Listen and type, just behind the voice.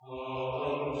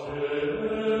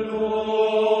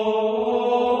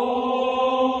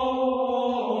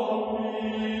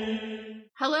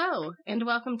Hello, and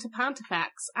welcome to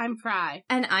Pontifex. I'm Fry.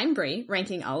 And I'm Brie,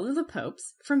 ranking all of the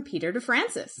popes from Peter to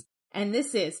Francis. And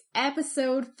this is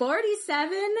episode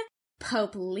 47,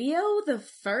 Pope Leo the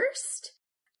First.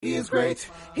 He is great,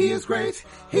 he is great,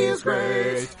 he is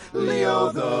great,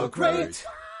 Leo the Great.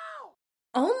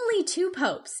 Only two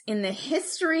popes in the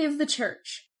history of the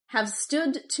church have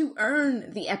stood to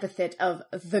earn the epithet of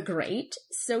the Great,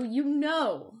 so you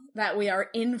know that we are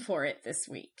in for it this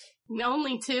week.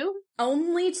 Only two?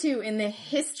 Only two in the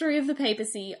history of the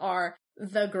papacy are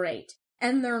the Great,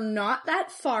 and they're not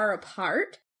that far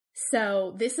apart,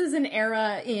 so this is an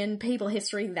era in papal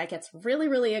history that gets really,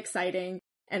 really exciting,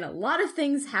 and a lot of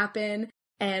things happen,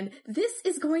 and this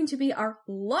is going to be our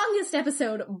longest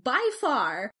episode by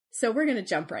far, so we're gonna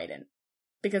jump right in,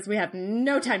 because we have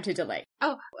no time to delay.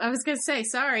 Oh, I was gonna say,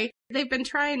 sorry. They've been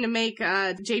trying to make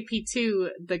JP2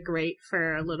 the Great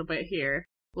for a little bit here.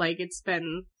 Like, it's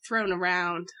been thrown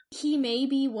around. He may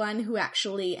be one who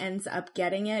actually ends up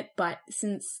getting it, but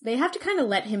since they have to kind of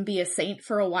let him be a saint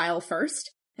for a while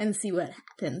first and see what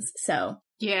happens, so.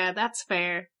 Yeah, that's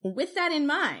fair. With that in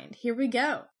mind, here we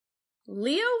go.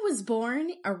 Leo was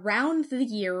born around the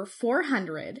year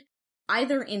 400,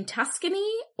 either in Tuscany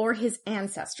or his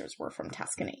ancestors were from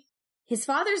Tuscany. His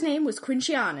father's name was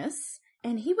Quintianus,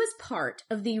 and he was part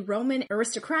of the Roman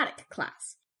aristocratic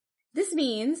class. This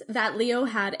means that Leo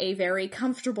had a very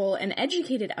comfortable and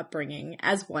educated upbringing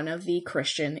as one of the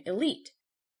Christian elite.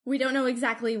 We don't know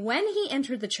exactly when he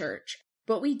entered the church,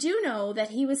 but we do know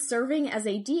that he was serving as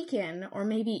a deacon, or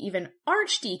maybe even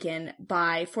archdeacon,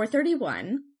 by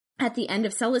 431 at the end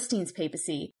of Celestine's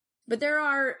papacy. But there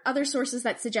are other sources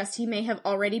that suggest he may have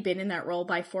already been in that role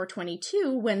by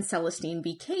 422 when Celestine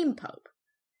became pope.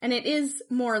 And it is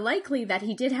more likely that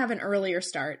he did have an earlier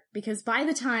start, because by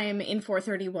the time in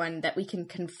 431 that we can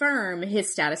confirm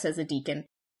his status as a deacon,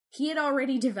 he had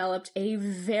already developed a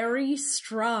very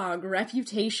strong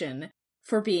reputation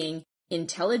for being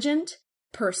intelligent,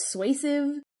 persuasive,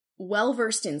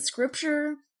 well-versed in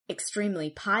scripture,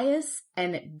 extremely pious,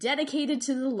 and dedicated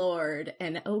to the Lord,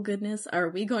 and oh goodness, are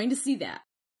we going to see that.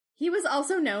 He was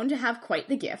also known to have quite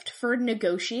the gift for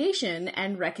negotiation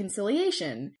and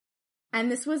reconciliation, and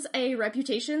this was a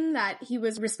reputation that he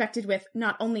was respected with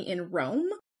not only in Rome,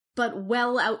 but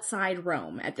well outside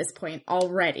Rome at this point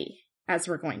already, as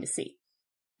we're going to see.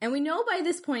 And we know by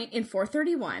this point in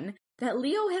 431 that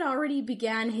Leo had already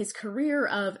began his career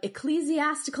of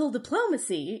ecclesiastical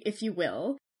diplomacy, if you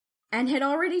will, and had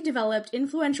already developed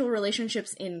influential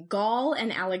relationships in Gaul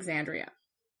and Alexandria.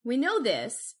 We know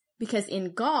this because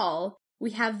in Gaul,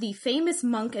 we have the famous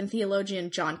monk and theologian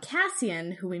John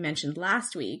Cassian, who we mentioned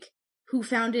last week, who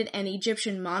founded an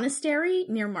Egyptian monastery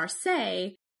near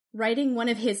Marseille, writing one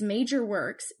of his major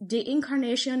works, De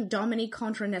Incarnation Domini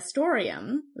contra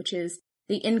Nestorium, which is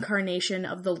the incarnation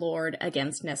of the Lord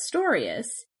against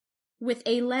Nestorius, with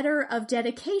a letter of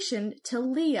dedication to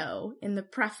Leo in the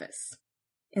preface.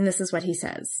 And this is what he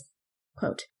says,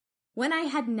 quote, "When I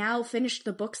had now finished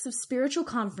the books of spiritual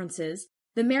conferences,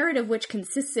 the merit of which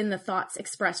consists in the thoughts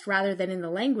expressed rather than in the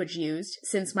language used,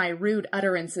 since my rude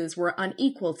utterances were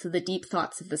unequal to the deep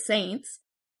thoughts of the saints,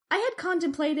 I had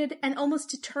contemplated and almost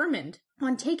determined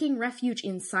on taking refuge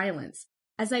in silence,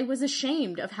 as I was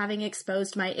ashamed of having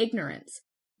exposed my ignorance,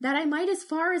 that I might as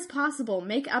far as possible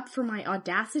make up for my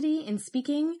audacity in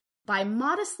speaking by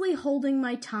modestly holding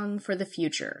my tongue for the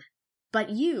future. But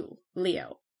you,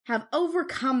 Leo, have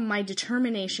overcome my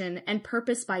determination and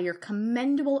purpose by your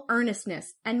commendable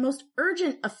earnestness and most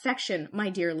urgent affection, my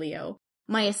dear Leo,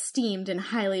 my esteemed and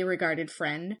highly regarded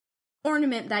friend,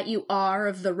 ornament that you are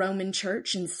of the Roman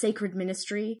Church and sacred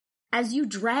ministry, as you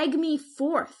drag me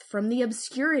forth from the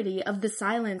obscurity of the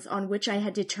silence on which I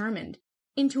had determined,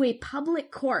 into a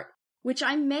public court which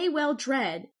I may well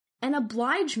dread, and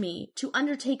oblige me to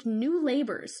undertake new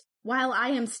labors while I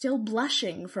am still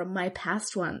blushing from my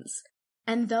past ones.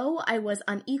 And though I was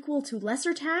unequal to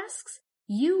lesser tasks,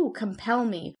 you compel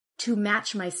me to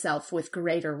match myself with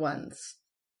greater ones."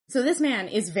 So this man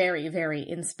is very, very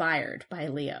inspired by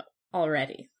Leo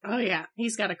already. Oh yeah,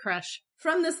 he's got a crush.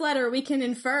 From this letter, we can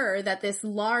infer that this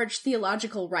large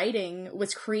theological writing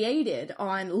was created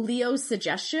on Leo's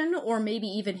suggestion or maybe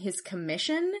even his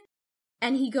commission.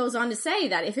 And he goes on to say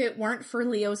that if it weren't for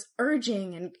Leo's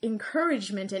urging and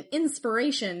encouragement and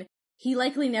inspiration, he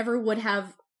likely never would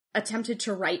have attempted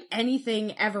to write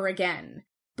anything ever again,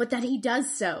 but that he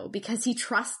does so because he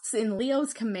trusts in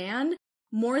Leo's command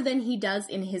more than he does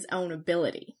in his own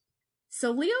ability.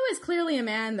 So Leo is clearly a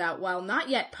man that, while not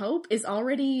yet Pope, is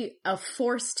already a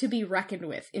force to be reckoned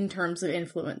with in terms of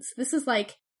influence. This is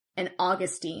like an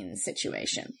Augustine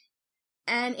situation.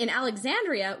 And in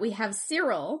Alexandria, we have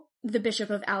Cyril, the Bishop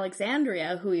of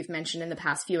Alexandria, who we've mentioned in the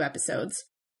past few episodes,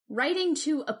 writing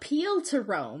to appeal to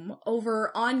Rome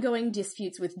over ongoing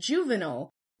disputes with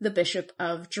Juvenal, the Bishop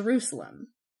of Jerusalem.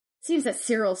 Seems that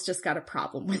Cyril's just got a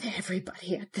problem with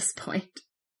everybody at this point.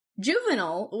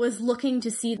 Juvenal was looking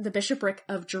to see the bishopric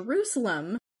of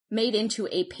Jerusalem made into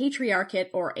a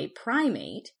patriarchate or a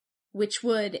primate, which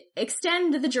would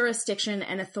extend the jurisdiction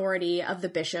and authority of the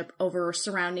bishop over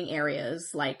surrounding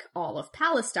areas like all of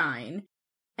Palestine,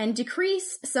 and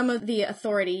decrease some of the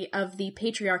authority of the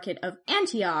Patriarchate of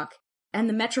Antioch and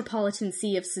the Metropolitan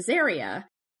See of Caesarea,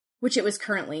 which it was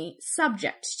currently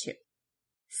subject to.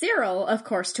 Cyril, of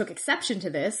course, took exception to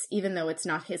this, even though it's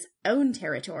not his own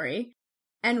territory,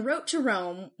 and wrote to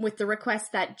Rome with the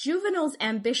request that Juvenal's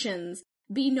ambitions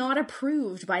be not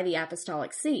approved by the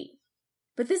Apostolic See.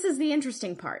 But this is the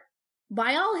interesting part.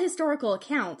 By all historical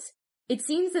accounts, it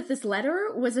seems that this letter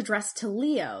was addressed to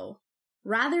Leo,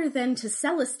 rather than to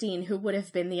Celestine, who would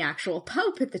have been the actual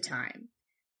pope at the time.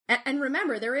 And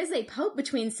remember, there is a pope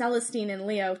between Celestine and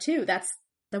Leo, too. That's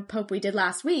the pope we did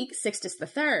last week, Sixtus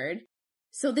III.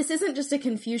 So this isn't just a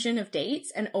confusion of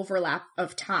dates and overlap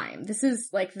of time. This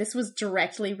was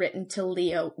directly written to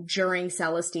Leo during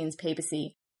Celestine's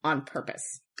papacy on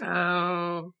purpose.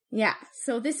 Oh. Yeah,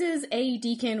 so this is a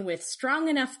deacon with strong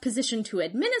enough position to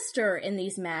administer in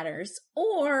these matters,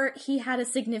 or he had a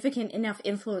significant enough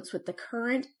influence with the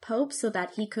current pope so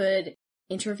that he could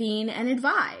intervene and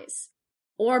advise.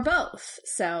 Or both.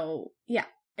 So, yeah,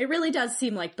 it really does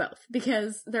seem like both,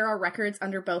 because there are records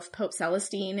under both Pope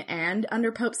Celestine and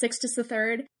under Pope Sixtus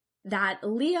III that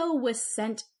Leo was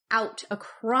sent out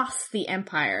across the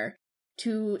empire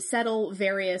to settle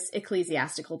various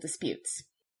ecclesiastical disputes.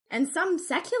 And some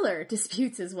secular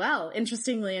disputes as well,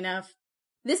 interestingly enough.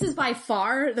 This is by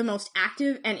far the most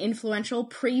active and influential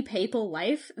pre-papal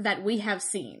life that we have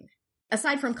seen.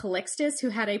 Aside from Calixtus, who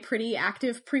had a pretty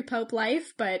active pre-pope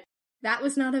life, but that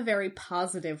was not a very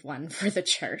positive one for the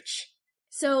church.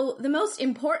 So the most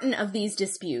important of these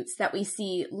disputes that we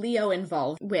see Leo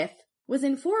involved with was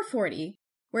in 440,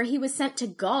 where he was sent to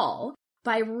Gaul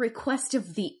by request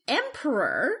of the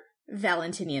emperor,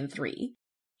 Valentinian III,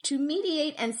 to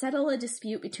mediate and settle a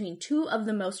dispute between two of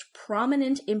the most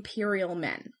prominent imperial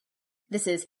men. This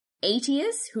is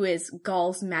Aetius, who is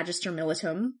Gaul's Magister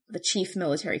Militum, the chief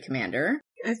military commander.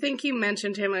 I think you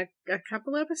mentioned him a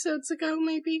couple episodes ago,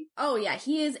 maybe? Oh yeah,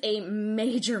 he is a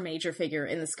major figure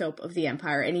in the scope of the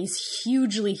empire, and he's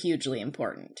hugely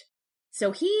important.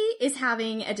 So he is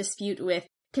having a dispute with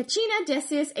Caecina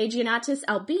Decius Aegianatus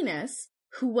Albinus,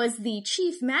 who was the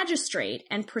chief magistrate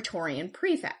and praetorian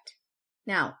prefect.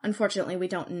 Now, unfortunately, we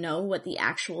don't know what the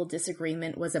actual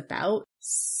disagreement was about.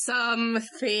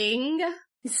 Something,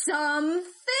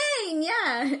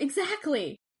 yeah,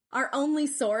 exactly. Our only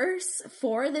source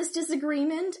for this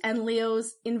disagreement and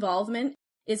Leo's involvement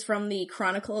is from the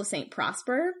Chronicle of St.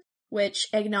 Prosper, which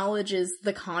acknowledges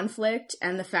the conflict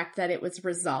and the fact that it was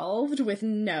resolved with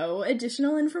no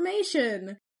additional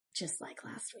information, just like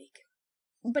last week.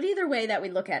 But either way that we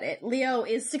look at it, Leo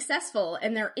is successful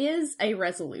and there is a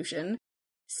resolution.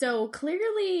 So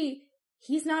clearly,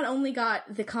 he's not only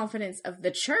got the confidence of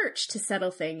the church to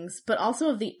settle things, but also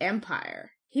of the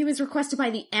empire. He was requested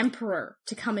by the emperor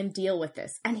to come and deal with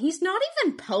this, and he's not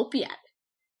even pope yet.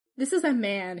 This is a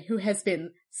man who has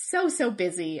been so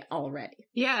busy already.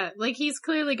 Yeah, like he's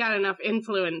clearly got enough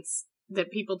influence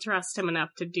that people trust him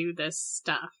enough to do this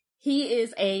stuff. He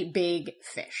is a big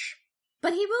fish.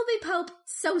 But he will be pope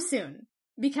so soon,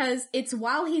 because it's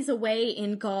while he's away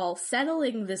in Gaul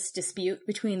settling this dispute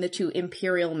between the two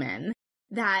imperial men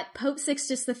that Pope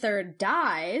Sixtus III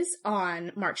dies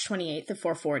on March 28th of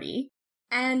 440.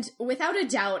 And without a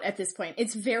doubt at this point,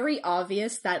 it's very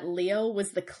obvious that Leo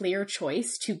was the clear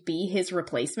choice to be his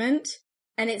replacement.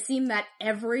 And it seemed that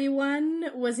everyone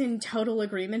was in total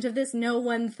agreement of this. No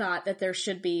one thought that there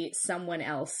should be someone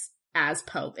else as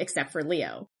pope except for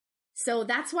Leo. So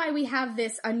that's why we have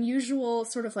this unusual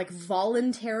sort of like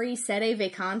voluntary sede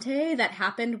vacante that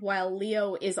happened while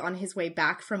Leo is on his way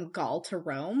back from Gaul to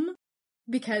Rome.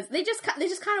 Because they just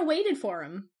kind of waited for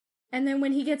him. And then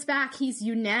when he gets back, he's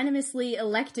unanimously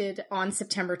elected on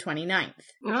September 29th.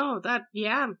 Oh,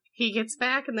 he gets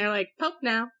back and they're like, Pope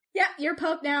now. Yeah, you're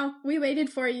Pope now. We waited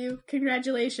for you.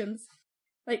 Congratulations.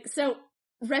 So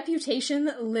reputation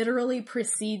literally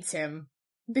precedes him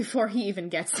before he even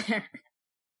gets there.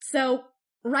 So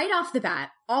right off the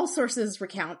bat, all sources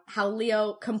recount how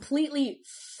Leo completely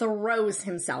throws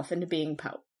himself into being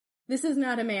Pope. This is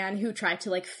not a man who tried to,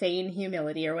 like, feign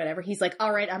humility or whatever. He's like,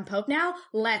 all right, I'm Pope now,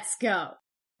 let's go.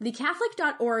 The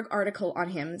Catholic.org article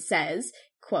on him says,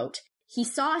 quote, he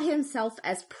saw himself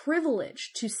as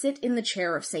privileged to sit in the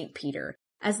chair of St. Peter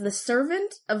as the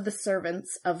servant of the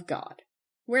servants of God.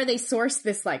 Where they source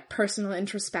this, like, personal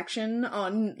introspection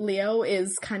on Leo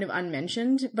is kind of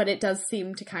unmentioned, but it does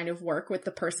seem to kind of work with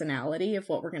the personality of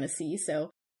what we're going to see,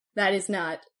 so that is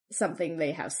not something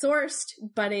they have sourced,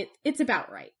 but it's about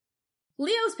right.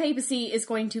 Leo's papacy is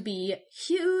going to be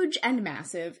huge and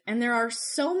massive, and there are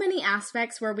so many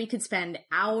aspects where we could spend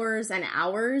hours and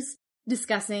hours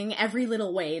discussing every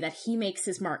little way that he makes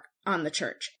his mark on the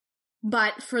church.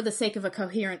 But for the sake of a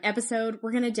coherent episode,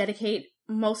 we're going to dedicate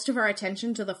most of our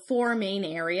attention to the 4 main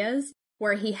areas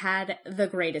where he had the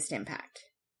greatest impact.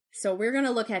 So we're going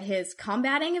to look at his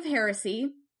combating of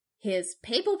heresy, his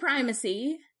papal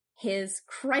primacy, his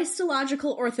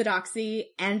Christological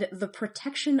orthodoxy, and the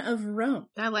protection of Rome.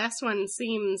 That last one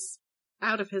seems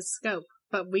out of his scope,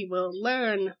 but we will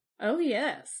learn. Oh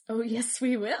yes. Oh yes,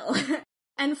 we will.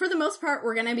 And for the most part,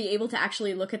 we're going to be able to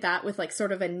actually look at that with, like,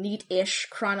 sort of a neat-ish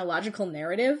chronological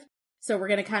narrative. So we're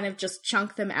going to kind of just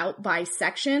chunk them out by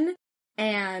section,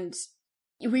 and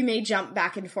we may jump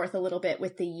back and forth a little bit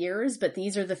with the years, but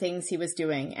these are the things he was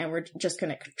doing, and we're just going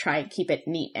to try and keep it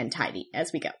neat and tidy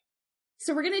as we go.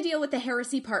 So we're going to deal with the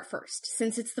heresy part first,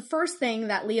 since it's the first thing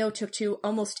that Leo took to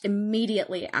almost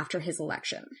immediately after his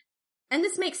election. And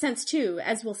this makes sense too,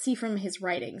 as we'll see from his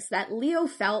writings, that Leo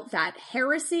felt that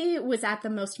heresy was at the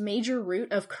most major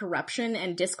root of corruption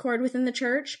and discord within the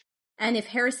church, and if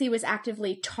heresy was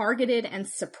actively targeted and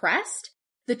suppressed,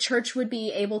 the church would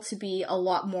be able to be a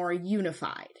lot more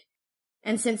unified.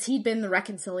 And since he'd been the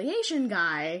reconciliation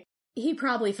guy, he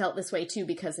probably felt this way too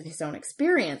because of his own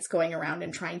experience going around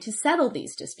and trying to settle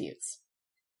these disputes.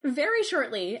 Very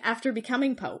shortly after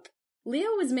becoming pope, Leo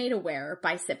was made aware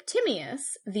by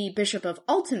Septimius, the bishop of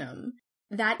Altinum,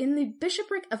 that in the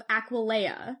bishopric of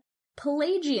Aquileia,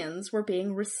 Pelagians were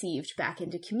being received back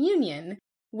into communion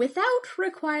without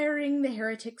requiring the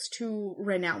heretics to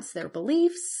renounce their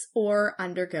beliefs or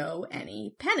undergo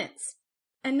any penance.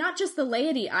 And not just the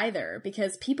laity either,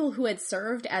 because people who had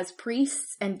served as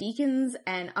priests and deacons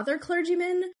and other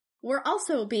clergymen were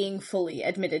also being fully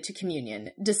admitted to communion,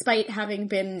 despite having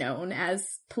been known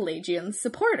as Pelagian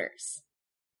supporters.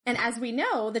 And as we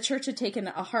know, the church had taken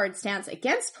a hard stance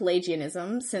against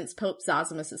Pelagianism since Pope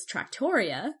Zosimus'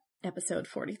 Trattoria, episode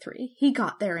 43, he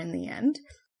got there in the end,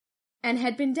 and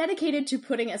had been dedicated to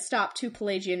putting a stop to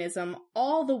Pelagianism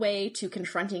all the way to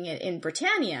confronting it in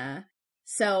Britannia.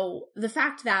 So the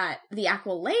fact that the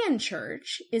Aquileian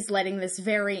church is letting this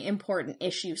very important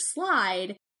issue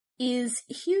slide is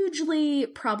hugely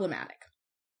problematic.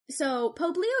 So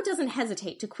Pope Leo doesn't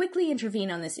hesitate to quickly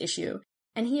intervene on this issue,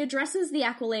 and he addresses the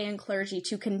Aquileian clergy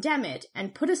to condemn it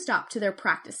and put a stop to their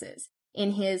practices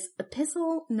in his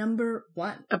Epistle number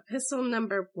 1. Epistle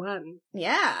number 1.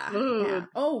 Yeah. Yeah.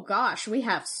 Oh gosh, we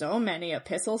have so many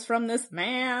epistles from this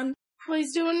man. Well,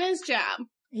 he's doing his job.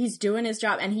 He's doing his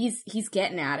job, and he's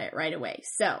getting at it right away.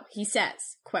 So, he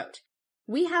says, quote,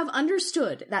 we have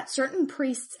understood that certain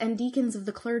priests and deacons of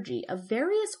the clergy of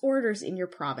various orders in your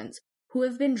province, who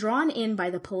have been drawn in by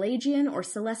the Pelagian or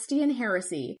Celestian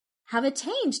heresy, have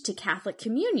attained to Catholic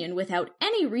communion without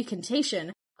any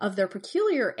recantation of their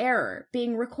peculiar error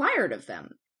being required of them,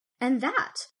 and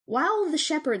that, while the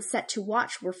shepherds set to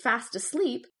watch were fast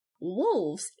asleep,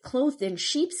 wolves, clothed in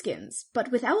sheepskins,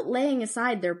 but without laying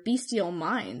aside their bestial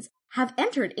minds, have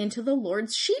entered into the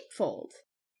Lord's sheepfold.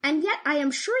 And yet I am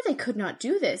sure they could not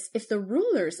do this if the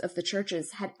rulers of the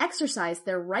churches had exercised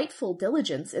their rightful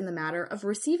diligence in the matter of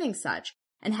receiving such,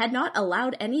 and had not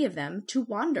allowed any of them to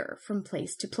wander from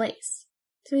place to place.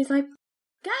 So he's like,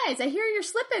 guys, I hear you're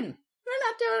slipping. You're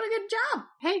not doing a good job.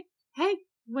 Hey,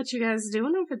 what you guys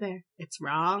doing over there? It's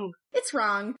wrong. It's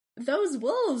wrong. Those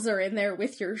wolves are in there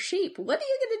with your sheep. What are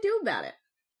you going to do about it?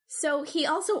 So he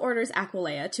also orders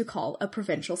Aquileia to call a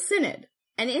provincial synod.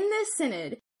 And in this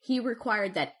synod, he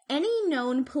required that any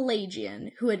known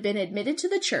Pelagian who had been admitted to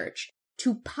the church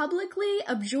to publicly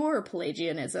abjure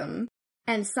Pelagianism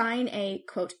and sign a,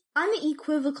 quote,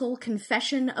 unequivocal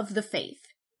confession of the faith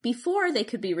before they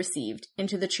could be received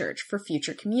into the church for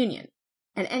future communion.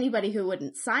 And anybody who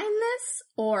wouldn't sign this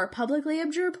or publicly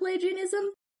abjure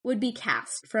Pelagianism would be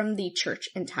cast from the church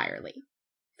entirely.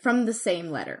 From the same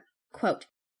letter, quote,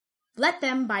 let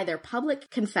them by their public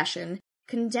confession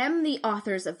condemn the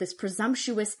authors of this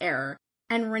presumptuous error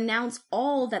and renounce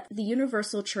all that the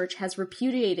universal church has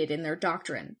repudiated in their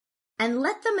doctrine, and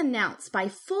let them announce by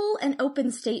full and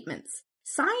open statements,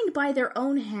 signed by their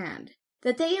own hand,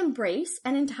 that they embrace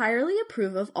and entirely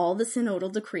approve of all the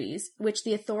synodal decrees which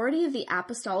the authority of the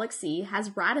Apostolic See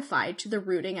has ratified to the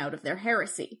rooting out of their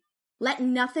heresy. Let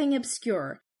nothing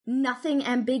obscure, nothing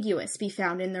ambiguous be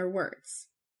found in their words.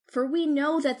 For we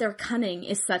know that their cunning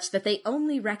is such that they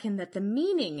only reckon that the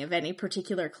meaning of any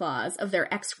particular clause of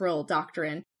their ex-royal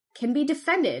doctrine can be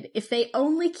defended if they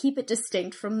only keep it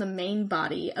distinct from the main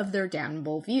body of their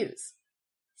damnable views.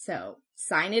 So,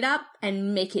 sign it up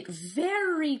and make it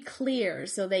very clear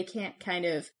so they can't kind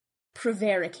of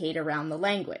prevaricate around the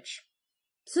language.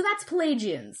 So that's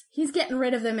Pelagians. He's getting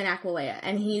rid of them in Aquileia,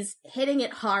 and he's hitting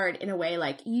it hard in a way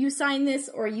like, you sign this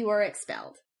or you are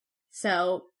expelled.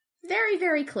 So, very,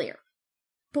 very clear.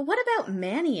 But what about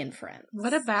Manny and friends?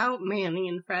 What about Manny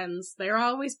and friends? They're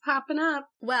always popping up.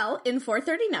 Well, in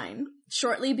 439,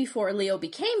 shortly before Leo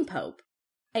became pope,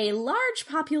 a large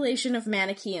population of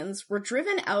Manichaeans were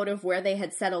driven out of where they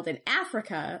had settled in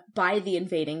Africa by the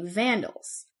invading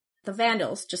Vandals. The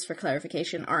Vandals, just for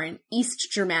clarification, are an East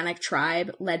Germanic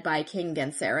tribe led by King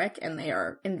Genseric, and they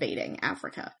are invading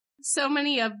Africa. So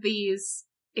many of these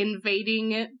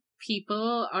invading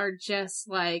people are just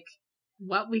like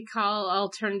what we call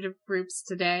alternative groups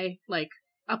today, like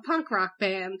a punk rock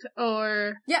band,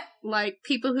 or like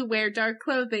people who wear dark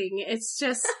clothing. It's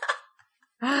just...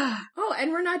 Oh, and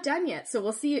we're not done yet, so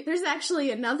we'll see. There's actually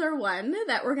another one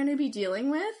that we're going to be dealing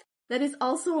with that is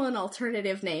also an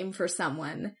alternative name for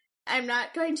someone. I'm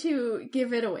not going to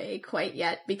give it away quite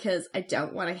yet because I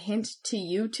don't want to hint to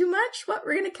you too much what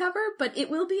we're going to cover, but it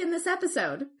will be in this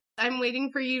episode. I'm waiting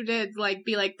for you to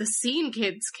be like, the Scene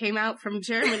Kids came out from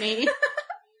Germany.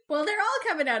 Well, they're all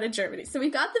coming out of Germany. So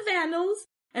we've got the Vandals,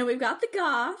 and we've got the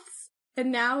Goths,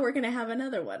 and now we're going to have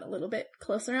another one a little bit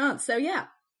closer on. So yeah.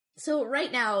 So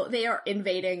right now, they are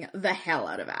invading the hell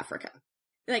out of Africa.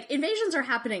 Like, invasions are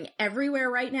happening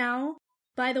everywhere right now.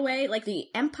 By the way, like, the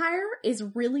empire is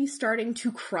really starting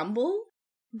to crumble,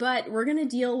 but we're going to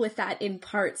deal with that in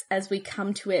parts as we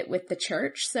come to it with the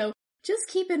church. So just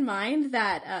keep in mind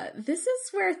that this is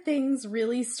where things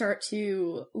really start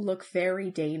to look very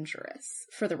dangerous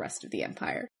for the rest of the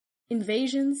empire.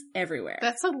 Invasions everywhere.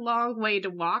 That's a long way to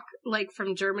walk, like,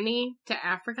 from Germany to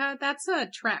Africa. That's a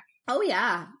trek. Oh,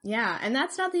 yeah. Yeah. And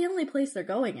that's not the only place they're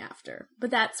going after,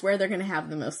 but that's where they're going to have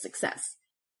the most success.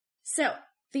 So,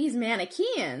 these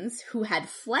Manichaeans, who had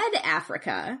fled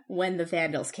Africa when the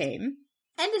Vandals came,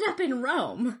 ended up in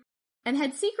Rome and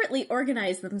had secretly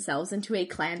organized themselves into a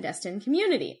clandestine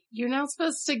community. You're not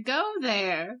supposed to go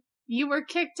there. You were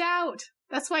kicked out.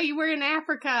 That's why you were in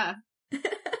Africa.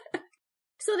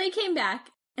 So they came back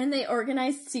and they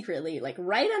organized secretly, like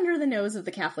right under the nose of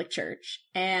the Catholic Church,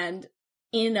 and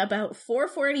in about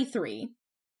 443,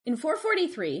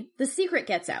 the secret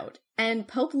gets out, and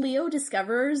Pope Leo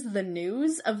discovers the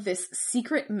news of this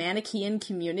secret Manichaean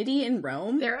community in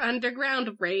Rome. They're underground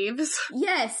raves.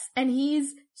 Yes, and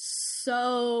he's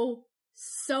so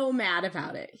mad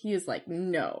about it. He is like,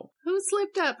 no. Who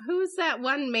slipped up? Who's that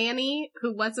one Manny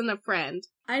who wasn't a friend?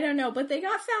 I don't know, but they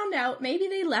got found out. Maybe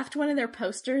they left one of their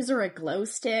posters or a glow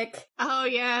stick. Oh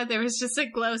yeah, there was just a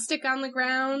glow stick on the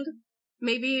ground.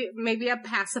 Maybe a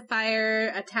pacifier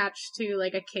attached to,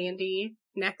 like, a candy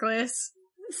necklace.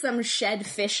 Some shed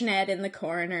fishnet in the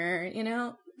corner, you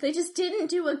know? They just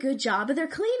didn't do a good job of their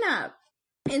cleanup.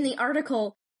 In the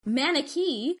article,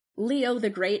 Manichae, Leo the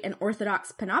Great and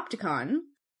Orthodox Panopticon,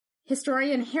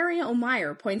 historian Harry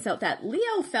O'Meara points out that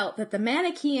Leo felt that the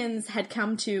Manichaeans had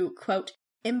come to, quote,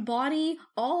 embody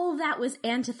all that was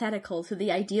antithetical to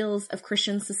the ideals of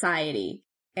Christian society,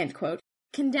 end quote,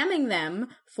 condemning them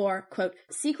for, quote,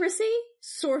 secrecy,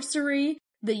 sorcery,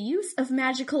 the use of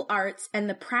magical arts, and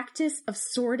the practice of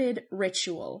sordid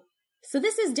ritual. So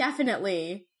this is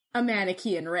definitely a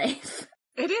Manichaean rave.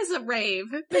 It is a rave.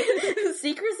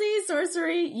 Secrecy,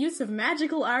 sorcery, use of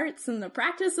magical arts, and the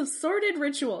practice of sordid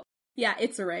ritual. Yeah,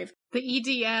 it's a rave. The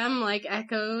EDM, like,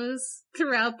 echoes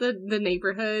throughout the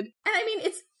neighborhood. And I mean,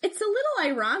 it's a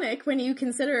little ironic when you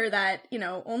consider that, you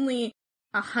know, only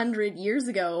 100 years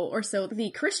ago or so,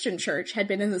 the Christian church had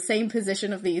been in the same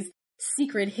position of these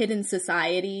secret hidden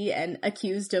society and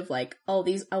accused of, like, all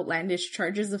these outlandish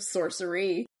charges of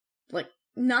sorcery, like,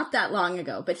 not that long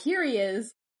ago. But here he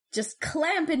is, just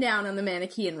clamping down on the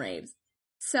Manichaean raves.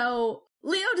 So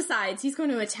Leo decides he's going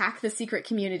to attack the secret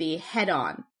community head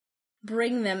on,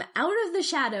 bring them out of the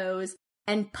shadows,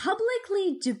 and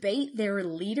publicly debate their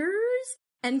leaders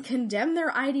and condemn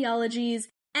their ideologies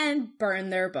and burn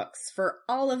their books for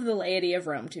all of the laity of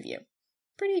Rome to view.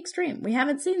 Pretty extreme. We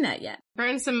haven't seen that yet.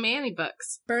 Burn some Manny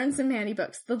books. Burn some Manny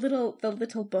books. The little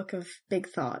book of big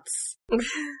thoughts.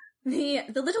 The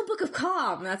Little Book of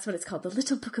Calm, that's what it's called, the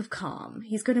Little Book of Calm.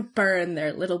 He's going to burn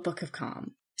their Little Book of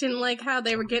Calm. Didn't like how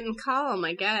they were getting calm,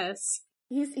 I guess.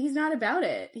 He's not about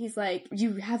it. He's like,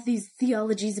 you have these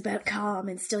theologies about calm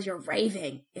and still you're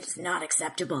raving. It's not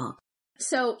acceptable.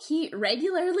 So he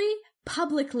regularly,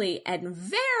 publicly, and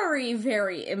very,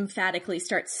 very emphatically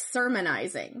starts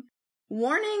sermonizing,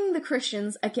 warning the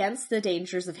Christians against the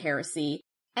dangers of heresy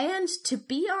and to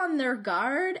be on their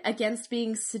guard against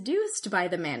being seduced by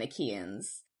the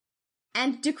Manichaeans,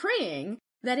 and decreeing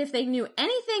that if they knew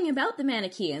anything about the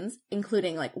Manichaeans,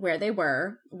 including like where they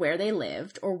were, where they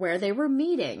lived, or where they were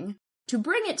meeting, to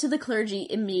bring it to the clergy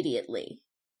immediately.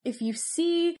 If you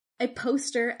see a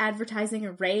poster advertising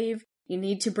a rave, you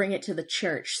need to bring it to the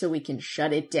church so we can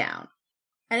shut it down.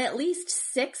 And at least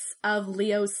 6 of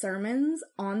Leo's sermons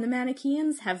on the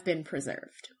Manichaeans have been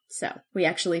preserved. So we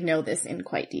actually know this in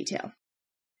quite detail.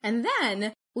 And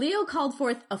then Leo called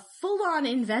forth a full-on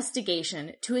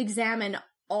investigation to examine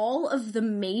all of the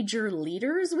major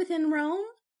leaders within Rome,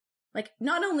 like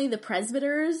not only the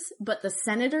presbyters, but the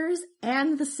senators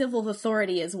and the civil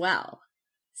authority as well.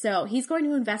 So he's going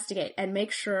to investigate and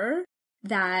make sure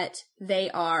that they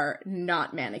are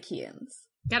not Manichaeans.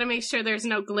 Gotta make sure there's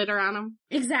no glitter on them.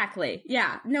 Exactly.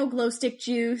 Yeah. No glow stick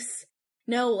juice.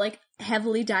 No, like,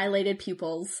 heavily dilated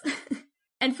pupils.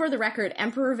 And for the record,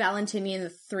 Emperor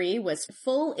Valentinian III was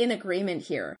full in agreement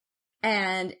here,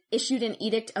 and issued an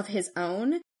edict of his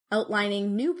own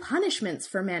outlining new punishments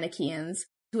for Manichaeans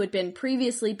who had been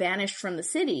previously banished from the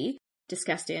city,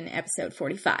 discussed in episode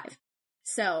 45.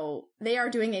 So they are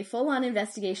doing a full-on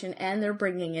investigation and they're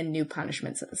bringing in new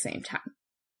punishments at the same time.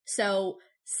 So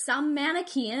some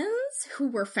Manichaeans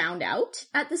who were found out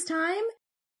at this time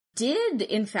did,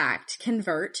 in fact,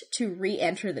 convert to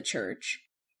re-enter the church,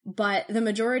 but the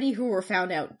majority who were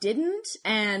found out didn't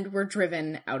and were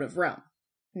driven out of Rome.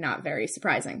 Not very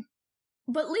surprising.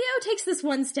 But Leo takes this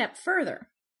one step further.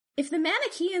 If the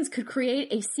Manichaeans could create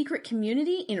a secret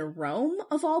community in Rome,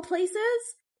 of all places,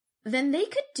 then they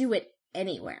could do it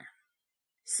anywhere.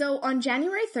 So on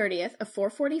January 30th of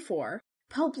 444,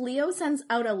 Pope Leo sends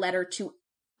out a letter to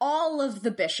all of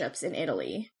the bishops in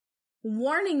Italy,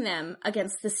 warning them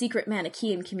against the secret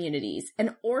Manichaean communities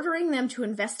and ordering them to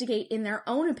investigate in their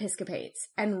own episcopates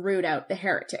and root out the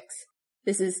heretics.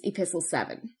 This is Epistle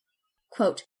 7.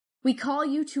 Quote, "We call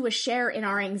you to a share in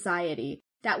our anxiety,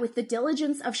 that with the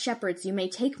diligence of shepherds you may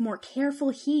take more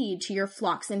careful heed to your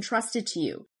flocks entrusted to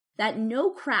you, that no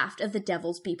craft of the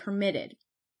devils be permitted.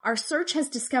 Our search has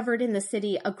discovered in the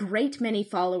city a great many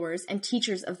followers and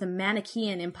teachers of the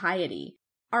Manichaean impiety.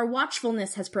 Our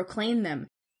watchfulness has proclaimed them,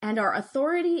 and our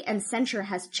authority and censure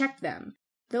has checked them.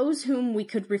 Those whom we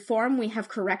could reform we have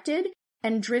corrected,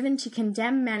 and driven to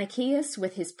condemn Manichaeus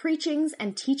with his preachings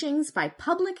and teachings by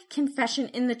public confession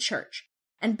in the church,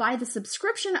 and by the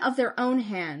subscription of their own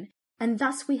hand, and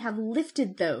thus we have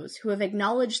lifted those who have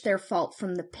acknowledged their fault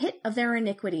from the pit of their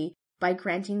iniquity by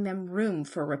granting them room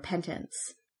for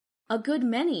repentance. A good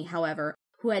many, however,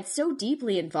 who had so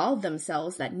deeply involved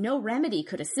themselves that no remedy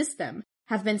could assist them,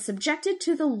 have been subjected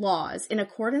to the laws in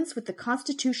accordance with the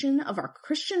constitution of our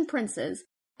Christian princes,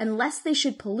 and lest they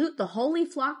should pollute the holy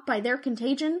flock by their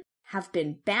contagion, have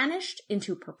been banished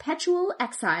into perpetual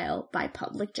exile by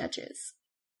public judges."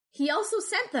 He also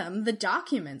sent them the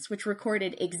documents which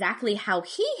recorded exactly how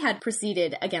he had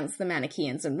proceeded against the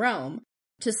Manichaeans in Rome,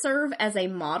 to serve as a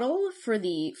model for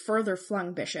the further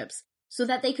flung bishops, so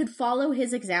that they could follow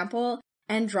his example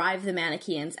and drive the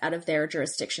Manichaeans out of their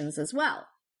jurisdictions as well.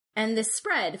 And this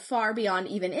spread far beyond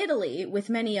even Italy, with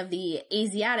many of the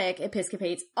Asiatic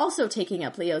episcopates also taking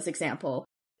up Leo's example.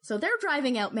 So they're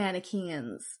driving out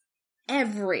Manichaeans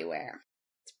everywhere.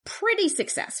 It's pretty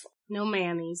successful. No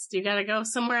manis. You gotta go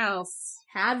somewhere else.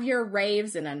 Have your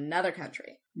raves in another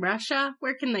country. Russia?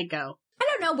 Where can they go? I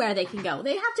don't know where they can go.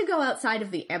 They have to go outside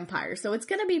of the empire, so it's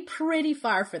gonna be pretty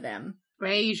far for them.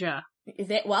 Asia. They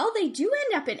do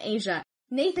end up in Asia.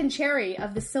 Nathan Cherry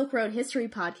of the Silk Road History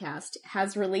podcast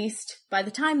has released, by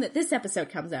the time that this episode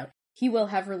comes out, he will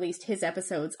have released his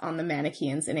episodes on the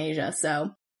Manichaeans in Asia,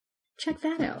 so check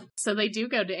that out. So they do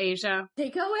go to Asia. They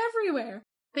go everywhere.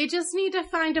 They just need to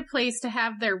find a place to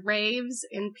have their raves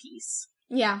in peace.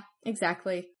 Yeah,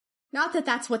 exactly. Not that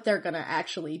that's what they're gonna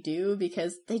actually do,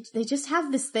 because they just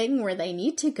have this thing where they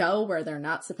need to go where they're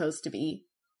not supposed to be.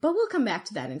 But we'll come back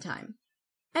to that in time.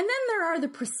 And then there are the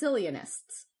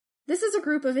Priscillianists. This is a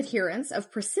group of adherents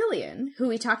of Priscillian, who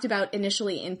we talked about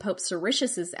initially in Pope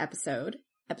Siricius'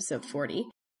 episode 40.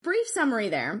 Brief summary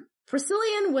there.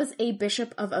 Priscillian was a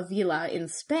bishop of Avila in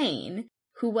Spain,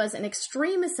 who was an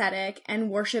extreme ascetic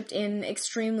and worshipped in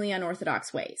extremely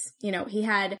unorthodox ways. You know, he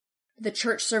had the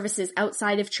church services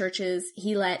outside of churches.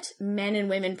 He let men and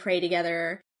women pray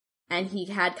together, and he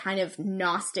had kind of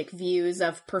Gnostic views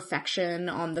of perfection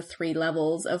on the 3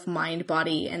 levels of mind,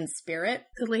 body, and spirit.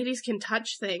 The ladies can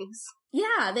touch things.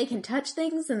 Yeah, they can touch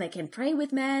things and they can pray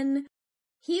with men.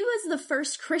 He was the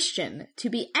first Christian to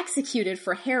be executed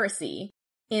for heresy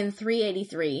in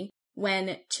 383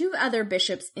 when 2 other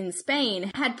bishops in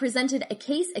Spain had presented a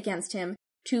case against him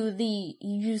to the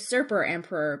usurper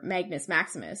emperor Magnus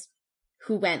Maximus,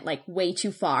 who went like way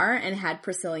too far and had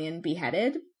Priscillian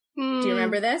beheaded. Do you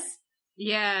remember this?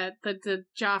 Yeah, the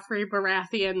Joffrey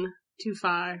Baratheon too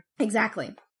far.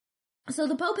 Exactly. So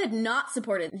the Pope had not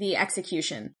supported the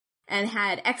execution and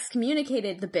had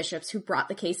excommunicated the bishops who brought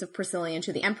the case of Priscillian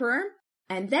to the emperor,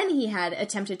 and then he had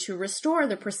attempted to restore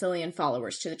the Priscillian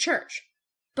followers to the church.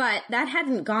 But that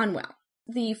hadn't gone well.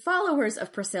 The followers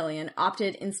of Priscillian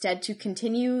opted instead to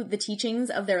continue the teachings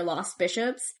of their lost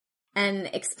bishops and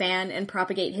expand and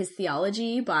propagate his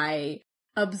theology by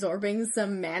absorbing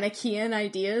some Manichaean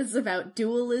ideas about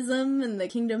dualism and the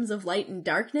kingdoms of light and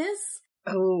darkness.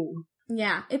 Oh.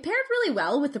 Yeah, it paired really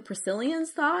well with the Priscillians'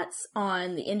 thoughts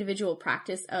on the individual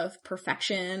practice of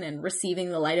perfection and receiving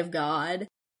the light of God.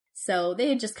 So they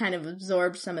had just kind of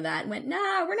absorbed some of that and went,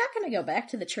 nah, we're not going to go back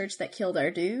to the church that killed our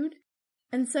dude.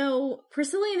 And so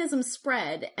Priscillianism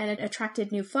spread and it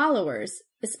attracted new followers,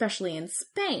 especially in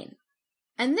Spain.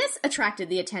 And this attracted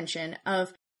the attention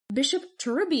of Bishop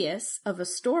Turribius of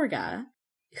Astorga,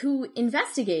 who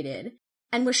investigated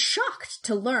and was shocked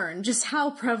to learn just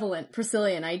how prevalent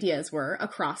Priscillian ideas were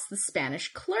across the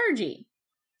Spanish clergy.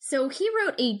 So he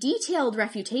wrote a detailed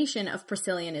refutation of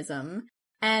Priscillianism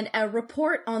and a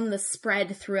report on the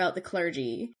spread throughout the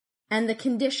clergy and the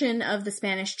condition of the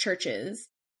Spanish churches,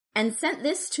 and sent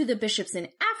this to the bishops in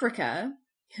Africa,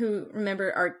 who,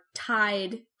 remember, are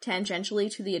tied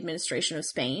tangentially to the administration of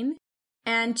Spain,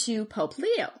 and to Pope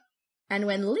Leo. And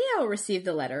when Leo received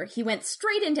the letter, he went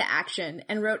straight into action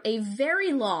and wrote a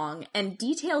very long and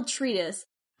detailed treatise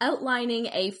outlining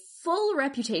a full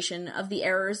refutation of the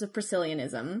errors of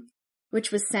Priscillianism,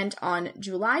 which was sent on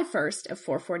July 1st of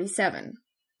 447.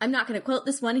 I'm not going to quote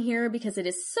this one here because it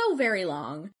is so very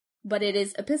long, but it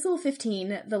is Epistle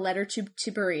 15, the letter to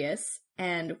Tiberius,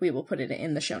 and we will put it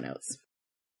in the show notes.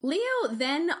 Leo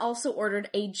then also ordered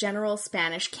a general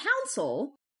Spanish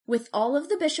council with all of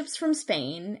the bishops from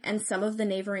Spain and some of the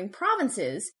neighboring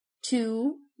provinces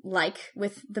to, like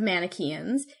with the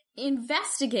Manichaeans,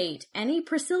 investigate any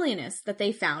Priscillianists that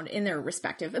they found in their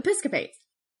respective episcopates.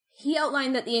 He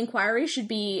outlined that the inquiry should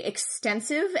be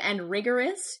extensive and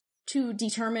rigorous to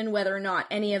determine whether or not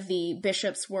any of the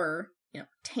bishops were,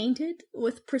 tainted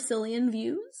with Priscillian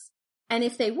views. And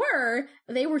if they were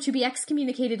to be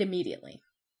excommunicated immediately.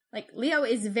 Like, Leo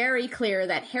is very clear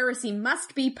that heresy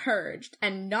must be purged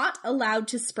and not allowed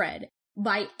to spread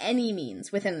by any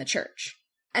means within the church.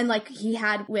 And like he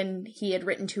had when he had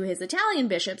written to his Italian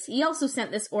bishops, he also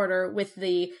sent this order with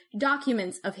the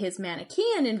documents of his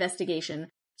Manichaean investigation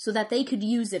so that they could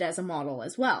use it as a model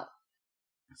as well.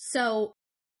 So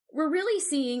we're really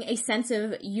seeing a sense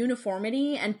of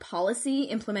uniformity and policy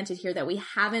implemented here that we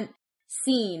haven't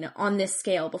seen on this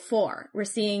scale before. We're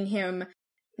seeing him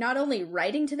not only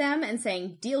writing to them and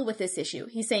saying, deal with this issue.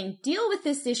 He's saying, deal with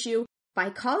this issue by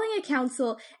calling a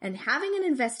council and having an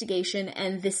investigation,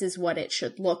 and this is what it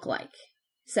should look like.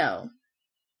 So,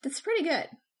 that's pretty good.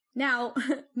 Now,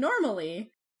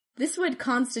 normally, this would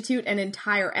constitute an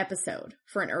entire episode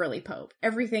for an early pope.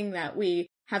 Everything that we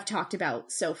have talked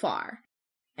about so far.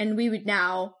 And we would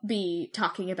now be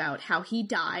talking about how he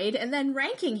died and then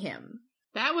ranking him.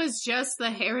 That was just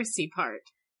the heresy part.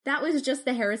 That was just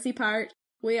the heresy part.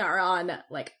 We are on,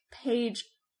 page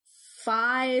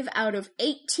 5 out of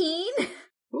 18.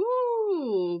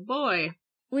 Ooh, boy.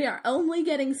 We are only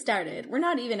getting started. We're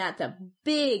not even at the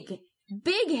big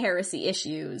heresy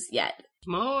issues yet.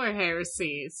 More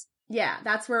heresies. Yeah,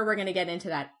 that's where we're going to get into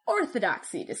that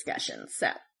orthodoxy discussion, so.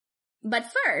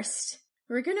 But first,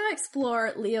 we're going to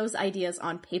explore Leo's ideas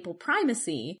on papal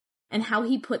primacy and how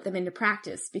he put them into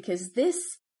practice, because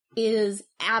this is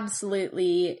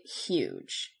absolutely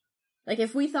huge. Like,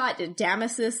 if we thought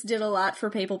Damasus did a lot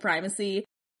for papal primacy,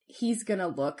 he's gonna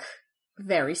look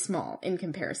very small in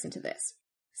comparison to this.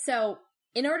 So,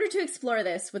 in order to explore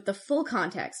this with the full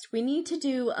context, we need to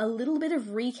do a little bit of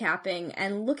recapping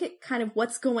and look at kind of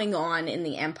what's going on in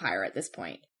the empire at this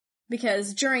point.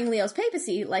 Because during Leo's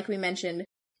papacy, like we mentioned,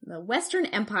 the Western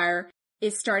Empire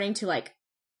is starting to,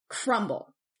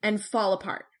 crumble and fall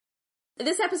apart.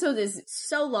 This episode is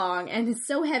so long and it's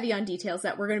so heavy on details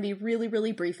that we're going to be really,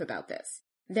 really brief about this.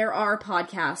 There are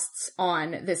podcasts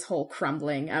on this whole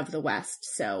crumbling of the West,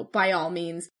 so by all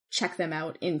means, check them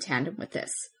out in tandem with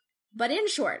this. But in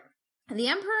short, the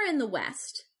emperor in the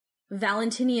West,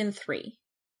 Valentinian III,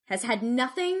 has had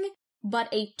nothing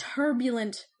but a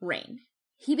turbulent reign.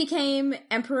 He became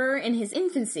emperor in his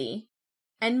infancy,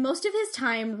 and most of his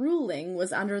time ruling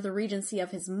was under the regency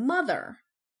of his mother.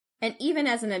 And even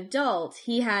as an adult,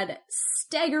 he had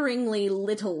staggeringly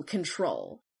little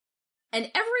control.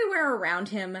 And everywhere around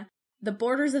him, the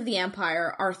borders of the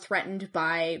empire are threatened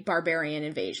by barbarian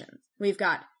invasions. We've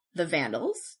got the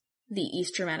Vandals, the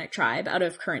East Germanic tribe out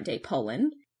of current-day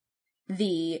Poland,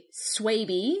 the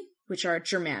Suebi, which are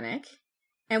Germanic,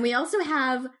 and we also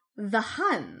have the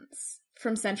Huns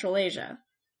from Central Asia.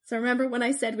 So remember when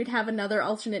I said we'd have another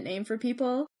alternate name for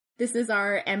people? This is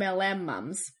our MLM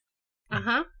mums.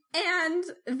 Uh-huh. And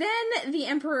then the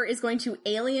emperor is going to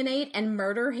alienate and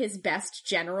murder his best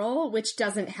general, which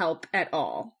doesn't help at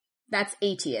all. That's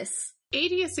Aetius.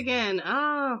 Aetius again.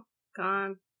 Oh,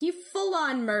 gone. He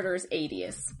full-on murders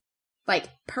Aetius. Like,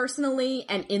 personally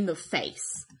and in the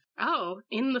face. Oh,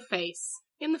 in the face.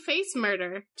 In the face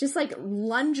murder. Just, like,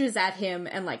 lunges at him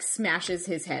and, like, smashes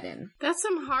his head in. That's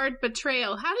some hard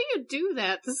betrayal. How do you do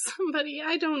that to somebody?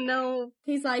 I don't know.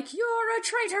 He's like, you're a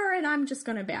traitor, and I'm just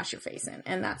gonna bash your face in.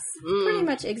 And that's pretty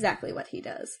much exactly what he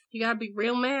does. You gotta be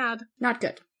real mad. Not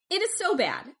good. It is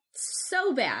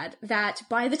so bad that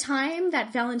by the time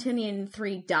that Valentinian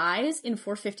III dies in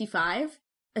 455,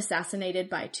 assassinated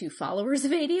by 2 followers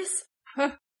of Aetius.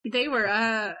 They were,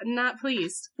 not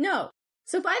pleased. No.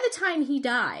 So by the time he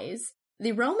dies,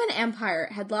 the Roman Empire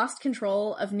had lost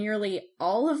control of nearly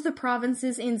all of the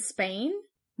provinces in Spain,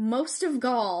 most of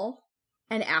Gaul,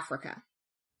 and Africa.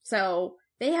 So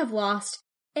they have lost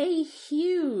a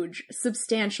huge,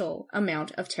 substantial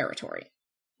amount of territory.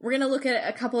 We're going to look at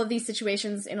a couple of these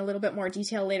situations in a little bit more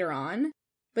detail later on,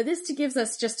 but this gives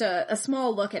us just a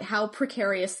small look at how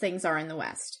precarious things are in the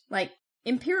West. Like,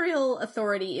 imperial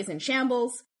authority is in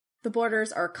shambles, the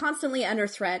borders are constantly under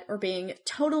threat or being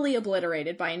totally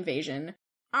obliterated by invasion,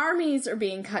 armies are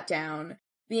being cut down,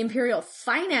 the imperial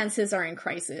finances are in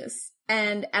crisis,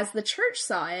 and as the church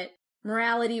saw it,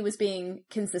 morality was being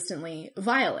consistently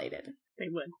violated. They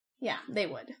would. Yeah, they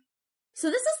would. So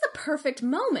this is the perfect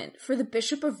moment for the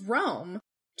Bishop of Rome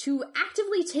to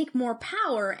actively take more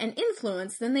power and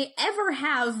influence than they ever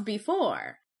have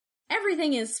before.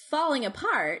 Everything is falling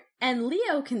apart, and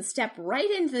Leo can step right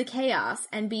into the chaos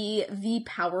and be the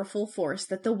powerful force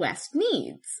that the West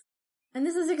needs. And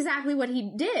this is exactly what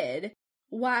he did,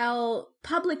 while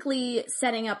publicly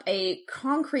setting up a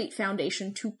concrete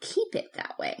foundation to keep it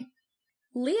that way.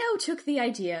 Leo took the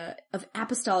idea of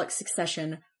apostolic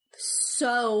succession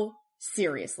so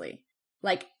seriously.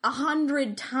 Like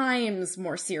 100 times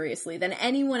more seriously than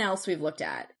anyone else we've looked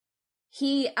at.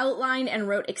 He outlined and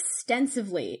wrote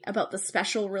extensively about the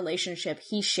special relationship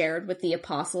he shared with the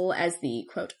apostle as the,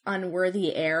 quote,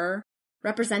 unworthy heir,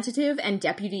 representative and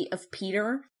deputy of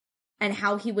Peter, and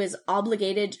how he was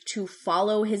obligated to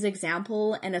follow his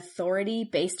example and authority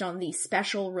based on the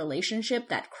special relationship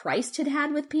that Christ had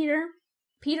had with Peter.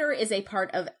 Peter is a part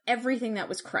of everything that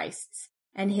was Christ's,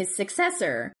 and his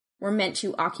successor were meant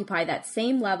to occupy that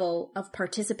same level of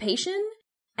participation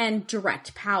and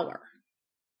direct power.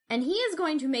 And he is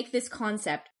going to make this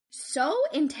concept so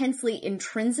intensely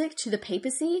intrinsic to the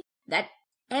papacy that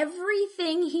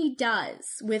everything he does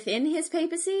within his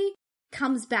papacy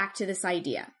comes back to this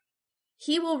idea.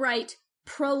 He will write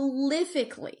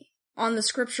prolifically on the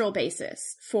scriptural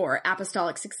basis for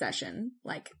apostolic succession,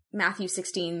 like Matthew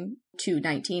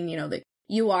 16:19, that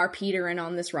you are Peter and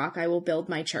on this rock I will build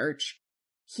my church.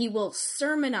 He will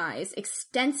sermonize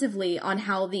extensively on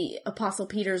how the Apostle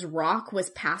Peter's rock was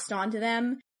passed on to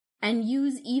them, and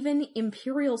use even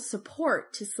imperial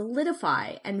support to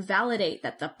solidify and validate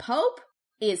that the Pope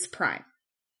is prime.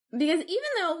 Because even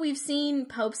though we've seen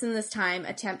popes in this time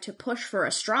attempt to push for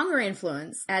a stronger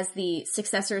influence as the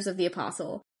successors of the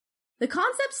apostle, the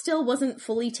concept still wasn't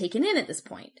fully taken in at this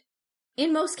point.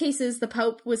 In most cases, the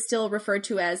Pope was still referred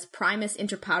to as primus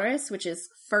inter pares, which is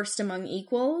first among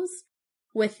equals,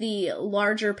 with the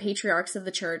larger patriarchs of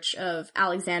the Church of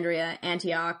Alexandria,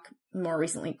 Antioch, more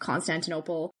recently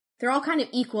Constantinople. They're all kind of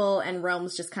equal, and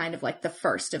Rome's just kind of like the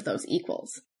first of those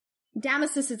equals.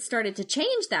 Damasus had started to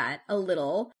change that a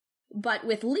little, but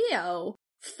with Leo,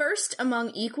 first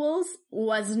among equals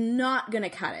was not going to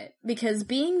cut it, because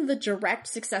being the direct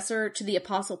successor to the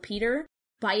Apostle Peter,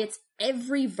 by its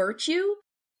every virtue,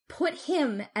 put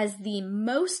him as the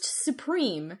most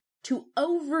supreme to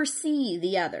oversee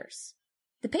the others.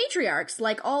 The patriarchs,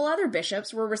 like all other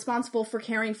bishops, were responsible for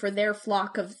caring for their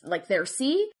flock of, their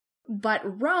see,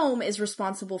 but Rome is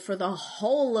responsible for the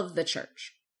whole of the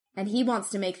church. And he wants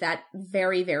to make that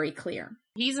very, very clear.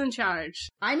 He's in charge.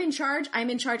 I'm in charge,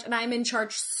 and I'm in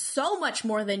charge so much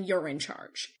more than you're in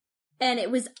charge. And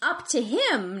it was up to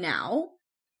him now,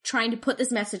 trying to put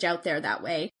this message out there that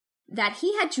way, that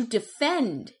he had to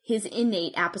defend his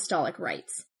innate apostolic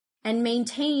rights and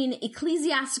maintain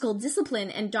ecclesiastical discipline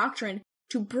and doctrine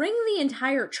to bring the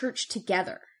entire church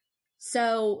together.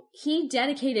 So he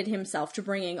dedicated himself to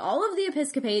bringing all of the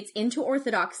episcopates into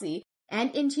orthodoxy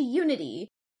and into unity,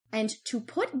 and to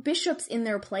put bishops in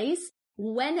their place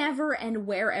whenever and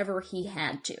wherever he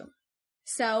had to.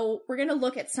 So we're going to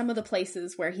look at some of the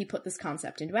places where he put this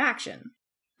concept into action.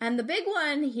 And the big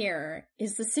one here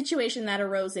is the situation that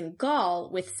arose in Gaul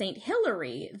with St.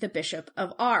 Hilary, the Bishop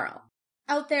of Arles.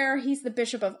 Out there, he's the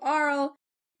Bishop of Arles,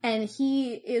 and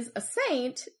he is a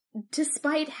saint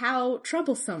despite how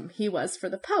troublesome he was for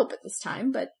the Pope at this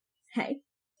time. But hey,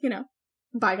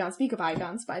 bygones be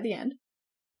bygones by the end.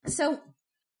 So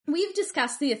we've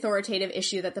discussed the authoritative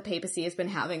issue that the papacy has been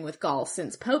having with Gaul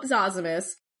since Pope Zosimus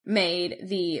made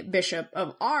the Bishop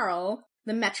of Arles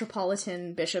the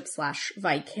Metropolitan Bishop /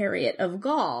 Vicariate of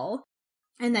Gaul,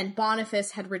 and then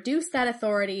Boniface had reduced that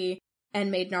authority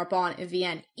and made Narbonne and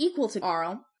Vienne equal to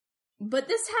Arles, but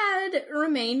this had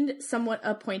remained somewhat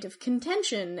a point of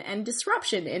contention and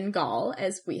disruption in Gaul,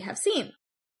 as we have seen.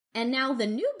 And now the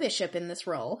new bishop in this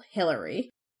role,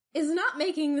 Hilary, is not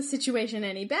making the situation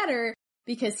any better,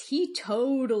 because he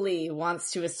totally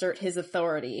wants to assert his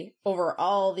authority over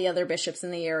all the other bishops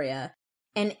in the area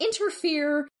and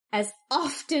interfere as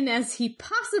often as he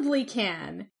possibly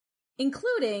can,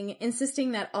 including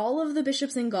insisting that all of the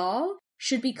bishops in Gaul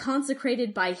should be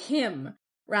consecrated by him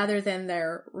rather than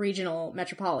their regional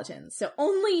metropolitans. So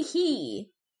only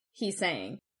he's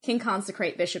saying, can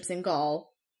consecrate bishops in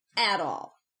Gaul at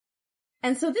all.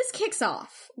 And so this kicks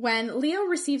off when Leo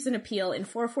receives an appeal in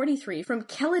 443 from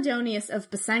Caledonius of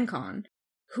Besancon,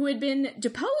 who had been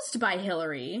deposed by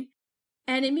Hilary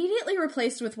and immediately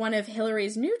replaced with one of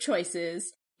Hilary's new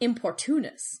choices,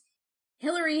 Importunus.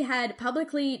 Hilary had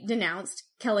publicly denounced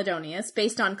Caledonius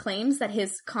based on claims that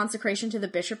his consecration to the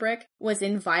bishopric was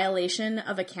in violation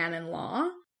of a canon law.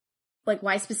 Like,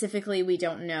 why specifically, we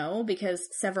don't know, because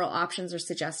several options are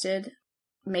suggested.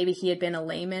 Maybe he had been a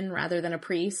layman rather than a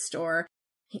priest, or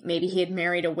maybe he had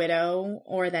married a widow,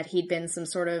 or that he'd been some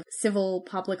sort of civil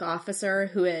public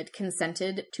officer who had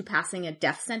consented to passing a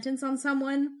death sentence on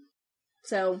someone.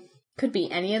 So, could be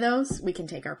any of those. We can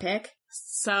take our pick.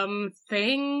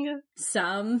 Something.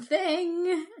 Someone.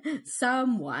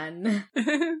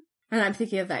 And I'm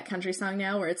thinking of that country song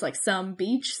now where it's like some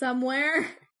beach somewhere.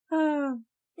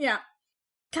 Yeah.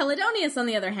 Caledonius, on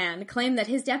the other hand, claimed that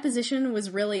his deposition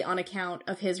was really on account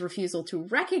of his refusal to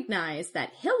recognize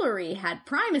that Hilary had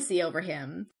primacy over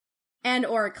him, and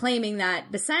or claiming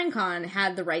that Besancon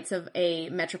had the rights of a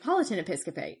metropolitan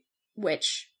episcopate,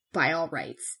 which, by all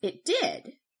rights, it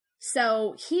did.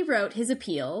 So he wrote his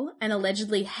appeal and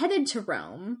allegedly headed to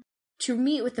Rome to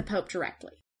meet with the Pope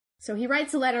directly. So he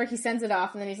writes a letter, he sends it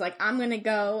off, and then he's like, I'm going to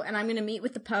go and I'm going to meet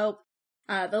with the Pope.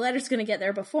 The letter's going to get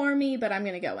there before me, but I'm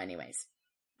going to go anyways.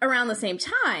 Around the same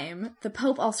time, the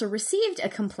Pope also received a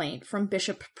complaint from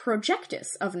Bishop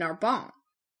Projectus of Narbonne.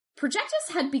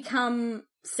 Projectus had become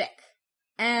sick,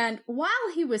 and while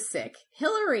he was sick,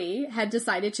 Hilary had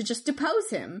decided to just depose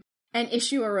him and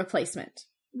issue a replacement.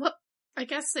 Well, I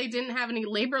guess they didn't have any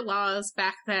labor laws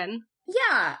back then.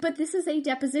 Yeah, but this is a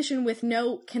deposition with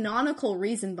no canonical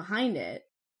reason behind it.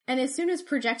 And as soon as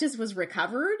Projectus was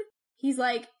recovered, he's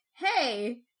like,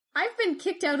 hey, I've been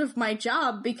kicked out of my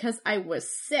job because I was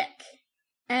sick.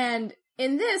 And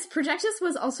in this, Projectus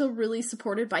was also really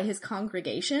supported by his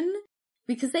congregation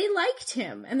because they liked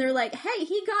him. And they're like, hey,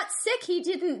 he got sick, he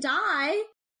didn't die.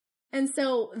 And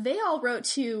so they all wrote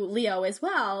to Leo as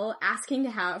well, asking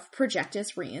to have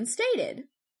Projectus reinstated.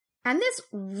 And this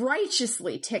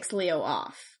righteously ticks Leo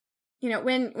off. You know,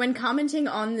 when commenting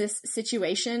on this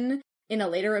situation in a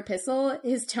later epistle,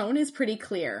 his tone is pretty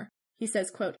clear. He says,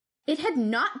 quote, "It had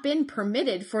not been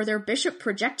permitted for their Bishop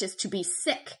Projectus to be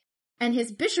sick, and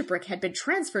his bishopric had been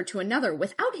transferred to another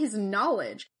without his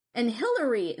knowledge, and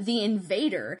Hilary, the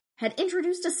invader, had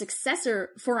introduced a successor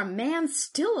for a man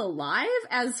still alive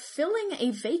as filling a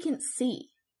vacant see."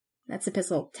 That's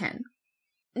Epistle 10.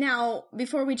 Now,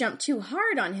 before we jump too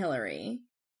hard on Hilary,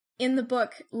 in the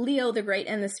book Leo the Great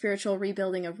and the Spiritual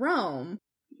Rebuilding of Rome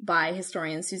by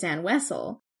historian Suzanne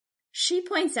Wessel, she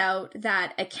points out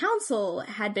that a council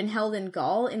had been held in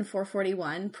Gaul in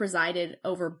 441, presided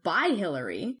over by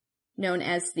Hilary, known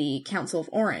as the Council of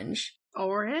Orange.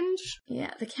 Orange?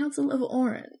 Yeah, the Council of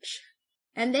Orange.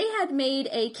 And they had made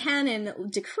a canon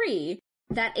decree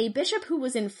that a bishop who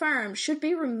was infirm should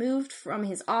be removed from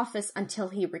his office until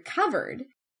he recovered.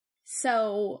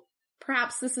 So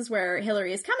perhaps this is where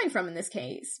Hilary is coming from in this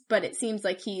case, but it seems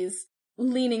like he's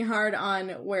leaning hard on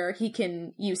where he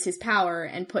can use his power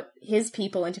and put his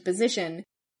people into position.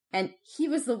 And he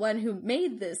was the one who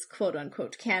made this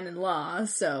quote-unquote canon law,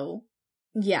 so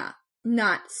yeah,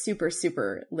 not super,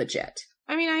 super legit.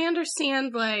 I mean, I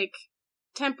understand, like,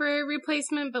 temporary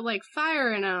replacement, but, like,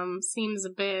 firing him seems a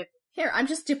bit... Here, I'm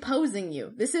just deposing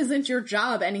you. This isn't your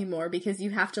job anymore because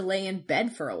you have to lay in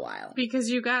bed for a while. Because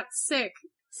you got sick.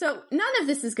 So, none of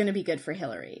this is going to be good for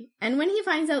Hilary. And when he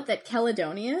finds out that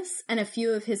Caledonius and a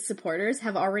few of his supporters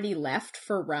have already left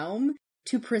for Rome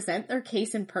to present their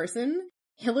case in person,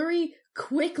 Hilary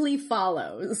quickly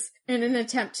follows in an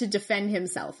attempt to defend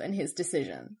himself and his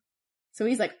decision. So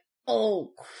he's like,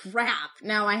 oh crap,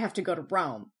 now I have to go to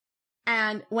Rome.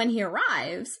 And when he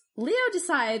arrives, Leo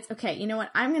decides, okay, you know what,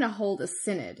 I'm going to hold a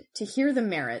synod to hear the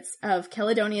merits of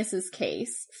Caledonius's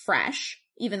case fresh,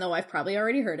 even though I've probably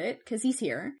already heard it, because he's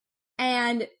here.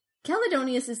 And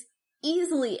Caledonius is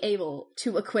easily able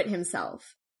to acquit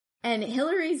himself. And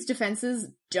Hilary's defenses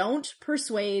don't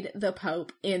persuade the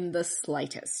Pope in the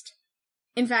slightest.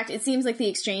 In fact, it seems like the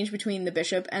exchange between the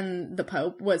bishop and the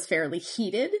Pope was fairly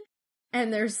heated,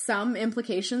 and there's some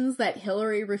implications that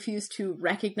Hilary refused to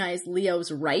recognize Leo's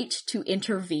right to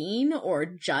intervene or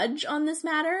judge on this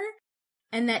matter,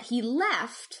 and that he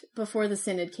left before the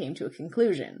synod came to a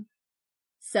conclusion.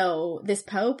 So this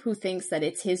Pope who thinks that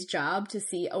it's his job to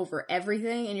see over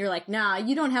everything, and you're like, nah,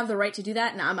 you don't have the right to do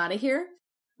that, and I'm out of here.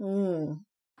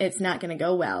 It's not going to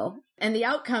go well. And the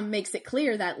outcome makes it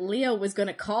clear that Leo was going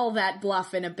to call that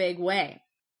bluff in a big way.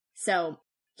 So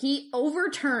he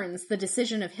overturns the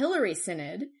decision of Hilary's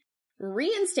synod,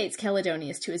 reinstates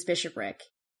Caledonius to his bishopric,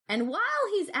 and while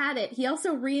he's at it, he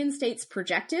also reinstates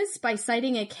Projectus by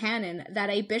citing a canon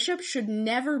that a bishop should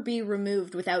never be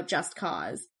removed without just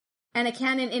cause. And a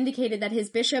canon indicated that his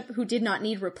bishop who did not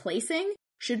need replacing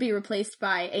should be replaced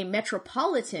by a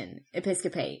metropolitan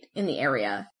episcopate in the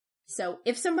area. So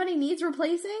if somebody needs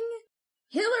replacing,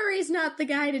 Hilary's not the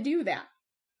guy to do that.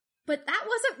 But that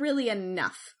wasn't really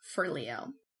enough for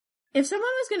Leo. If someone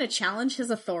was going to challenge his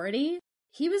authority,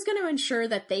 he was going to ensure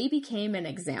that they became an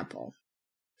example.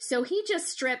 So he just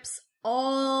strips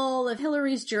all of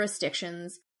Hilary's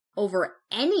jurisdictions over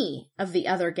any of the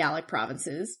other Gallic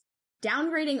provinces,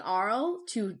 downgrading Arles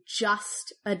to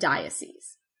just a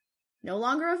diocese. No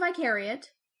longer a vicariate,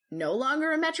 no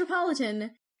longer a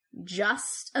metropolitan,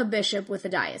 just a bishop with a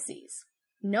diocese.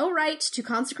 No right to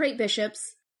consecrate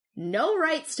bishops, no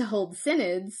rights to hold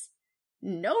synods,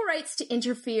 no rights to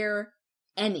interfere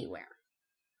anywhere.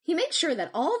 He makes sure that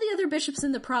all the other bishops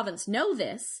in the province know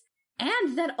this,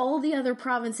 and that all the other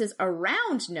provinces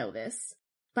around know this,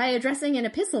 by addressing an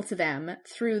epistle to them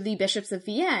through the bishops of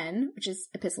Vienne, which is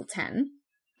Epistle 10.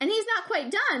 And he's not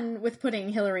quite done with putting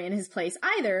Hilary in his place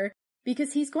either,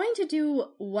 because he's going to do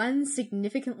one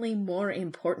significantly more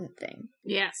important thing.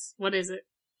 Yes, what is it?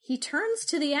 He turns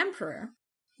to the emperor,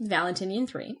 Valentinian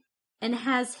III, and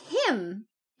has him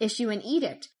issue an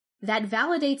edict that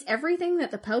validates everything that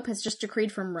the Pope has just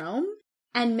decreed from Rome,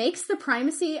 and makes the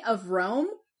primacy of Rome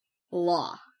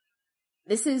law.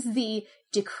 This is the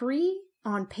Decree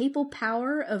on Papal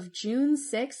Power of June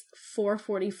 6th,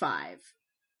 445.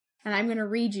 And I'm going to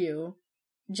read you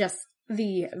just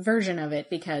the version of it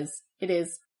because it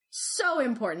is so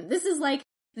important. This is like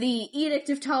the Edict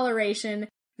of Toleration.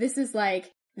 This is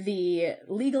like the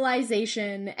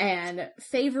legalization and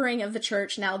favoring of the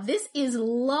church. Now, this is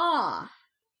law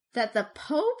that the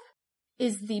Pope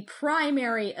is the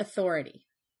primary authority.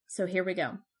 So here we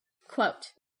go. Quote,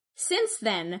 "Since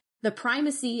then, the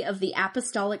primacy of the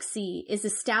Apostolic See is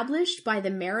established by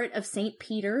the merit of St.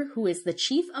 Peter, who is the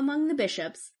chief among the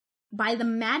bishops, by the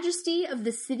majesty of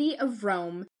the city of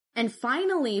Rome, and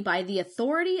finally by the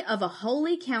authority of a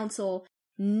holy council,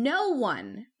 no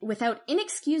one, without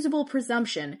inexcusable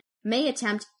presumption, may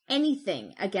attempt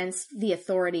anything against the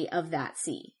authority of that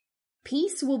see.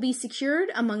 Peace will be secured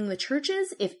among the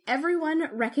churches if everyone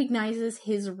recognizes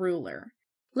his ruler.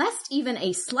 Lest even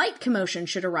a slight commotion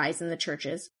should arise in the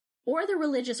churches, or the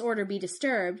religious order be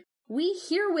disturbed, we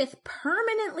herewith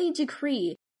permanently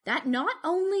decree that not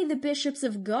only the bishops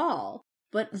of Gaul,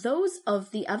 but those of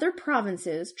the other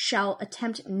provinces shall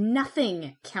attempt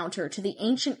nothing counter to the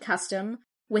ancient custom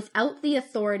without the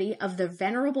authority of the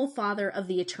venerable Father of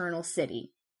the Eternal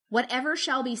City. Whatever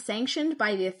shall be sanctioned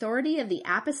by the authority of the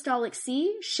Apostolic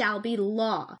See shall be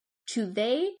law to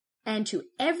they and to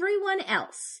everyone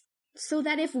else, so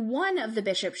that if one of the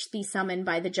bishops be summoned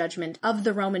by the judgment of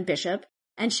the Roman bishop,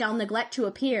 and shall neglect to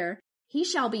appear, he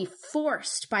shall be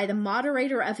forced by the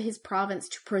moderator of his province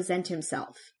to present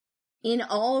himself. In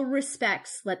all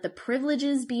respects, let the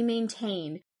privileges be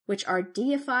maintained which our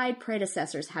deified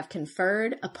predecessors have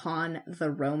conferred upon the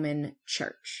Roman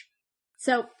Church.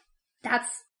 So,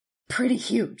 that's pretty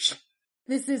huge.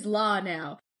 This is law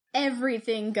now.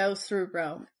 Everything goes through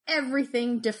Rome.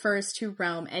 Everything defers to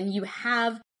Rome, and you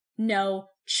have no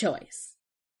choice.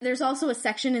 There's also a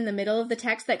section in the middle of the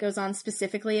text that goes on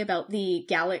specifically about the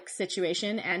Gallic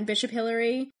situation and Bishop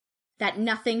Hilary, that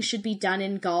nothing should be done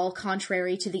in Gaul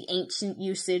contrary to the ancient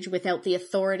usage without the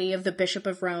authority of the Bishop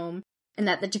of Rome, and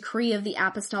that the decree of the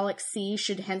Apostolic See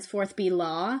should henceforth be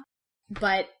law.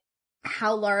 But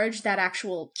how large that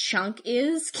actual chunk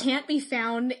is can't be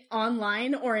found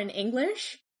online or in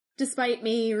English, despite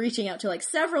me reaching out to like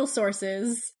several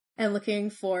sources and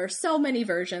looking for so many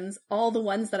versions. All the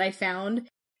ones that I found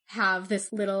have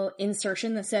this little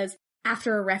insertion that says,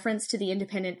 after a reference to the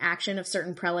independent action of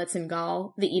certain prelates in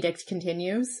Gaul, the edict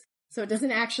continues. So it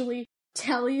doesn't actually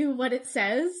tell you what it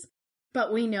says,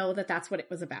 but we know that that's what it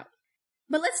was about.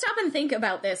 But let's stop and think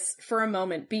about this for a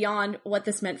moment beyond what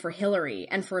this meant for Hilary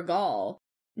and for Gaul,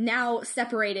 now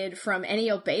separated from any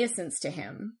obeisance to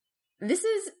him. This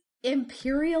is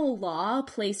imperial law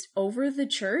placed over the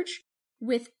church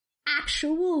with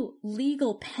actual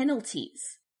legal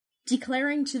penalties,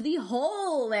 declaring to the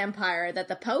whole empire that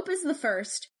the Pope is the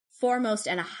first, foremost,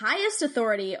 and highest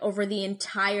authority over the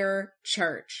entire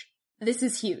church. This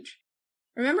is huge.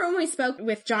 Remember when we spoke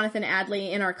with Jonathan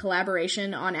Adley in our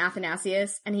collaboration on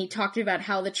Athanasius, and he talked about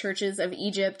how the churches of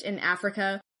Egypt and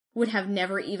Africa would have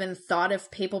never even thought of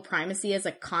papal primacy as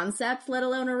a concept, let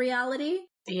alone a reality?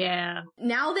 Yeah.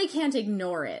 Now they can't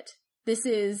ignore it. This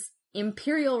is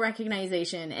imperial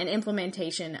recognition and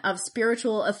implementation of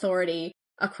spiritual authority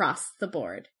across the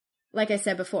board. Like I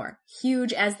said before,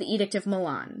 huge as the Edict of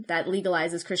Milan that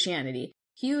legalizes Christianity.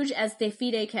 Huge as De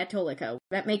Fide Catholica,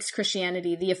 that makes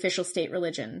Christianity the official state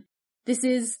religion. This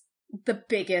is the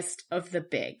biggest of the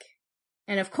big.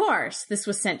 And of course, this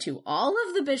was sent to all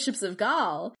of the bishops of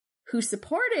Gaul, who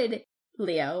supported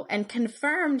Leo and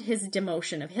confirmed his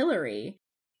demotion of Hilary,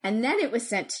 and then it was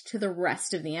sent to the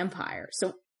rest of the empire.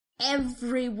 So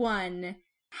everyone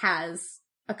has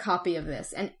a copy of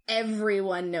this, and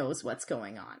everyone knows what's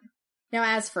going on. Now,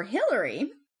 as for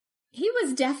Hilary, he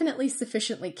was definitely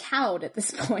sufficiently cowed at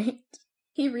this point.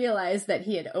 He realized that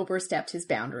he had overstepped his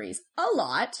boundaries a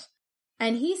lot,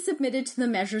 and he submitted to the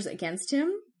measures against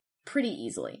him pretty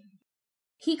easily.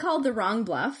 He called the wrong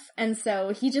bluff, and so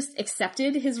he just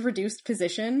accepted his reduced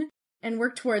position and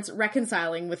worked towards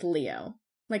reconciling with Leo.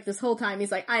 Like this whole time,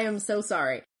 he's like, I am so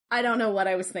sorry. I don't know what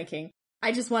I was thinking.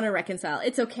 I just want to reconcile.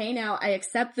 It's okay now. I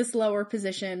accept this lower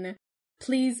position.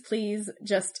 Please, please,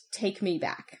 just take me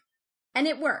back. And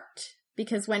it worked,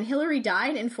 because when Hilary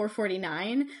died in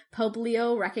 449, Pope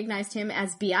Leo recognized him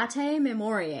as Beate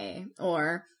Memoriae,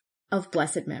 or of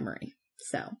blessed memory.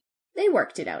 So, they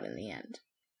worked it out in the end.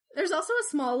 There's also a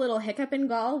small little hiccup in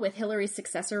Gaul with Hilary's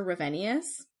successor Revenius,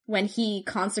 when he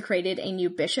consecrated a new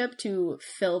bishop to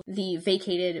fill the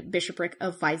vacated bishopric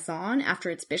of Vaison after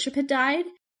its bishop had died,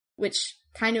 which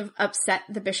kind of upset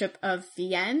the Bishop of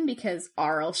Vienne because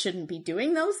Aurel shouldn't be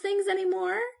doing those things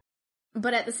anymore.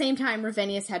 But at the same time,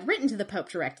 Revenius had written to the Pope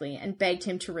directly and begged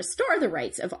him to restore the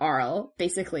rights of Aurel,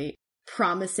 basically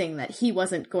promising that he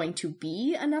wasn't going to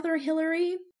be another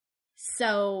Hilary.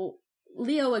 So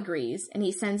Leo agrees, and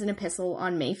he sends an epistle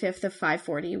on May 5th of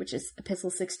 540, which is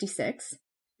Epistle 66.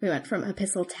 We went from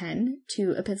Epistle 10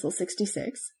 to Epistle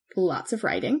 66. Lots of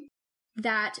writing.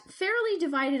 That fairly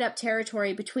divided up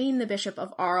territory between the Bishop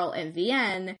of Aurel and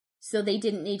Vienne, so they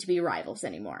didn't need to be rivals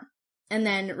anymore. And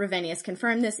then Revenius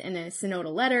confirmed this in a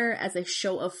synodal letter as a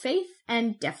show of faith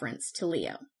and deference to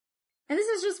Leo. And this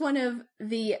is just one of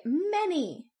the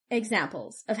many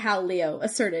examples of how Leo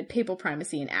asserted papal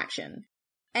primacy in action.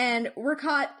 And we're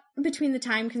caught between the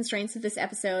time constraints of this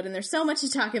episode, and there's so much to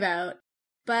talk about,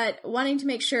 but wanting to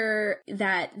make sure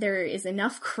that there is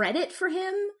enough credit for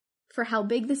him for how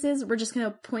big this is, we're just going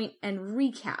to point and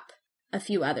recap a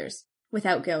few others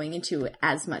without going into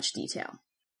as much detail.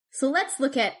 So let's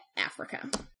look at Africa.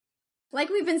 Like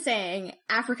we've been saying,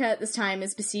 Africa at this time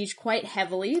is besieged quite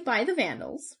heavily by the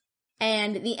Vandals,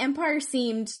 and the empire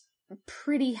seemed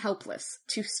pretty helpless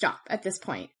to stop at this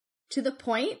point, to the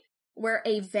point where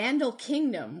a Vandal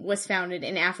kingdom was founded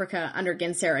in Africa under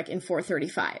Genseric in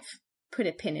 435. Put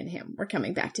a pin in him. We're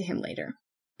coming back to him later.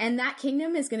 And that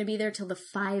kingdom is going to be there till the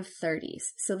 530s,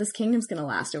 so this kingdom's going to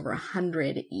last over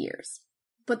 100 years.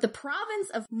 But the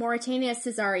province of Mauritania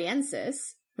Caesariensis,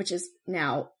 which is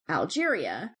now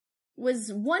Algeria,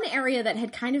 was one area that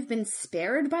had kind of been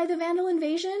spared by the Vandal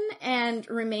invasion and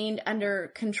remained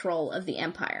under control of the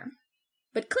empire.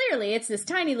 But clearly, it's this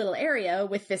tiny little area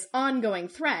with this ongoing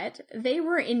threat. They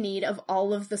were in need of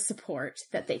all of the support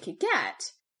that they could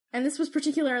get. And this was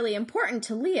particularly important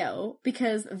to Leo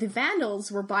because the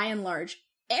Vandals were by and large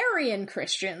Arian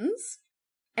Christians,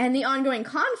 and the ongoing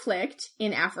conflict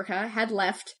in Africa had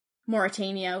left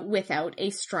Mauritania without a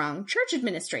strong church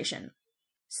administration.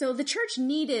 So the church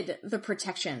needed the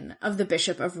protection of the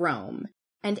Bishop of Rome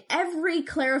and every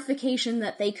clarification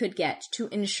that they could get to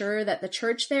ensure that the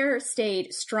church there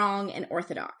stayed strong and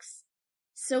orthodox.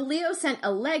 So Leo sent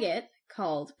a legate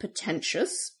called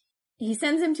Potentius. He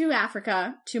sends him to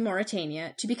Africa, to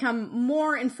Mauritania, to become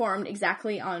more informed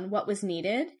exactly on what was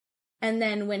needed. And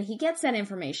then when he gets that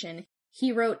information,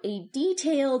 he wrote a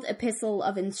detailed epistle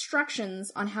of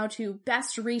instructions on how to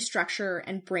best restructure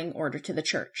and bring order to the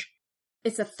church.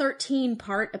 It's a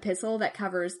 13-part epistle that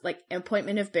covers,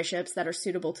 appointment of bishops that are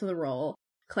suitable to the role,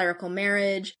 clerical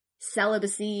marriage,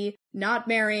 celibacy, not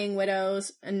marrying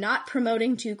widows, not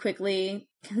promoting too quickly,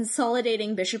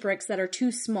 consolidating bishoprics that are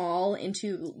too small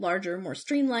into larger, more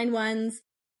streamlined ones,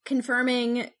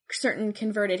 confirming certain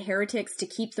converted heretics to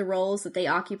keep the roles that they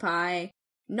occupy,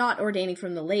 not ordaining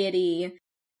from the laity,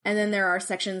 and then there are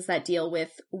sections that deal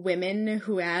with women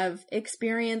who have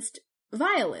experienced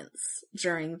violence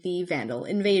during the Vandal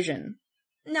invasion.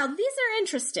 Now, these are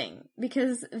interesting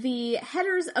because the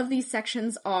headers of these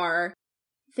sections are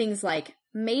things like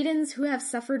maidens who have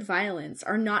suffered violence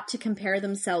are not to compare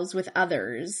themselves with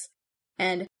others,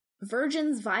 and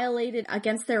virgins violated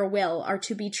against their will are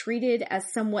to be treated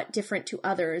as somewhat different to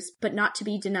others, but not to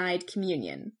be denied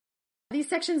communion. These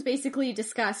sections basically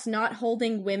discuss not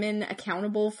holding women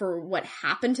accountable for what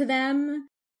happened to them,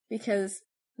 because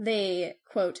they,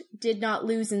 quote, did not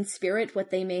lose in spirit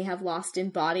what they may have lost in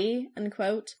body,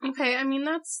 unquote. Okay, I mean,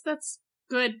 that's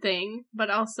good thing, but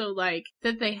also,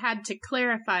 that they had to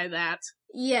clarify that.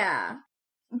 Yeah.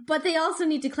 But they also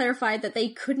need to clarify that they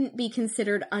couldn't be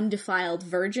considered undefiled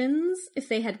virgins if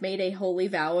they had made a holy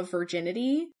vow of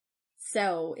virginity.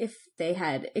 So, if they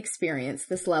had experienced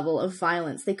this level of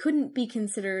violence, they couldn't be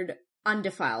considered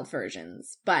undefiled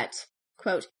virgins. But,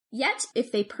 quote, yet,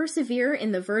 if they persevere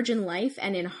in the virgin life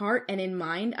and in heart and in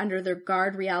mind under their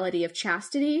guard reality of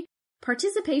chastity,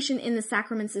 participation in the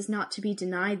sacraments is not to be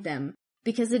denied them,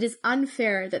 because it is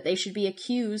unfair that they should be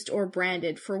accused or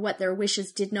branded for what their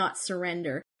wishes did not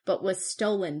surrender, but was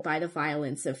stolen by the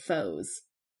violence of foes.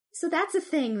 So that's a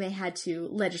thing they had to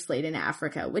legislate in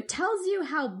Africa, which tells you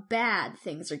how bad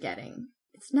things are getting.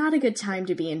 It's not a good time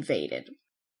to be invaded.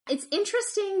 It's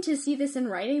interesting to see this in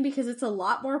writing because it's a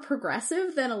lot more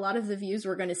progressive than a lot of the views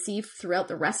we're going to see throughout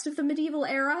the rest of the medieval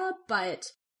era, but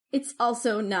it's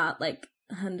also not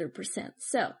 100%.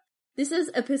 So, this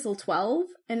is Epistle 12,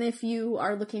 and if you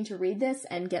are looking to read this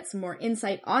and get some more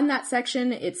insight on that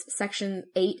section, it's section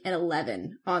 8 and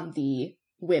 11 on the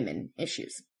women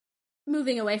issues.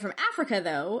 Moving away from Africa,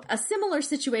 though, a similar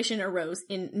situation arose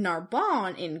in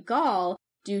Narbonne in Gaul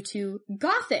due to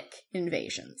Gothic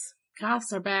invasions.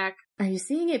 Goths are back. Are you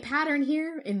seeing a pattern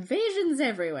here? Invasions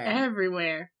everywhere.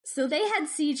 Everywhere. So they had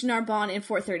sieged Narbonne in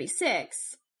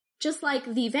 436. Just like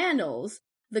the Vandals,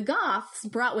 the Goths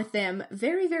brought with them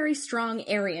very, very strong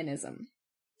Arianism.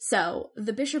 So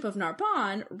the Bishop of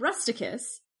Narbonne,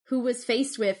 Rusticus, who was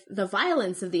faced with the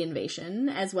violence of the invasion,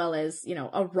 as well as,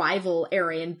 a rival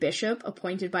Arian bishop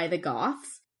appointed by the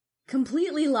Goths,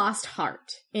 completely lost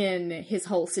heart in his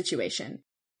whole situation,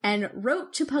 and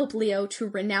wrote to Pope Leo to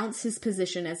renounce his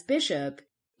position as bishop,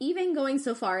 even going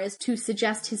so far as to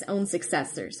suggest his own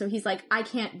successor. So he's like, I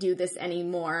can't do this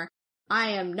anymore.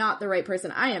 I am not the right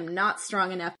person. I am not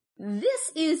strong enough.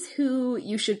 This is who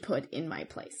you should put in my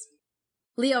place.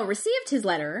 Leo received his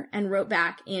letter and wrote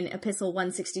back in Epistle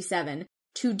 167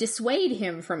 to dissuade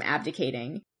him from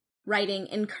abdicating, writing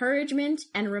encouragement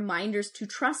and reminders to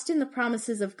trust in the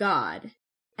promises of God,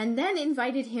 and then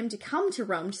invited him to come to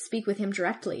Rome to speak with him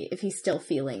directly if he's still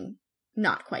feeling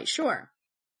not quite sure.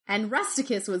 And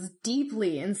Rusticus was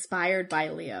deeply inspired by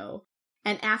Leo,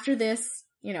 and after this,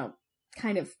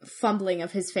 kind of fumbling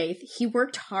of his faith, he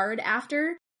worked hard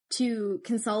after to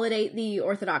consolidate the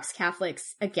Orthodox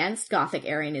Catholics against Gothic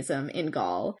Arianism in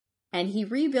Gaul, and he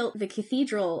rebuilt the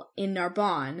cathedral in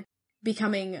Narbonne,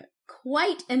 becoming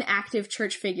quite an active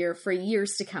church figure for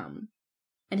years to come.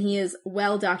 And he is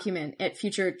well documented at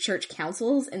future church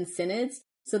councils and synods,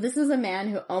 so this is a man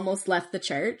who almost left the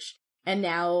church, and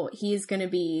now he's going to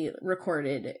be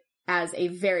recorded as a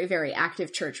very, very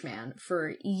active churchman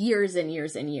for years and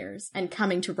years and years, and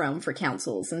coming to Rome for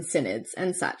councils and synods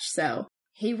and such, so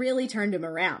he really turned him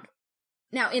around.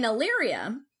 Now, in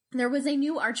Illyria, there was a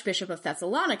new Archbishop of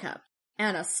Thessalonica,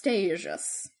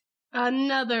 Anastasius.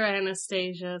 Another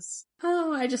Anastasius.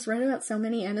 Oh, I just read about so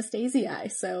many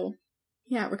Anastasii, so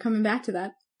yeah, we're coming back to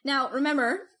that. Now,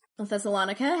 remember,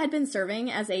 Thessalonica had been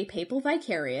serving as a papal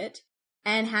vicariate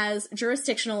and has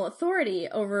jurisdictional authority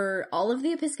over all of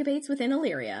the episcopates within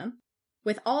Illyria,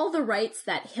 with all the rights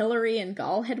that Hilary and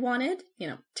Gall had wanted,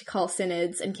 to call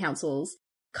synods and councils,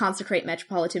 consecrate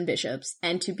metropolitan bishops,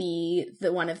 and to be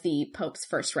one of the Pope's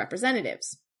first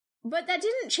representatives. But that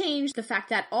didn't change the fact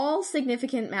that all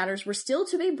significant matters were still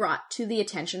to be brought to the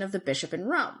attention of the bishop in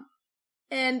Rome.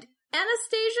 And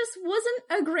Anastasius wasn't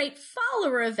a great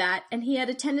follower of that, and he had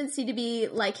a tendency to be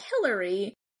like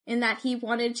Hilary, in that he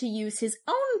wanted to use his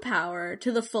own power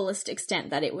to the fullest extent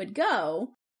that it would go,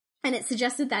 and it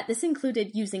suggested that this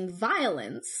included using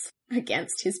violence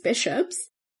against his bishops,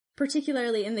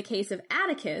 particularly in the case of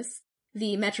Atticus,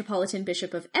 the metropolitan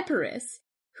bishop of Epirus,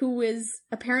 who was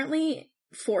apparently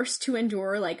forced to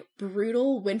endure,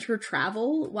 brutal winter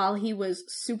travel while he was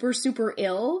super, super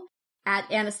ill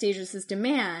at Anastasius's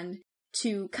demand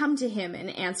to come to him and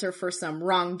answer for some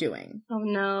wrongdoing. Oh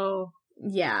no.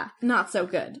 Yeah, not so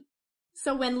good.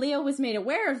 So when Leo was made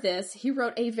aware of this, he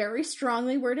wrote a very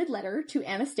strongly worded letter to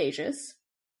Anastasius,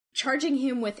 charging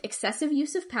him with excessive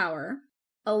use of power,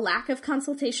 a lack of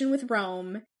consultation with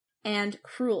Rome, and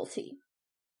cruelty.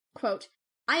 Quote,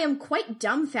 "I am quite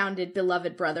dumbfounded,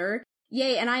 beloved brother.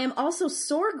 Yea, and I am also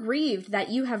sore grieved that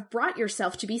you have brought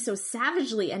yourself to be so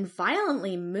savagely and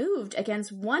violently moved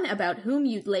against one about whom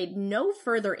you laid no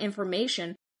further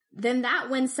information than that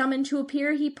when summoned to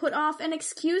appear he put off and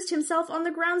excused himself on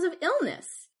the grounds of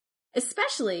illness.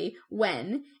 Especially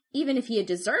when, even if he had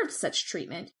deserved such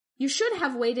treatment, you should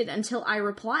have waited until I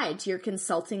replied to your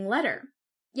consulting letter.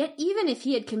 Yet even if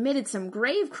he had committed some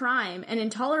grave crime and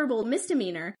intolerable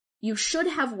misdemeanor, you should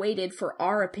have waited for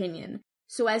our opinion,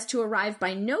 so as to arrive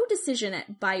by no decision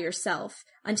by yourself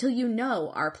until you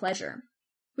know our pleasure."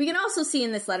 We can also see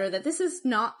in this letter that this is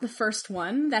not the first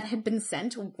one that had been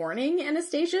sent warning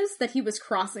Anastasius that he was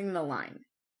crossing the line,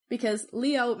 because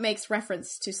Leo makes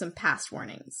reference to some past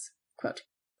warnings. Quote,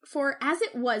 "For as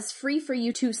it was free for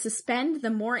you to suspend the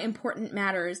more important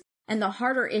matters and the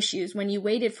harder issues when you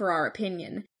waited for our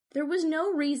opinion, there was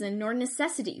no reason nor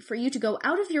necessity for you to go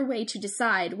out of your way to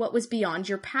decide what was beyond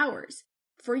your powers.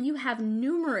 For you have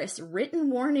numerous written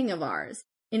warning of ours,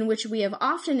 in which we have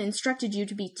often instructed you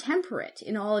to be temperate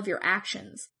in all of your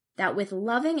actions, that with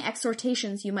loving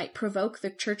exhortations you might provoke the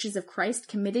churches of Christ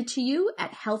committed to you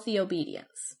at healthy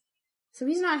obedience." So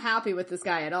he's not happy with this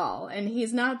guy at all, and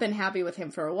he's not been happy with him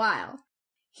for a while.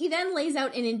 He then lays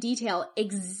out in detail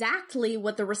exactly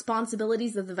what the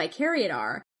responsibilities of the vicariate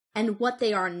are, and what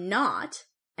they are not,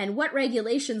 and what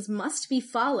regulations must be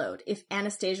followed if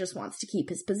Anastasius wants to keep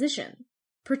his position.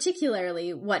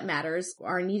 Particularly what matters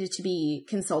are needed to be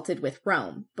consulted with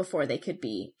Rome before they could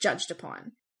be judged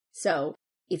upon. So,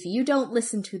 if you don't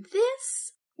listen to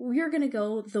this, you're going to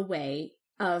go the way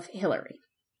of Hilary.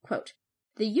 Quote,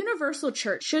 "The universal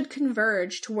church should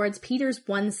converge towards Peter's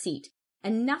one seat,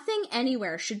 and nothing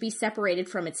anywhere should be separated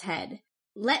from its head.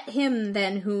 Let him,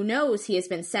 then, who knows he has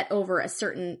been set over as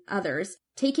certain others,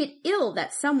 take it ill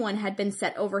that someone had been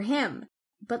set over him,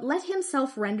 but let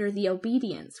himself render the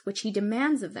obedience which he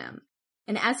demands of them.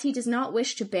 And as he does not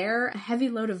wish to bear a heavy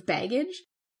load of baggage,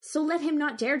 so let him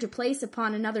not dare to place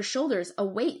upon another's shoulders a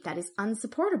weight that is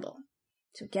unsupportable."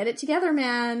 So get it together,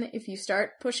 man. If you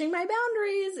start pushing my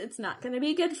boundaries, it's not going to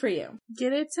be good for you.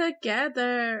 Get it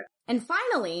together. And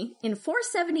finally, in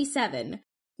 477,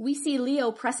 we see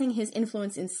Leo pressing his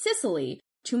influence in Sicily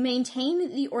to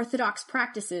maintain the Orthodox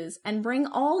practices and bring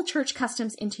all church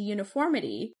customs into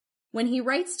uniformity, when he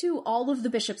writes to all of the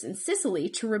bishops in Sicily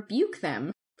to rebuke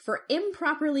them for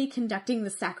improperly conducting the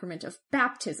sacrament of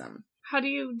baptism. How do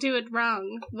you do it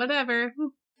wrong? Whatever.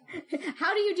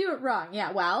 How do you do it wrong?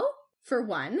 Yeah, well, for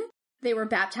one, they were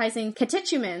baptizing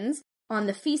catechumens on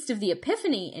the Feast of the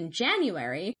Epiphany in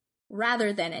January,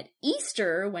 rather than at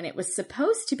Easter when it was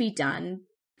supposed to be done,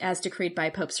 as decreed by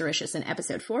Pope Siricius in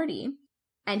episode 40.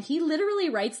 And he literally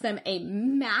writes them a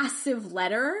massive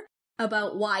letter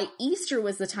about why Easter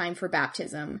was the time for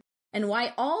baptism, and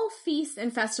why all feasts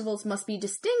and festivals must be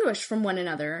distinguished from one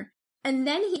another, and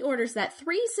then he orders that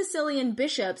 3 Sicilian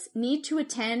bishops need to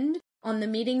attend on the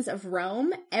meetings of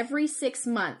Rome every 6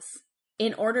 months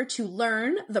in order to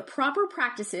learn the proper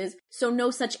practices so no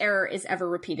such error is ever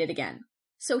repeated again.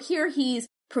 So here he's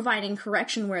providing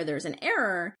correction where there's an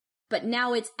error, but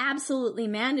now it's absolutely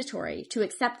mandatory to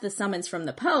accept the summons from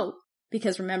the Pope,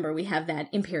 because remember, we have that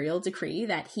imperial decree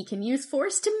that he can use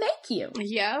force to make you.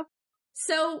 Yeah.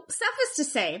 So, suffice to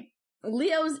say,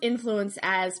 Leo's influence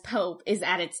as Pope is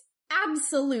at its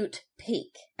absolute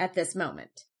peak at this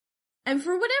moment. And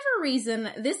for whatever reason,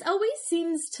 this always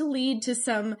seems to lead to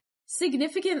some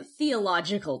significant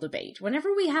theological debate.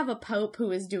 Whenever we have a Pope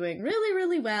who is doing really,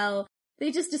 really well,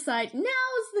 they just decide now's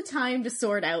the time to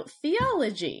sort out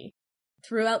theology.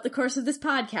 Throughout the course of this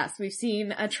podcast, we've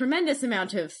seen a tremendous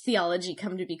amount of theology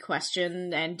come to be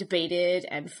questioned and debated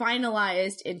and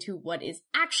finalized into what is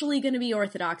actually going to be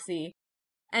orthodoxy.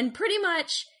 And pretty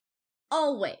much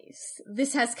always,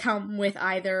 this has come with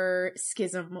either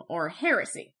schism or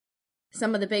heresy.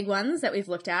 Some of the big ones that we've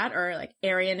looked at are like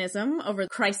Arianism over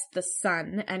Christ the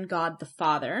Son and God the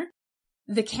Father,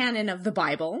 the canon of the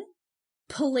Bible,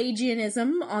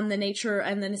 Pelagianism on the nature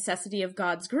and the necessity of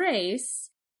God's grace,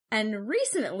 and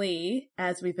recently,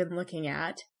 as we've been looking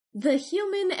at, the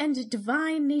human and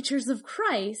divine natures of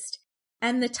Christ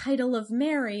and the title of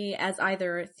Mary as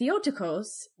either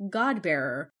Theotokos,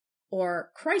 God-bearer, or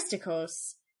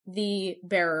Christokos, the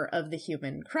bearer of the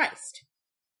human Christ.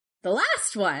 The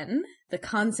last one, the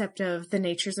concept of the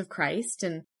natures of Christ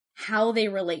and how they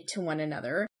relate to one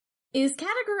another, is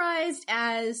categorized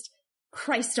as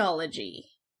Christology,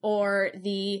 or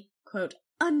the, quote,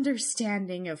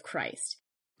 understanding of Christ.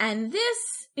 And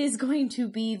this is going to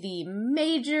be the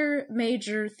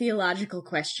major theological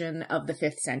question of the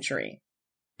 5th century.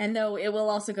 And though it will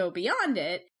also go beyond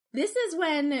it, this is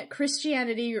when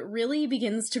Christianity really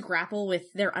begins to grapple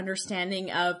with their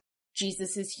understanding of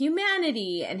Jesus'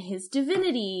 humanity and his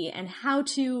divinity and how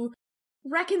to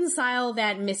reconcile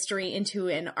that mystery into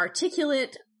an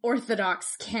articulate,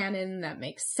 orthodox canon that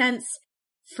makes sense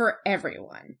for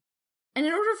everyone. And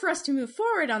in order for us to move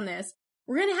forward on this,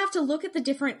 we're going to have to look at the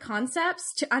different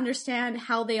concepts to understand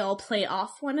how they all play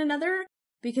off one another,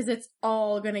 because it's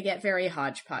all going to get very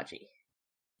hodgepodgey.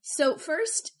 So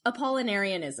first,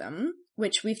 Apollinarianism,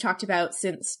 which we've talked about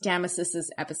since Damasus's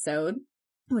episode,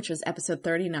 which was episode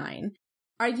 39,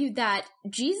 argued that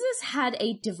Jesus had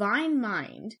a divine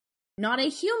mind, not a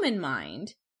human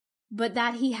mind, but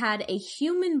that he had a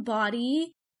human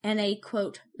body and a,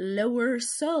 quote, lower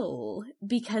soul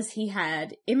because he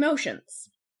had emotions.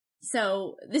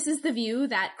 So this is the view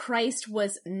that Christ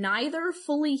was neither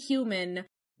fully human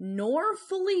nor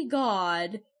fully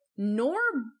God, nor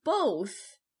both,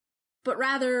 but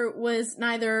rather was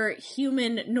neither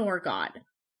human nor God.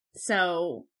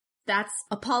 So that's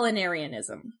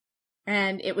Apollinarianism.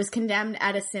 And it was condemned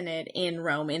at a synod in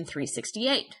Rome in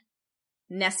 368.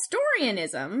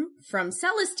 Nestorianism, from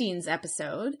Celestine's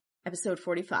episode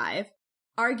 45,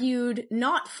 argued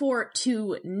not for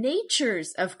two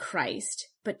natures of Christ,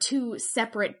 but two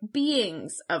separate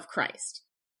beings of Christ.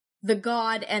 The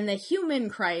God and the human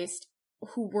Christ,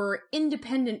 who were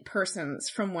independent persons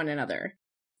from one another.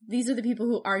 These are the people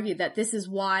who argued that this is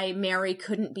why Mary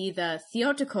couldn't be the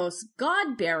Theotokos,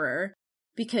 God-bearer,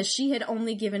 because she had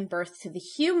only given birth to the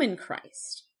human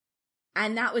Christ.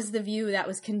 And that was the view that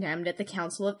was condemned at the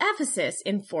Council of Ephesus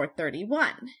in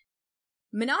 431.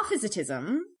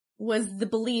 Monophysitism was the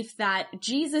belief that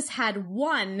Jesus had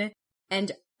one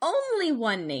and only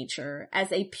one nature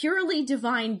as a purely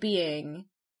divine being.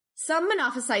 Some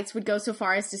Monophysites would go so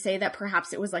far as to say that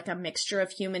perhaps it was like a mixture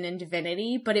of human and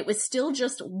divinity, but it was still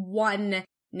just one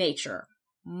nature.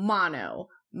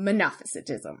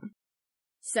 Monophysitism.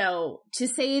 So, to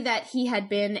say that he had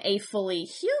been a fully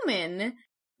human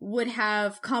would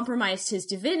have compromised his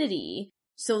divinity,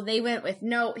 so they went with,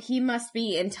 no, he must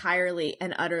be entirely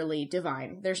and utterly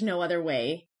divine. There's no other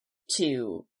way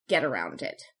to get around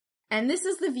it. And this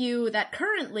is the view that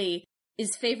currently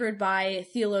is favored by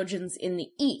theologians in the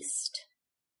East.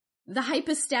 The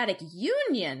hypostatic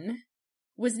union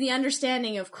was the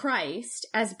understanding of Christ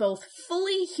as both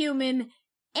fully human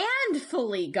and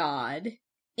fully God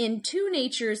in two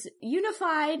natures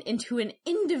unified into an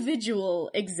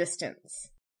individual existence.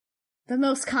 The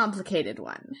most complicated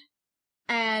one.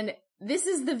 And this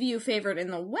is the view favored in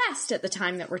the West at the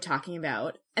time that we're talking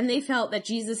about, and they felt that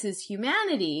Jesus'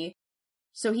 humanity,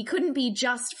 so he couldn't be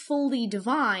just fully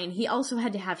divine, he also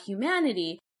had to have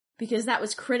humanity, because that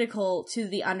was critical to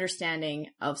the understanding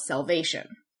of salvation.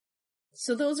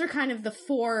 So those are kind of the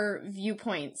four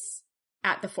viewpoints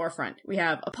at the forefront. We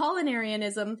have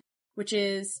Apollinarianism, which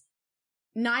is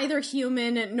neither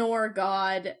human nor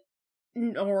God,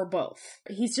 nor both.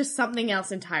 He's just something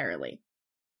else entirely.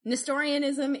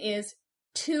 Nestorianism is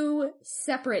two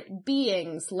separate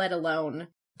beings, let alone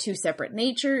two separate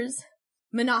natures.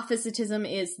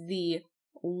 Monophysitism is the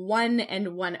one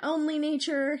and one only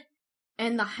nature.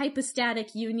 And the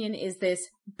hypostatic union is this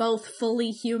both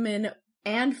fully human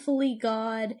and fully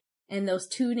God, and those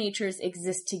two natures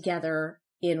exist together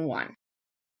in one.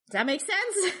 Does that make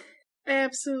sense?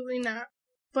 Absolutely not.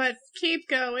 But keep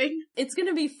going. It's going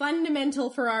to be fundamental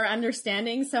for our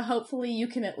understanding, so hopefully you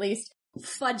can at least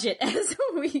fudge it as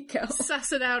we go.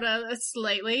 Suss it out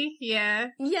slightly, yeah.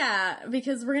 Yeah,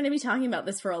 because we're going to be talking about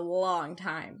this for a long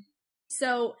time.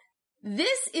 So,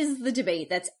 this is the debate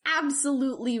that's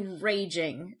absolutely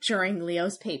raging during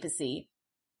Leo's papacy.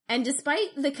 And despite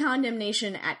the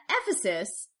condemnation at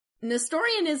Ephesus,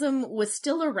 Nestorianism was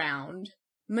still around,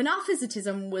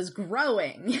 Monophysitism was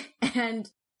growing,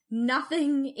 and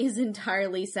nothing is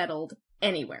entirely settled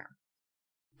anywhere.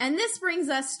 And this brings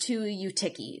us to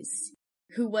Eutyches,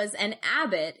 who was an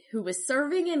abbot who was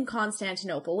serving in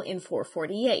Constantinople in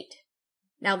 448.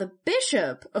 Now, the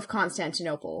bishop of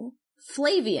Constantinople,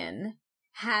 Flavian,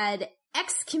 had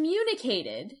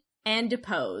excommunicated and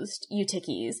deposed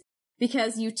Eutyches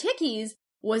because Eutyches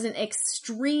was an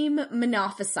extreme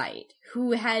Monophysite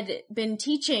who had been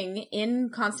teaching in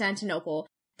Constantinople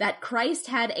that Christ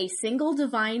had a single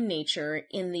divine nature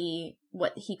in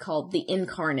what he called the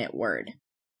incarnate word.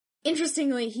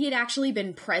 Interestingly, he had actually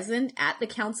been present at the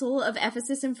Council of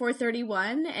Ephesus in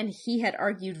 431, and he had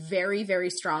argued very, very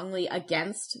strongly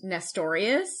against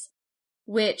Nestorius,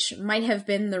 which might have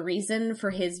been the reason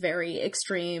for his very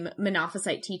extreme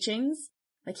Monophysite teachings.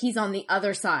 Like, he's on the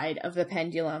other side of the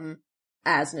pendulum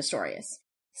as Nestorius.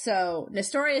 So,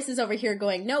 Nestorius is over here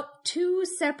going, nope, two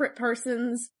separate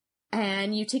persons,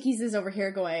 and Eutyches is over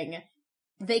here going,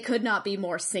 they could not be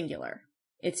more singular.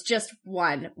 It's just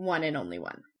one and only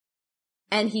one.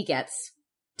 And he gets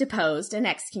deposed and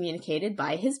excommunicated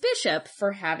by his bishop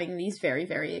for having these very,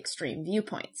 very extreme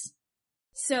viewpoints.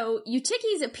 So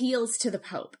Eutyches appeals to the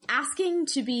Pope, asking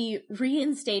to be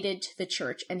reinstated to the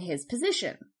church and his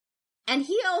position. And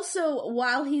he also,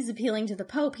 while he's appealing to the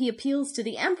Pope, he appeals to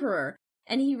the Emperor,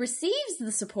 and he receives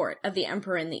the support of the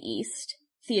Emperor in the East,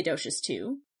 Theodosius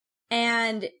II.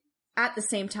 And at the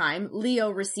same time, Leo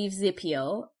receives the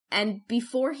appeal, and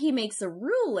before he makes a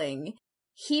ruling,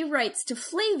 he writes to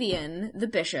Flavian, the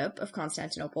bishop of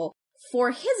Constantinople,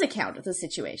 for his account of the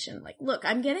situation. Like, look,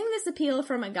 I'm getting this appeal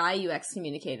from a guy you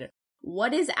excommunicated.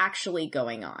 What is actually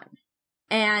going on?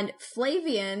 And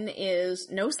Flavian is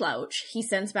no slouch. He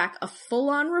sends back a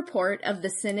full-on report of the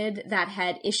synod that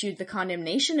had issued the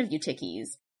condemnation of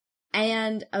Eutyches,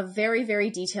 and a very, very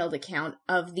detailed account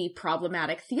of the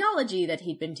problematic theology that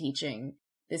he'd been teaching,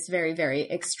 this very, very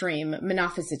extreme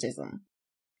Monophysitism.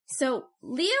 So,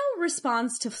 Leo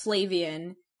responds to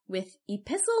Flavian with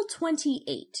Epistle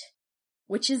 28,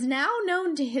 which is now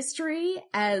known to history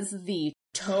as the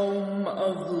Tome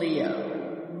of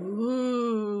Leo.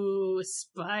 Ooh,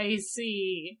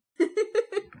 spicy.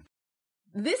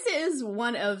 This is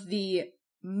one of the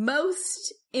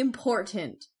most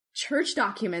important church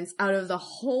documents out of the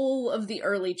whole of the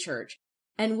early church,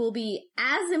 and will be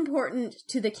as important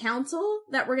to the council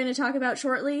that we're going to talk about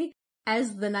shortly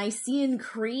as the Nicene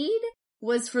Creed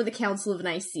was for the Council of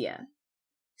Nicaea.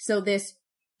 So this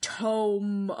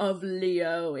Tome of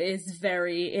Leo is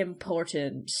very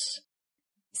important.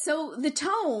 So the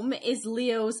Tome is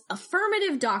Leo's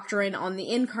affirmative doctrine on the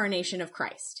incarnation of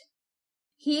Christ.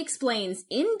 He explains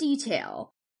in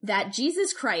detail that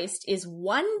Jesus Christ is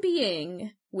one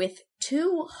being with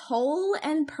two whole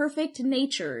and perfect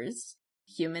natures,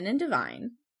 human and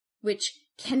divine, which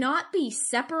cannot be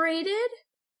separated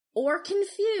or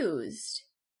confused,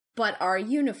 but are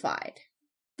unified.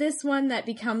 This one that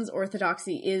becomes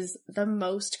orthodoxy is the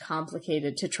most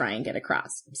complicated to try and get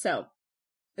across. So,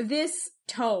 this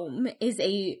tome is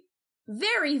a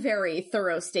very, very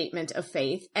thorough statement of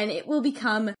faith, and it will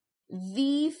become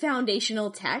the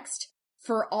foundational text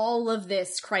for all of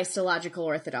this Christological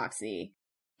orthodoxy.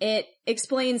 It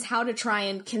explains how to try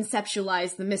and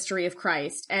conceptualize the mystery of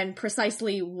Christ, and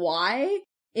precisely why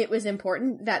it was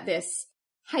important that this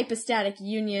hypostatic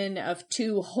union of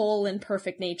two whole and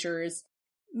perfect natures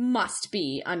must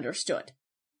be understood.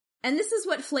 And this is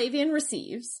what Flavian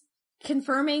receives,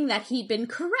 confirming that he'd been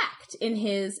correct in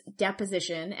his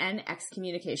deposition and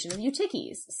excommunication of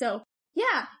Eutyches. So,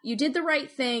 yeah, you did the right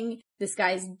thing. This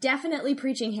guy's definitely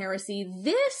preaching heresy.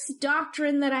 This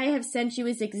doctrine that I have sent you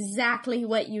is exactly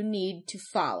what you need to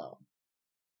follow.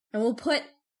 And we'll put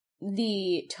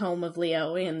the Tome of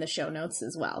Leo in the show notes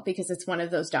as well, because it's one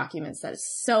of those documents that is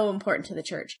so important to the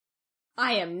church.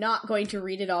 I am not going to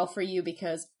read it all for you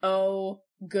because, oh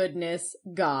goodness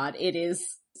God, it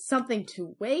is something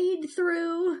to wade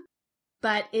through,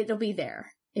 but it'll be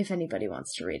there if anybody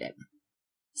wants to read it.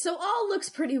 So all looks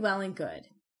pretty well and good.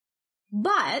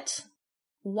 But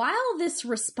while this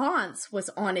response was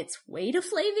on its way to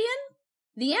Flavian,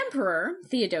 the emperor,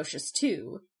 Theodosius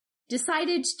II,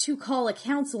 decided to call a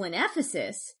council in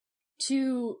Ephesus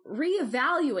to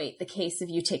reevaluate the case of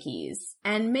Eutyches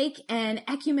and make an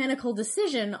ecumenical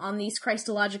decision on these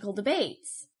Christological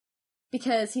debates.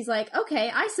 Because he's like,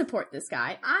 okay, I support this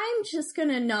guy. I'm just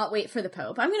gonna not wait for the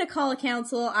Pope. I'm gonna call a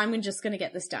council. I'm just gonna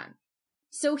get this done.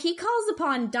 So he calls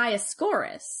upon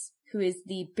Dioscorus, who is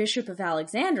the Bishop of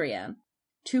Alexandria,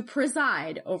 to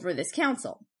preside over this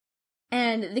council.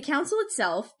 And the council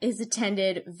itself is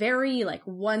attended very,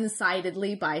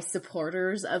 one-sidedly by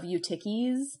supporters of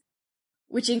Eutyches,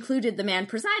 which included the man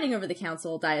presiding over the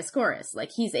council, Dioscorus.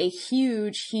 He's a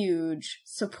huge, huge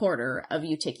supporter of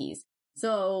Eutyches.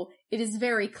 So it is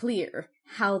very clear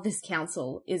how this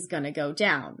council is gonna go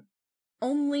down.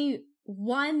 Only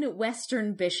one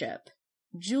Western bishop,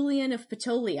 Julian of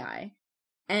Puteoli,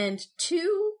 and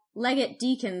 2 legate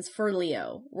deacons for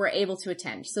Leo were able to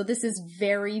attend. So this is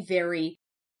very, very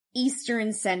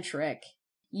Eastern-centric,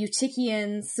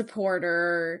 Eutychian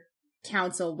supporter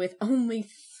council with only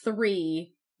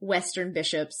 3 Western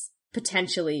bishops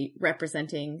potentially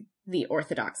representing the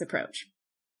Orthodox approach.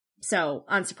 So,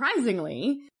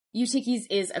 unsurprisingly, Eutyches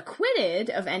is acquitted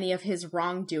of any of his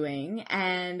wrongdoing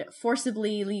and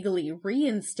forcibly legally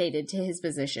reinstated to his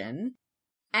position.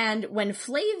 And when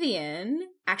Flavian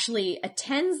actually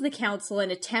attends the council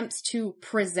and attempts to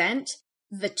present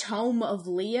the tome of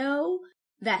Leo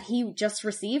that he just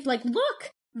received,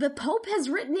 look, the Pope has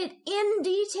written it in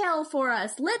detail for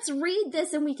us. Let's read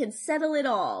this and we can settle it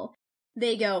all.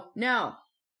 They go, no,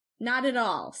 not at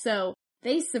all. So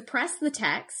they suppress the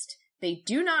text, they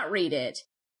do not read it,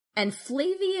 and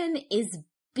Flavian is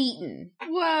beaten.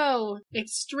 Whoa,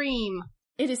 extreme.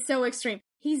 It is so extreme.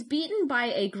 He's beaten by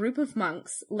a group of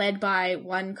monks led by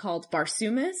one called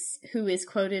Barsumas, who is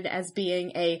quoted as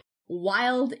being a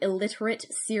wild, illiterate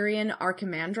Syrian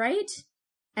archimandrite.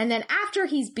 And then after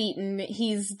he's beaten,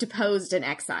 he's deposed and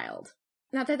exiled.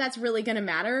 Not that that's really gonna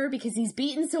matter, because he's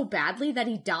beaten so badly that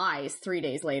he dies 3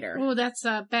 days later. Oh, that's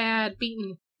a bad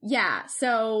beating. Yeah,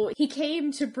 so he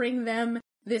came to bring them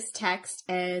this text,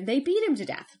 and they beat him to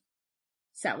death.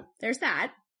 So, there's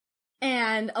that.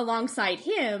 And alongside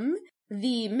him,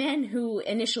 the men who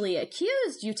initially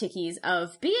accused Eutyches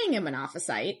of being a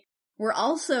Monophysite were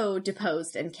also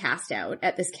deposed and cast out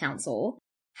at this council,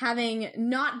 having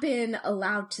not been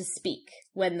allowed to speak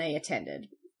when they attended,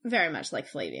 very much like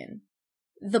Flavian.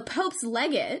 The Pope's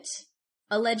legate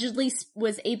allegedly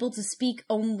was able to speak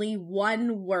only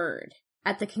 1 word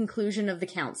at the conclusion of the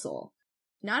council.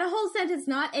 Not a whole sentence,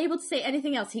 not able to say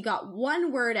anything else. He got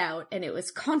 1 word out, and it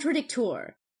was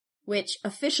contradictor, which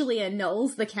officially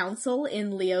annuls the council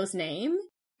in Leo's name,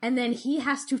 and then he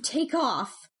has to take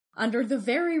off under the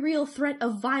very real threat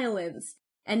of violence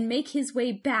and make his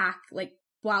way back,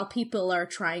 while people are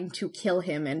trying to kill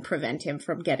him and prevent him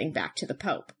from getting back to the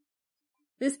Pope.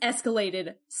 This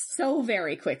escalated so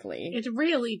very quickly. It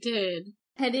really did.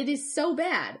 And it is so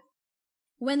bad.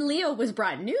 When Leo was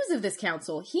brought news of this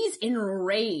council, he's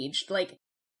enraged.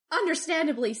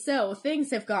 Understandably so,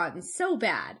 things have gotten so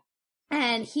bad.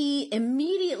 And he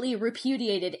immediately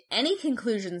repudiated any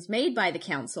conclusions made by the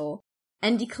council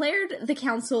and declared the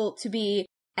council to be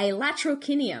a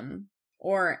latrocinium,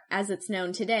 or as it's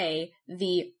known today,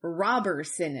 the Robber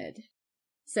Synod.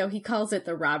 So he calls it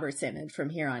the Robber Synod from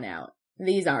here on out.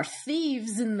 These are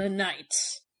thieves in the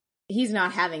night. He's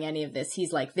not having any of this.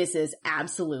 He's like, this is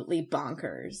absolutely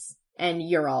bonkers, and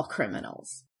you're all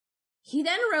criminals. He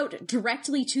then wrote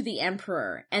directly to the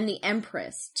emperor and the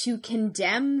empress to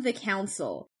condemn the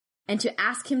council and to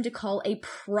ask him to call a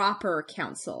proper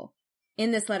council.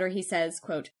 In this letter he says,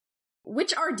 quote,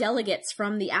 "Which our delegates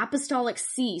from the Apostolic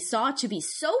See saw to be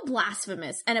so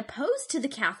blasphemous and opposed to the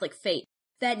Catholic faith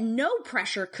that no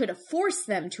pressure could force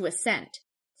them to assent.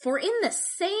 For in the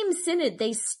same synod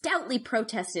they stoutly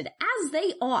protested, as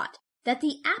they ought, that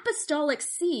the Apostolic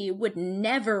See would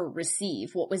never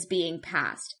receive what was being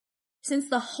passed, since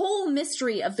the whole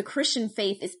mystery of the Christian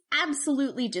faith is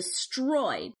absolutely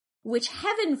destroyed, which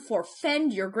heaven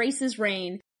forfend your grace's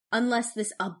reign, unless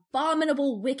this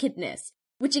abominable wickedness,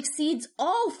 which exceeds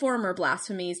all former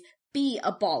blasphemies, be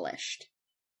abolished."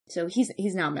 So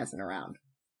he's not messing around.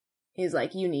 He's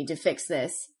like, you need to fix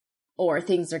this, or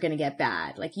things are going to get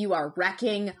bad. You are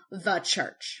wrecking the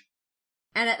church.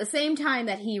 And at the same time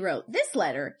that he wrote this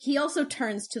letter, he also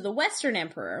turns to the Western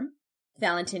Emperor,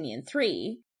 Valentinian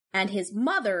III, and his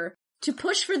mother to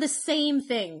push for the same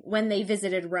thing when they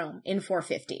visited Rome in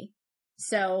 450.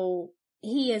 So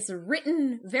he has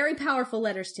written very powerful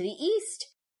letters to the East,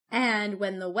 and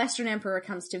when the Western Emperor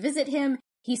comes to visit him,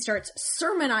 he starts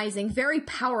sermonizing very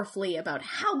powerfully about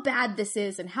how bad this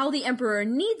is and how the Emperor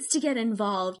needs to get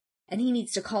involved, and he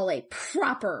needs to call a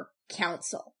proper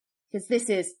council, because this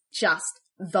is just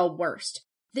the worst.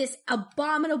 this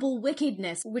abominable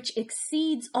wickedness which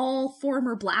exceeds all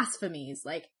former blasphemies.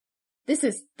 Like, this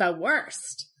is the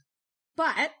worst.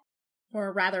 But,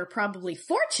 or rather probably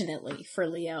fortunately for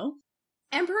Leo,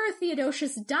 Emperor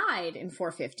Theodosius died in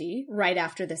 450, right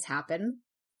after this happened,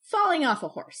 falling off a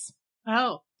horse.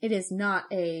 Oh. It is not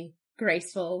a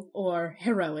graceful or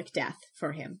heroic death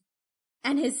for him.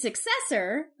 And his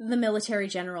successor, the military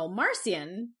general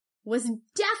Marcian, was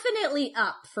definitely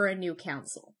up for a new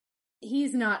council.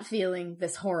 He's not feeling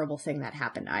this horrible thing that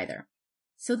happened either.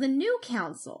 So the new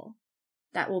council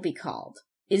that will be called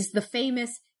is the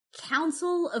famous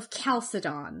Council of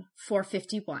Chalcedon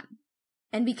 451.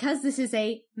 And because this is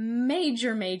a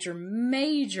major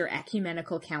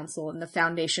ecumenical council in the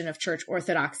foundation of church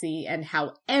orthodoxy and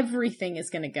how everything is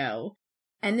going to go,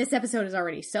 and this episode is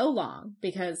already so long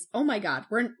because, oh my god,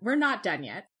 we're not done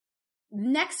yet.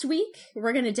 Next week,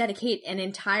 we're going to dedicate an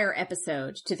entire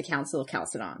episode to the Council of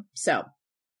Chalcedon. So,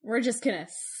 we're just going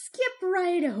to skip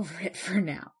right over it for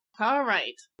now. All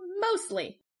right.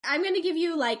 Mostly. I'm going to give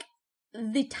you, like,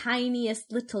 the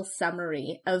tiniest little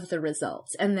summary of the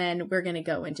results, and then we're going to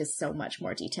go into so much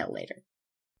more detail later.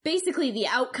 Basically, the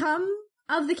outcome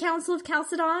of the Council of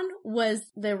Chalcedon was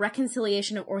the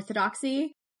reconciliation of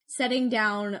orthodoxy, setting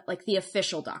down, like, the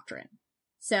official doctrine.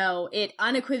 So it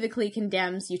unequivocally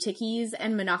condemns Eutyches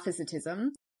and Monophysitism,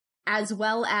 as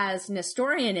well as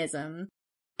Nestorianism,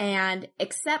 and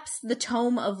accepts the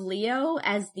Tome of Leo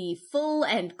as the full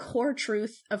and core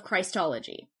truth of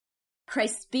Christology.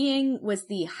 Christ's being was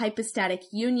the hypostatic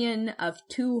union of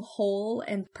two whole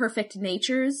and perfect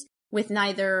natures, with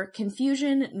neither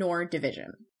confusion nor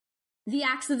division. The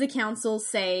Acts of the Council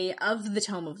say of the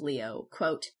Tome of Leo,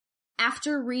 quote,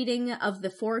 "After reading of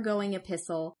the foregoing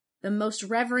epistle, the most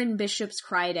reverend bishops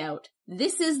cried out,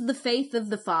 'This is the faith of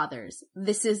the fathers,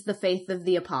 this is the faith of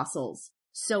the apostles.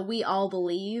 So we all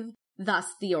believe,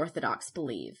 thus the Orthodox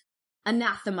believe.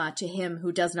 Anathema to him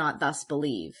who does not thus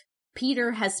believe.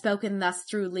 Peter has spoken thus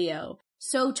through Leo,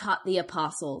 so taught the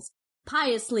apostles.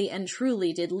 Piously and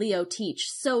truly did Leo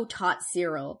teach, so taught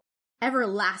Cyril.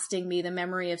 Everlasting be the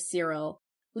memory of Cyril.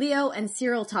 Leo and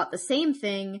Cyril taught the same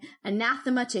thing,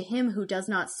 anathema to him who does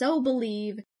not so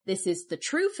believe. This is the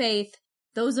true faith.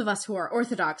 Those of us who are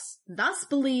Orthodox thus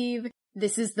believe.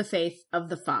 This is the faith of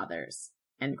the fathers."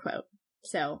 End quote.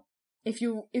 So, if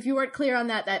you weren't clear on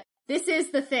that this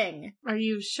is the thing. Are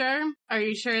you sure? Are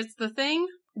you sure it's the thing?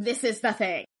 This is the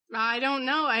thing. I don't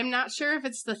know. I'm not sure if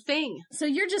it's the thing. So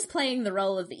you're just playing the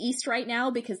role of the East right now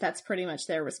because that's pretty much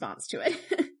their response to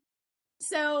it.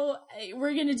 So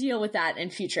we're going to deal with that in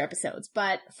future episodes.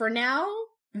 But for now,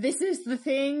 this is the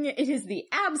thing. It is the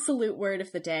absolute word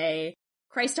of the day.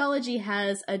 Christology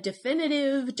has a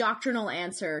definitive doctrinal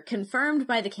answer confirmed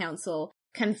by the council,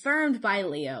 confirmed by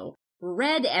Leo,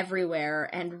 read everywhere,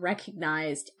 and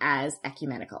recognized as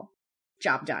ecumenical.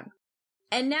 Job done.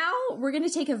 And now we're going to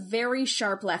take a very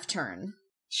sharp left turn.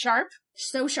 Sharp?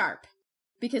 So sharp.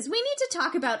 Because we need to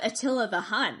talk about Attila the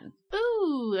Hun.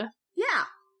 Ooh. Yeah.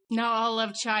 Now all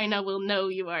of China will know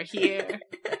you are here.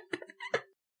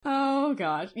 Oh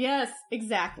gosh. Yes,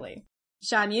 exactly.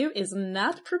 Shan Yu is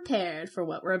not prepared for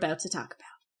what we're about to talk about.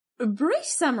 A brief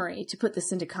summary to put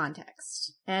this into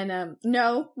context. And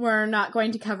no, we're not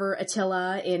going to cover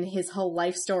Attila in his whole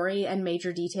life story and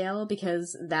major detail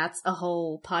because that's a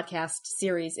whole podcast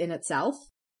series in itself.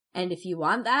 And if you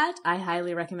want that, I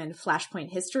highly recommend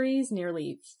Flashpoint Histories,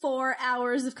 nearly 4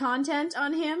 hours of content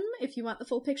on him if you want the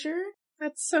full picture.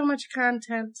 That's so much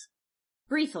content.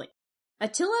 Briefly,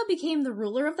 Attila became the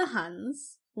ruler of the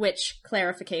Huns, which,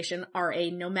 clarification, are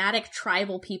a nomadic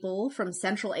tribal people from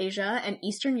Central Asia and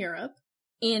Eastern Europe,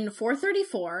 in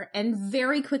 434, and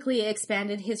very quickly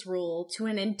expanded his rule to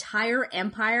an entire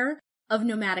empire of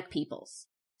nomadic peoples.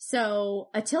 So,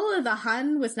 Attila the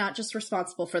Hun was not just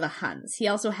responsible for the Huns, he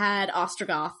also had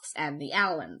Ostrogoths and the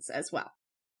Alans as well.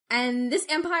 And this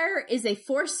empire is a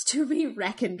force to be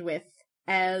reckoned with,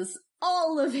 as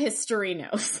all of history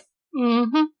knows.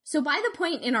 Mm-hmm. So by the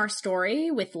point in our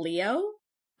story with Leo,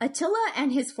 Attila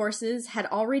and his forces had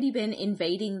already been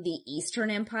invading the Eastern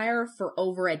Empire for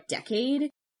over a decade,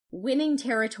 winning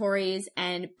territories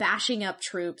and bashing up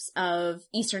troops of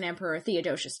Eastern Emperor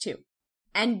Theodosius II.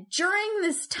 And during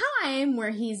this time where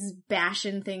he's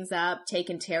bashing things up,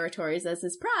 taking territories as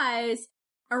his prize,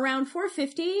 around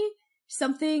 450,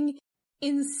 something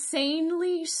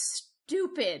insanely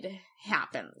stupid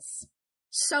happens.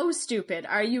 So stupid.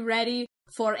 Are you ready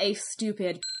for a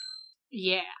stupid?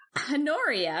 Yeah.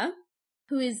 Honoria,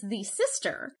 who is the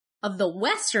sister of the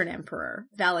Western Emperor,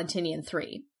 Valentinian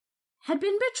III, had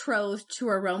been betrothed to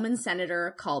a Roman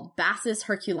senator called Bassus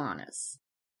Herculanus.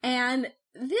 And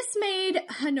this made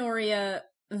Honoria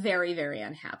very, very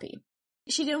unhappy.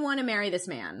 She didn't want to marry this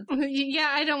man. Yeah,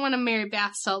 I don't want to marry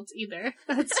bath salts either.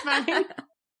 That's fine.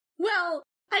 Well,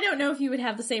 I don't know if you would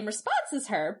have the same response as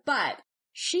her, but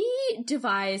she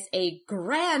devised a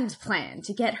grand plan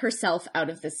to get herself out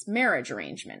of this marriage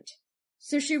arrangement.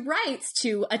 So she writes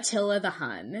to Attila the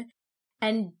Hun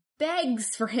and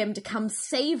begs for him to come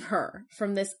save her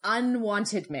from this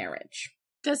unwanted marriage.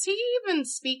 Does he even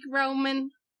speak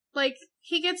Roman? Like,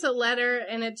 he gets a letter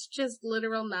and it's just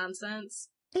literal nonsense.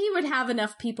 He would have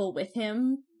enough people with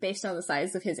him, based on the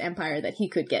size of his empire, that he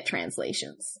could get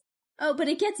translations. Oh, but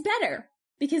it gets better,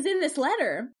 because in this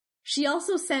letter, she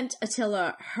also sent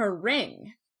Attila her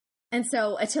ring. And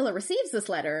so Attila receives this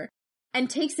letter and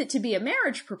takes it to be a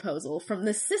marriage proposal from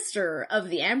the sister of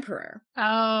the emperor.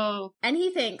 Oh. And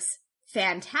he thinks,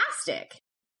 fantastic.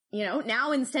 You know,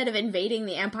 now instead of invading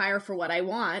the empire for what I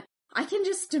want, I can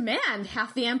just demand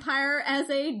half the empire as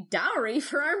a dowry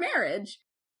for our marriage.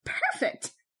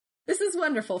 Perfect. This is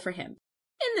wonderful for him.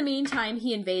 In the meantime,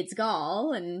 he invades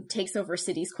Gaul and takes over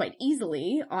cities quite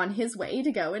easily on his way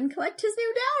to go and collect his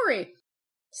new dowry.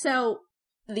 So,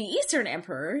 the Eastern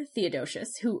Emperor,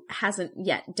 Theodosius, who hasn't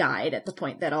yet died at the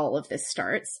point that all of this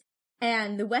starts,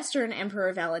 and the Western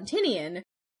Emperor Valentinian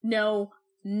know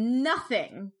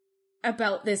nothing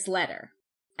about this letter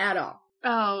at all.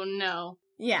 Oh, no.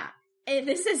 Yeah.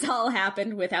 This has all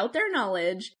happened without their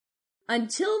knowledge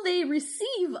until they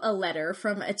receive a letter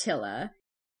from Attila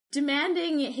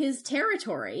demanding his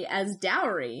territory as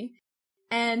dowry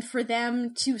and for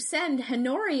them to send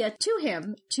Honoria to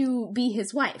him to be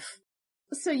his wife.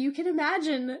 So you can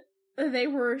imagine they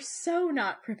were so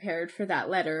not prepared for that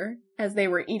letter as they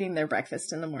were eating their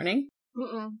breakfast in the morning.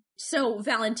 So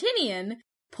Valentinian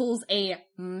pulls a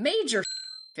major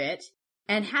fit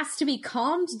and has to be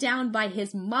calmed down by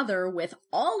his mother with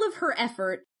all of her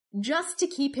effort just to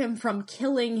keep him from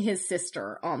killing his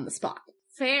sister on the spot.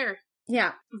 Fair.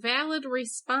 Yeah. Valid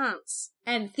response.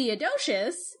 And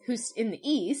Theodosius, who's in the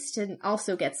east and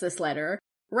also gets this letter,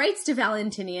 writes to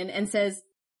Valentinian and says,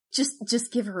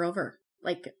 just give her over.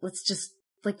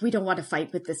 We don't want to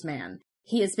fight with this man.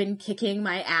 He has been kicking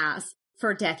my ass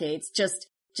for decades. Just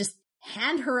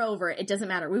hand her over. It doesn't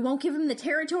matter. We won't give him the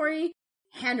territory.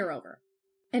 Hand her over.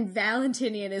 And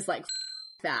Valentinian is like,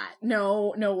 that.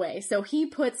 No way. So he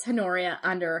puts Honoria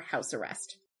under house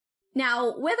arrest.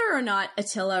 Now, whether or not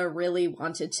Attila really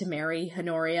wanted to marry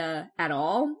Honoria at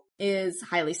all is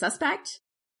highly suspect,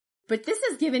 but this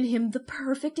has given him the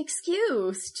perfect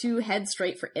excuse to head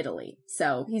straight for Italy.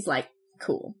 So he's like,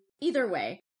 cool. Either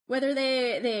way, whether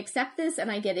they accept this and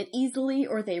I get it easily,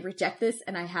 or they reject this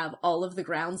and I have all of the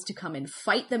grounds to come and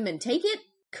fight them and take it,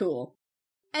 cool.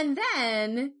 And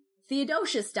then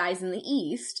Theodosius dies in the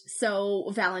east,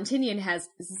 so Valentinian has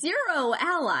 0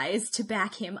 allies to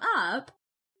back him up,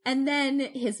 and then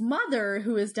his mother,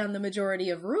 who has done the majority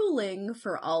of ruling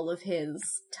for all of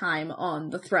his time on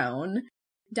the throne,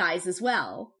 dies as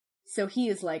well. So he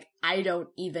is like, I don't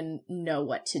even know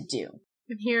what to do.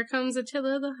 And here comes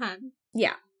Attila the Hun.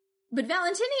 Yeah. But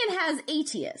Valentinian has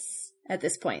Aetius at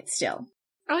this point still.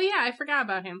 Oh yeah, I forgot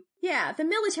about him. Yeah, the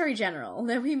military general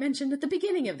that we mentioned at the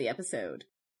beginning of the episode.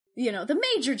 You know, the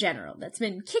major general that's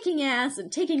been kicking ass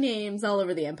and taking names all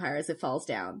over the empire as it falls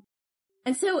down.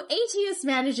 And so Aetius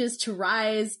manages to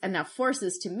rise enough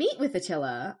forces to meet with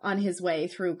Attila on his way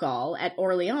through Gaul at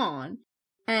Orleans,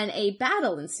 and a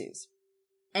battle ensues.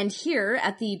 And here,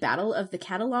 at the Battle of the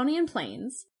Catalonian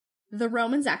Plains, the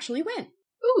Romans actually win.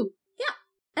 Ooh. Yeah.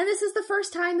 And this is the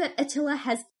first time that Attila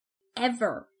has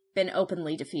ever been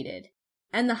openly defeated.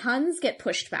 And the Huns get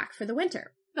pushed back for the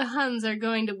winter. The Huns are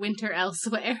going to winter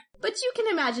elsewhere. But you can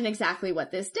imagine exactly what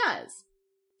this does.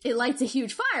 It lights a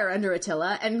huge fire under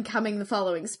Attila, and coming the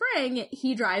following spring,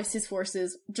 he drives his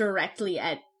forces directly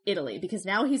at Italy, because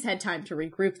now he's had time to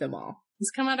regroup them all.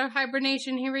 He's come out of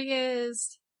hibernation, here he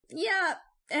is. Yeah,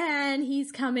 and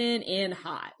he's coming in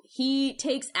hot. He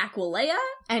takes Aquileia,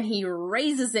 and he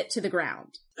razes it to the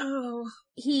ground. Oh.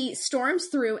 He storms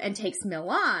through and takes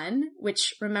Milan,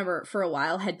 which, remember, for a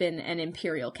while had been an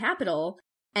imperial capital,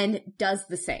 and does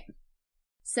the same.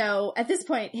 So, at this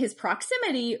point, his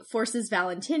proximity forces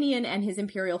Valentinian and his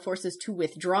imperial forces to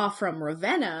withdraw from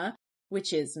Ravenna,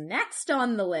 which is next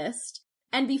on the list,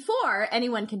 and before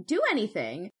anyone can do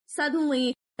anything,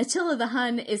 suddenly Attila the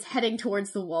Hun is heading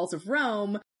towards the walls of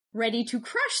Rome, ready to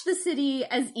crush the city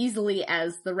as easily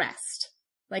as the rest.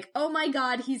 Like, oh my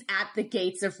god, he's at the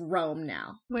gates of Rome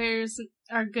now. Where's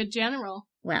our good general?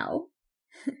 Well,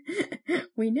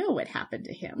 we know what happened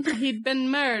to him. He'd been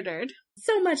murdered.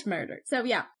 So much murder. So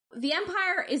yeah, the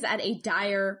empire is at a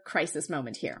dire crisis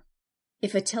moment here.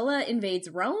 If Attila invades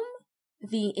Rome,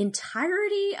 the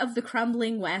entirety of the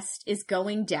crumbling West is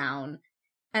going down,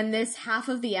 and this half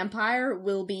of the empire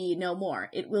will be no more.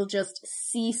 It will just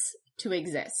cease to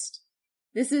exist.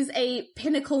 This is a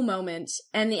pinnacle moment,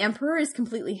 and the emperor is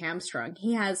completely hamstrung.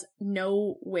 He has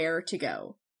nowhere to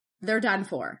go. They're done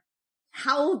for.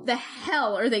 How the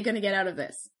hell are they going to get out of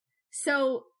this?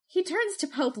 So he turns to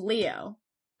Pope Leo,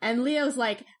 and Leo's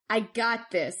like, I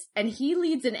got this. And he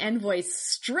leads an envoy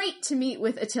straight to meet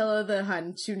with Attila the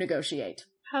Hun to negotiate.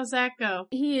 How's that go?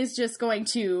 He is just going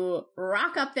to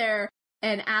rock up there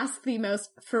and ask the most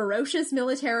ferocious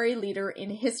military leader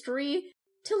in history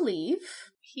to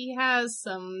leave. He has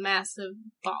some massive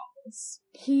balls.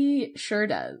 He sure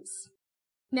does.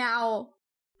 Now,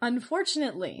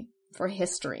 unfortunately for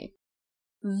history,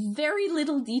 very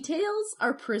little details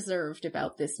are preserved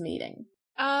about this meeting.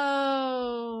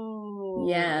 Oh.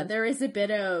 Yeah, there is a bit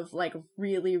of, like,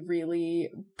 really, really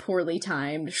poorly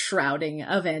timed shrouding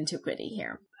of antiquity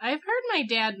here. I've heard my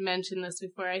dad mention this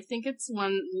before. I think it's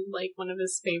one of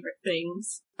his favorite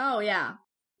things. Oh, yeah.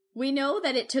 We know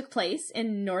that it took place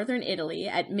in northern Italy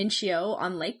at Mincio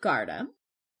on Lake Garda.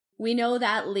 We know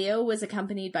that Leo was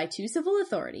accompanied by 2 civil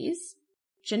authorities,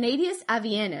 Gennadius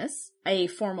Avienus, a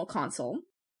formal consul,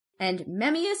 and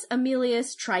Memmius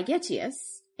Aemilius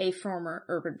Trigetius, a former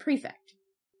urban prefect.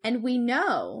 And we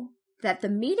know that the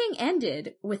meeting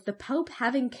ended with the Pope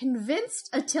having convinced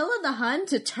Attila the Hun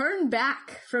to turn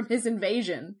back from his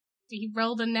invasion. He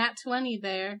rolled a nat 20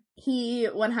 there. He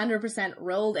 100%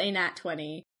 rolled a nat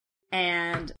 20,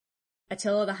 and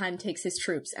Attila the Hun takes his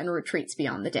troops and retreats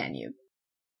beyond the Danube.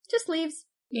 Just leaves.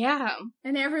 Yeah.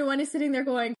 And everyone is sitting there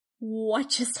going, what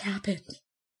just happened?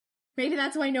 Maybe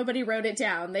that's why nobody wrote it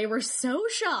down. They were so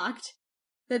shocked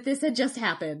that this had just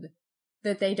happened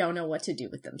that they don't know what to do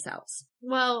with themselves.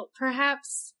 Well,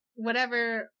 perhaps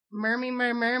whatever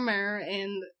murmur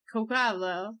and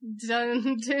Cocalo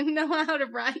didn't know how to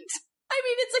write. I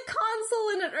mean, it's a consul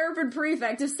and an urban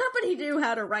prefect. If somebody knew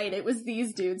how to write, it was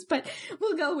these dudes. But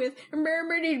we'll go with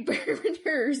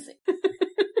murmurs.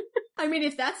 I mean,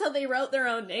 if that's how they wrote their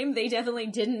own name, they definitely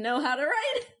didn't know how to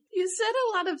write. You said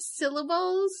a lot of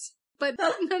syllables, but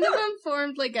none of them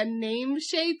formed like a name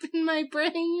shape in my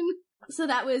brain. So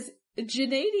that was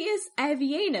Gennadius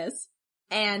Avienus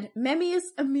and Memmius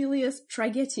Aemilius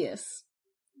Trigetius,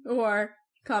 or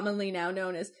commonly now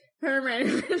known as Murmur,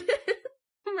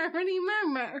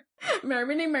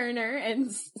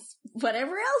 and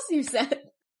whatever else you said.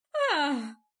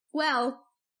 Well,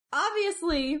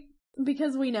 obviously,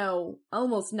 because we know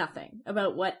almost nothing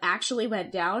about what actually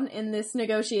went down in this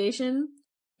negotiation,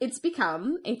 it's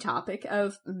become a topic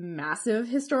of massive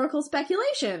historical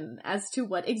speculation as to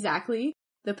what exactly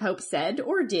the Pope said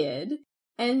or did,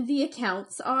 and the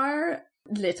accounts are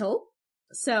little.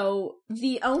 So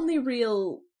the only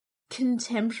real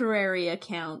contemporary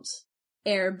account,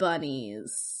 air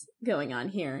bunnies going on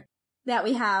here, that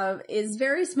we have is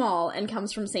very small and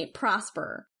comes from St.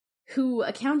 Prosper, who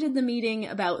accounted the meeting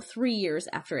about 3 years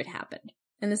after it happened.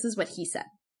 And this is what he said.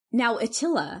 Now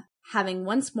Attila, having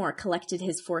once more collected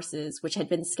his forces, which had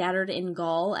been scattered in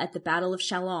Gaul at the Battle of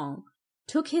Chalons,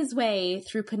 took his way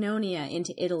through Pannonia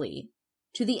into Italy.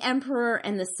 To the emperor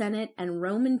and the Senate and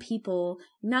Roman people,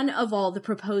 none of all the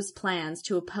proposed plans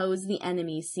to oppose the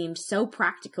enemy seemed so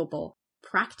practicable,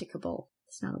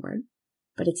 it's not a word,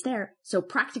 but it's there, so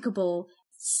practicable,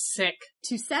 sick,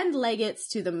 to send legates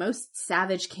to the most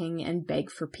savage king and beg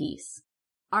for peace.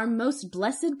 Our most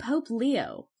blessed Pope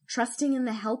Leo, trusting in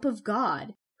the help of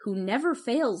God, who never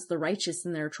fails the righteous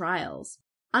in their trials,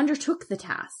 undertook the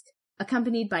task,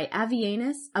 accompanied by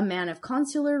Avienus, a man of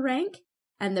consular rank,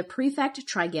 and the prefect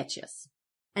Trigetius.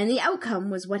 And the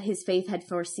outcome was what his faith had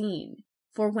foreseen,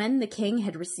 for when the king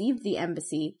had received the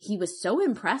embassy, he was so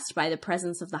impressed by the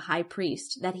presence of the high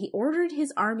priest that he ordered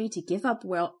his army to give up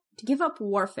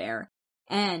warfare,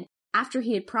 and, after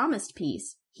he had promised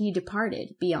peace, he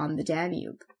departed beyond the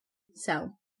Danube.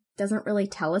 So, doesn't really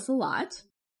tell us a lot.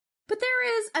 But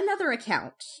there is another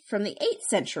account from the 8th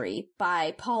century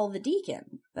by Paul the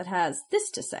Deacon that has this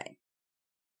to say.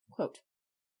 Quote,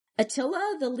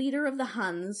 Attila, the leader of the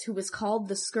Huns, who was called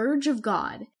the Scourge of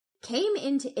God, came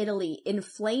into Italy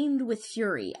inflamed with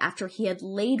fury after he had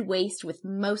laid waste with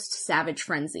most savage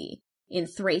frenzy in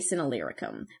Thrace and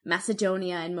Illyricum,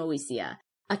 Macedonia and Moesia,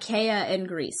 Achaia and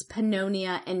Greece,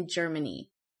 Pannonia and Germany.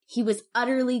 He was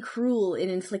utterly cruel in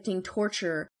inflicting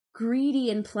torture, greedy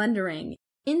in plundering,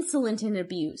 insolent in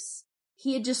abuse.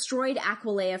 He had destroyed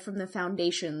Aquileia from the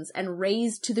foundations and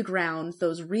razed to the ground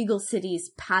those regal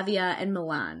cities Pavia and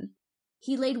Milan.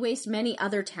 He laid waste many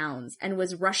other towns and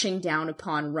was rushing down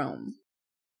upon Rome.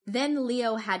 Then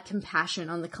Leo had compassion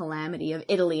on the calamity of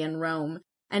Italy and Rome,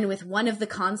 and with one of the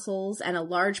consuls and a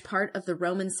large part of the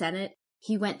Roman Senate,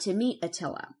 he went to meet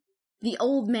Attila. The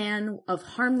old man of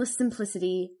harmless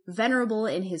simplicity, venerable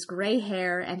in his gray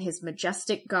hair and his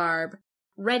majestic garb,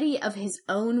 ready of his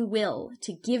own will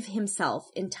to give himself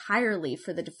entirely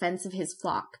for the defense of his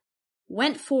flock,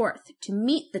 went forth to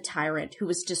meet the tyrant who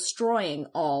was destroying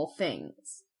all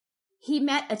things. He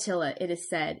met Attila, it is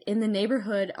said, in the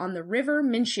neighborhood on the river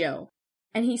Mincio,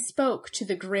 and he spoke to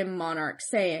the grim monarch,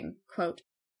 saying, quote,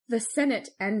 "The Senate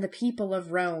and the people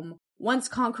of Rome, once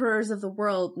conquerors of the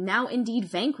world, now indeed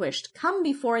vanquished, come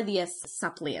before thee as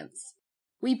suppliants.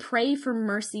 We pray for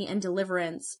mercy and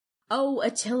deliverance. O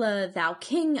Attila, thou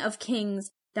king of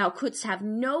kings, thou couldst have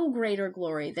no greater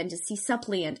glory than to see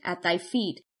suppliant at thy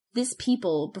feet this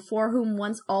people before whom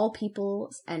once all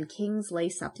peoples and kings lay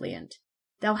suppliant.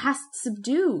 Thou hast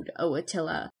subdued, O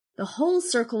Attila, the whole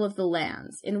circle of the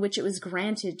lands in which it was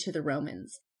granted to the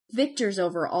Romans, victors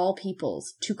over all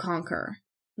peoples, to conquer.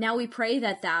 Now we pray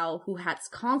that thou, who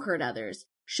hadst conquered others,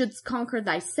 shouldst conquer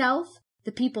thyself.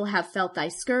 The people have felt thy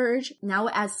scourge, now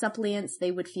as suppliants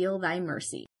they would feel thy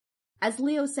mercy." As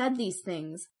Leo said these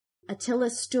things, Attila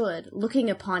stood, looking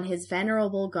upon his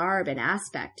venerable garb and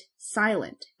aspect,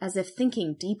 silent, as if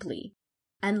thinking deeply.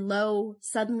 And lo,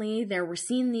 suddenly there were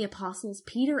seen the apostles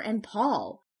Peter and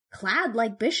Paul, clad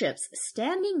like bishops,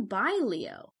 standing by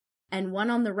Leo, and one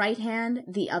on the right hand,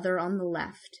 the other on the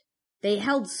left. They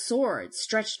held swords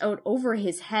stretched out over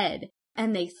his head,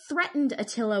 and they threatened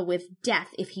Attila with death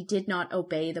if he did not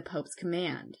obey the Pope's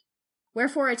command.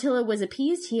 Wherefore Attila was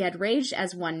appeased, he had raged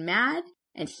as one mad,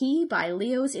 and he, by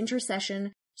Leo's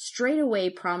intercession, straightway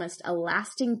promised a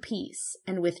lasting peace,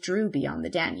 and withdrew beyond the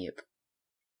Danube.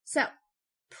 So,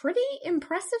 pretty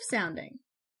impressive sounding.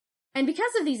 And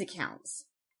because of these accounts,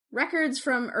 records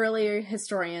from earlier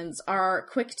historians are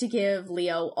quick to give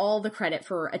Leo all the credit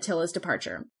for Attila's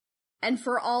departure, and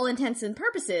for all intents and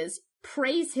purposes,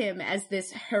 praise him as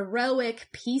this heroic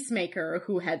peacemaker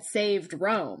who had saved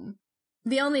Rome.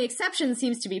 The only exception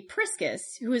seems to be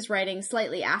Priscus, who is writing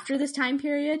slightly after this time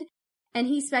period, and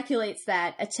he speculates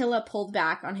that Attila pulled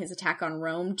back on his attack on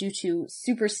Rome due to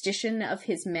superstition of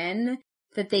his men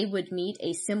that they would meet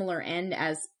a similar end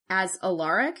as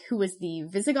Alaric, who was the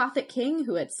Visigothic king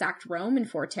who had sacked Rome in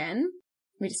 410.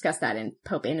 We discussed that in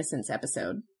Pope Innocent's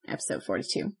episode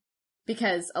 42.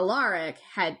 Because Alaric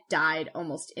had died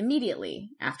almost immediately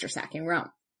after sacking Rome.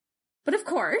 But of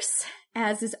course,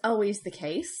 as is always the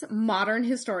case, modern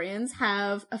historians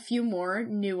have a few more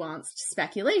nuanced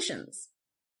speculations.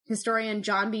 Historian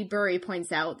John B. Burry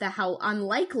points out that how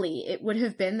unlikely it would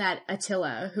have been that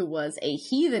Attila, who was a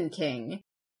heathen king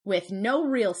with no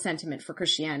real sentiment for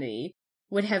Christianity,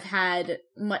 would have had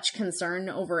much concern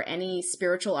over any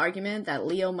spiritual argument that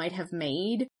Leo might have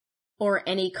made, or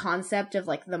any concept of,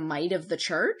 like, the might of the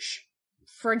church.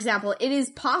 For example, it is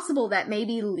possible that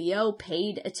maybe Leo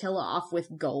paid Attila off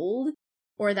with gold,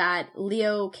 or that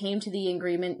Leo came to the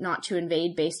agreement not to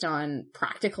invade based on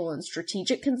practical and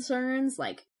strategic concerns,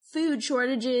 like food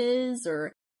shortages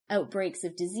or outbreaks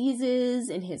of diseases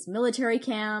in his military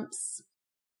camps.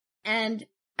 And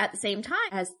at the same time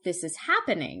as this is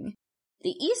happening,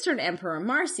 the Eastern Emperor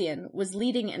Marcian was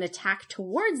leading an attack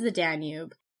towards the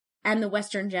Danube, and the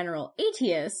Western general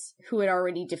Aetius, who had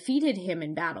already defeated him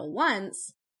in battle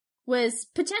once, was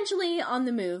potentially on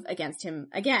the move against him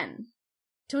again.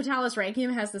 Totalis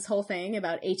Rankium has this whole thing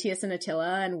about Aetius and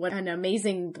Attila and what an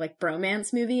amazing, like,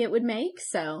 bromance movie it would make,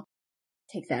 so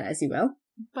take that as you will.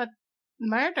 But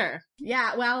murder.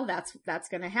 Yeah, well, that's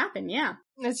gonna happen, yeah.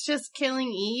 It's just killing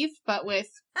Eve, but with...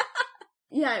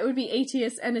 Yeah, it would be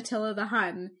Aetius and Attila the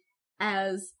Hun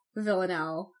as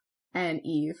Villanelle and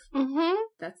Eve. Mm-hmm.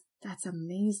 That's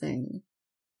amazing.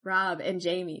 Rob and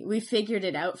Jamie, we figured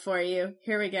it out for you.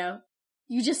 Here we go.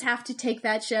 You just have to take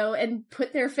that show and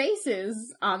put their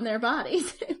faces on their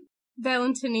bodies.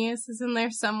 Valentinius is in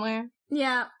there somewhere.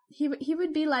 Yeah, he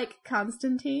would be like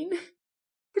Constantine.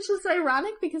 Which is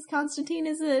ironic because Constantine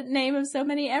is a name of so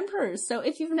many emperors. So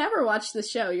if you've never watched the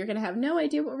show, you're going to have no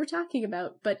idea what we're talking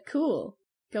about. But cool.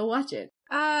 Go watch it.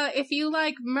 If you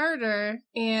like murder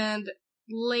and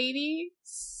lady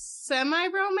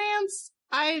semi-romance,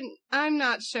 I'm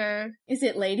not sure. Is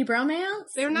it lady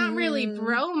bromance? They're not really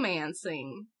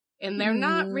bromancing, and they're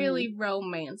not really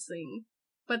romancing,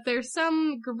 but there's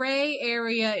some gray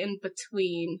area in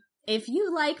between. If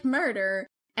you like murder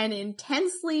and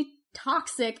intensely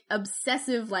toxic,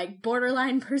 obsessive, like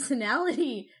borderline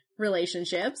personality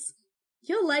relationships,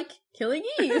 you'll like Killing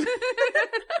Eve.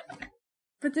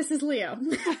 But this is Leo.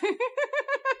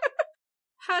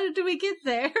 How did we get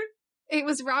there? It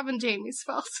was Rob and Jamie's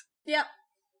fault. Yep.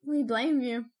 We blame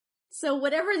you. So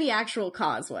whatever the actual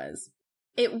cause was,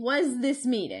 it was this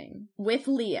meeting with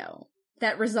Leo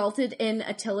that resulted in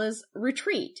Attila's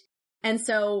retreat. And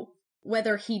so,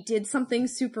 whether he did something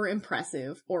super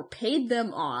impressive, or paid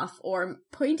them off, or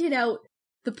pointed out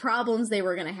the problems they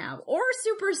were going to have, or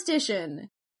superstition,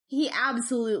 he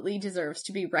absolutely deserves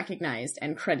to be recognized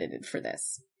and credited for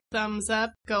this. Thumbs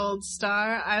up, gold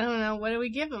star. I don't know, what do we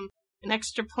give him? An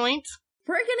extra point?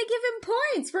 We're gonna give him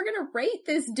points! We're gonna rate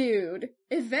this dude!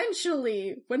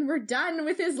 Eventually, when we're done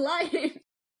with his life!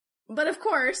 But of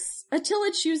course,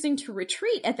 Attila choosing to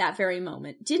retreat at that very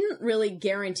moment didn't really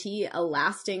guarantee a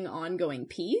lasting, ongoing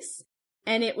peace,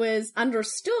 and it was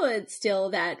understood still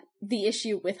that the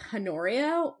issue with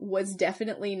Honoria was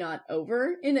definitely not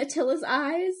over in Attila's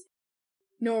eyes,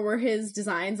 nor were his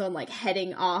designs on,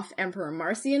 heading off Emperor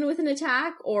Marcian with an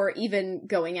attack, or even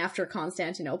going after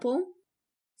Constantinople.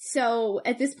 So,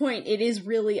 at this point, it is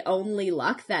really only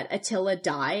luck that Attila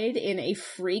died in a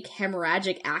freak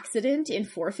hemorrhagic accident in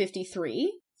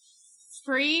 453.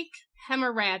 Freak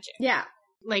hemorrhagic? Yeah.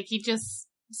 He just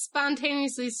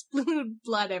spontaneously spewed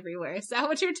blood everywhere. Is that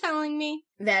what you're telling me?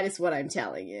 That is what I'm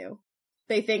telling you.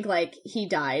 They think, he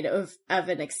died of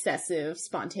an excessive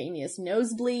spontaneous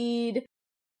nosebleed.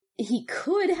 He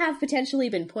could have potentially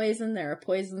been poisoned. There are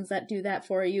poisons that do that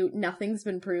for you. Nothing's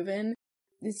been proven.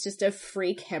 It's just a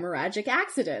freak hemorrhagic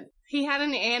accident. He had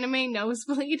an anime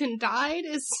nosebleed and died?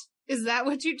 Is that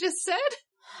what you just said?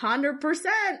 100%!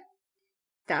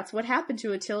 That's what happened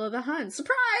to Attila the Hun.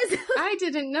 Surprise! I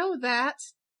didn't know that.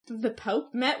 The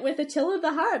Pope met with Attila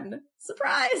the Hun.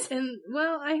 Surprise! And,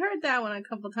 I heard that one a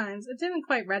couple times. It didn't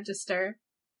quite register.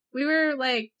 We were,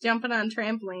 jumping on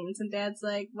trampolines, and Dad's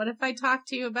like, what if I talk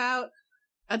to you about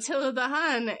Attila the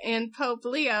Hun and Pope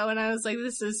Leo? And I was like,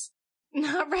 this is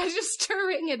not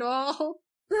registering at all.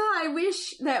 Oh, I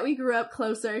wish that we grew up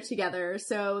closer together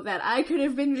so that I could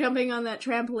have been jumping on that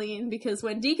trampoline, because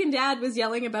when Deacon Dad was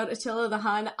yelling about Attila the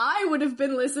Hun, I would have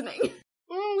been listening.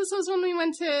 This was when we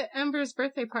went to Ember's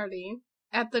birthday party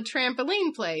at the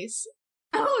trampoline place.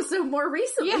 Oh, so more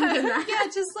recently than that.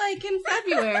 Yeah, just in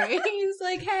February. He's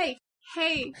like, hey,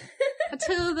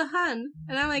 Attila the Hun.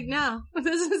 And I'm like, no,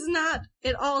 this is not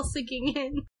at all sinking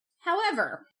in.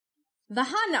 However, the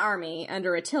Hun army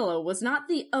under Attila was not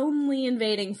the only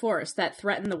invading force that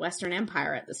threatened the Western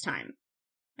Empire at this time,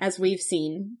 as we've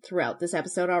seen throughout this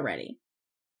episode already.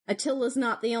 Attila's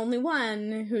not the only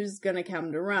one who's gonna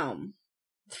come to Rome.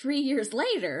 3 years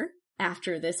later,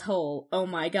 after this whole, oh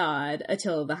my god,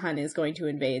 Attila the Hun is going to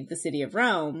invade the city of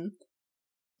Rome,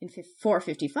 in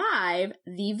 455,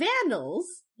 the Vandals,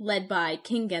 led by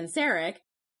King Genseric,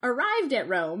 arrived at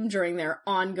Rome during their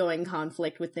ongoing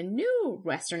conflict with the new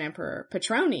Western Emperor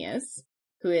Petronius,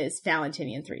 who is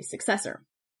Valentinian III's successor.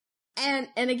 And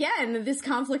again, this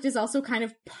conflict is also kind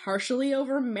of partially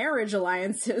over marriage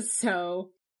alliances,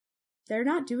 so they're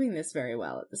not doing this very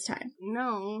well at this time.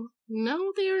 No,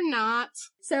 they're not.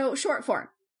 So, short form.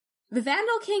 The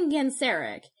Vandal king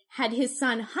Genseric had his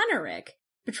son Huneric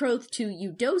betrothed to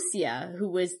Eudocia, who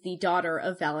was the daughter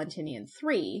of Valentinian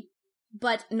III,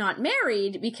 but not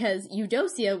married because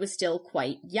Eudocia was still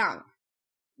quite young.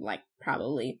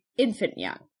 Probably infant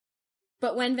young.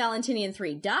 But when Valentinian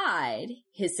III died,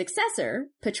 his successor,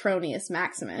 Petronius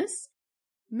Maximus,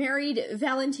 married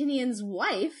Valentinian's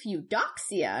wife,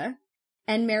 Eudoxia,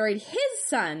 and married his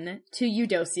son to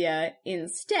Eudocia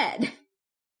instead.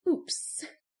 Oops.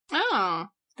 Oh,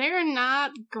 they're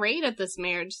not great at this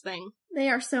marriage thing. They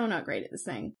are so not great at this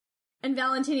thing. And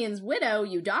Valentinian's widow,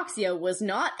 Eudoxia, was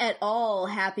not at all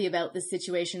happy about this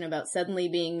situation, about suddenly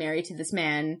being married to this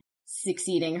man,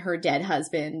 succeeding her dead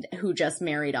husband, who just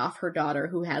married off her daughter,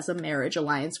 who has a marriage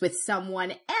alliance with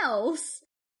someone else.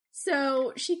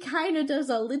 So she kind of does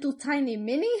a little tiny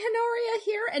mini Honoria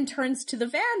here and turns to the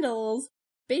Vandals,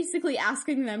 basically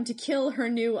asking them to kill her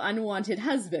new unwanted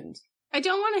husband. I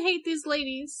don't want to hate these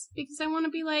ladies, because I want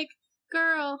to be like,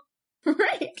 girl,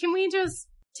 right? Can we just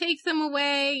take them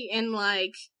away and,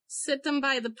 sit them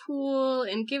by the pool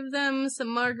and give them some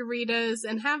margaritas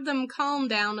and have them calm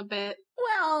down a bit?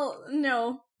 Well,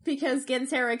 no, because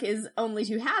Genseric is only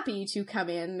too happy to come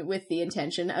in with the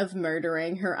intention of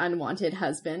murdering her unwanted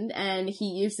husband, and he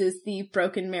uses the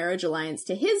broken marriage alliance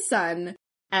to his son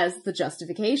as the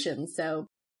justification, so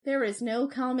there is no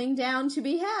calming down to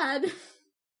be had.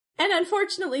 And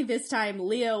unfortunately this time,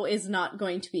 Leo is not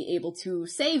going to be able to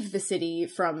save the city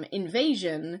from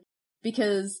invasion,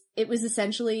 because it was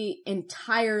essentially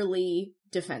entirely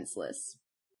defenseless.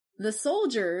 The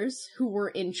soldiers who were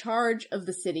in charge of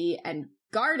the city and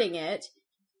guarding it,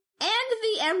 and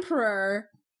the emperor,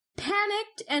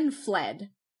 panicked and fled.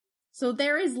 So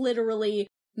there is literally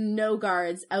no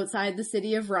guards outside the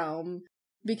city of Rome.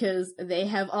 because they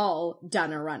have all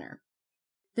done a runner.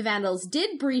 The Vandals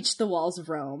did breach the walls of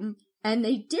Rome, and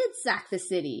they did sack the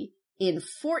city in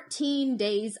 14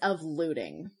 days of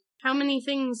looting. How many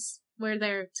things were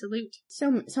there to loot?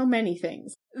 So many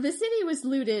things. The city was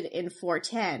looted in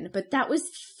 410, but that was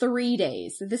 3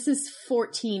 days. This is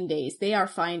 14 days. They are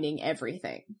finding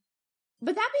everything.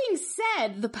 But that being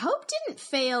said, the Pope didn't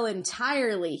fail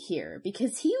entirely here,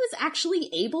 because he was actually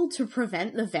able to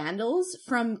prevent the Vandals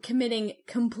from committing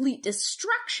complete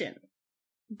destruction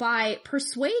by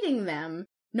persuading them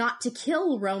not to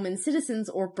kill Roman citizens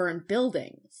or burn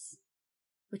buildings,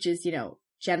 which is,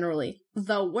 generally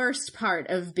the worst part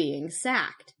of being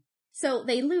sacked. So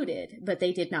they looted, but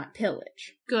they did not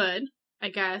pillage. Good, I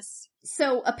guess.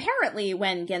 So apparently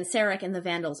when Genseric and the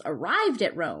Vandals arrived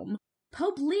at Rome,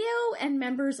 Pope Leo and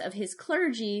members of his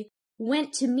clergy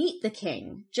went to meet the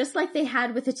king, just like they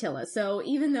had with Attila. So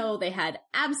even though they had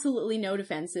absolutely no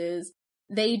defenses,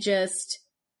 they just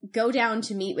go down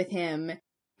to meet with him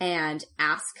and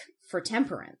ask for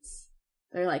temperance.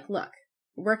 They're like, look,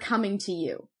 we're coming to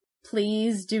you.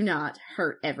 Please do not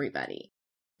hurt everybody.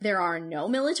 There are no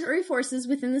military forces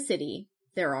within the city.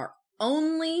 There are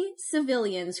only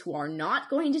civilians who are not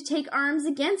going to take arms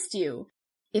against you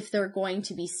if they're going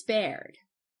to be spared.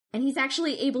 And he's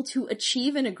actually able to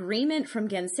achieve an agreement from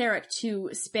Genseric to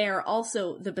spare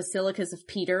also the basilicas of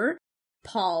Peter,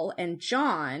 Paul, and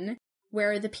John,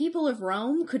 where the people of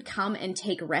Rome could come and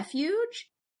take refuge,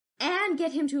 and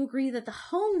get him to agree that the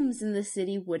homes in the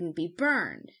city wouldn't be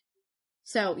burned.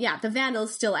 So, yeah, the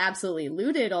Vandals still absolutely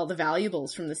looted all the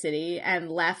valuables from the city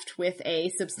and left with a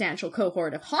substantial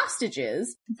cohort of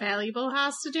hostages. Valuable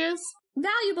hostages?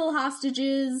 Valuable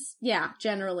hostages, yeah,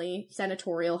 generally.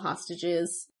 Senatorial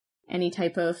hostages. Any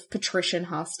type of patrician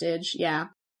hostage, yeah.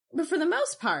 But for the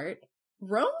most part,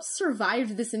 Rome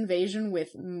survived this invasion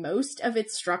with most of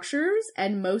its structures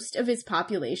and most of its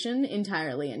population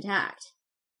entirely intact.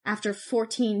 After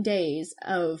 14 days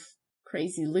of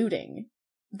crazy looting,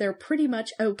 they're pretty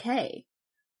much okay.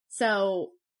 So,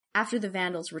 after the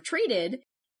Vandals retreated,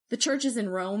 the churches in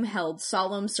Rome held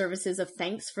solemn services of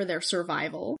thanks for their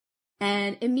survival,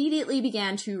 and immediately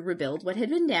began to rebuild what had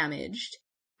been damaged,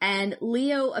 and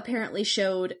Leo apparently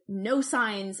showed no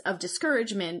signs of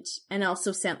discouragement, and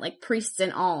also sent, priests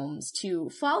and alms to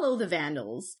follow the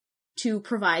Vandals to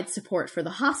provide support for the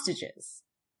hostages.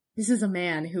 This is a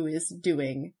man who is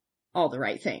doing all the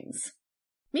right things.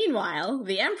 Meanwhile,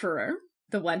 the emperor,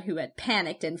 the one who had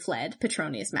panicked and fled,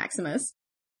 Petronius Maximus,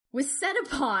 was set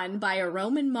upon by a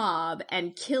Roman mob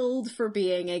and killed for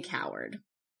being a coward.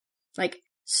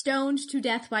 Stoned to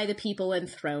death by the people and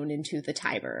thrown into the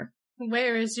Tiber.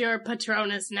 Where is your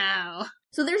Patronus now?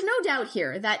 So there's no doubt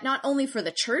here that not only for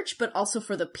the church, but also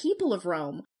for the people of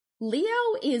Rome, Leo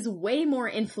is way more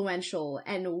influential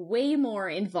and way more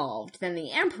involved than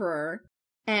the emperor,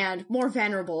 and more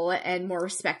venerable and more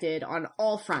respected on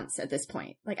all fronts at this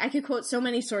point. I could quote so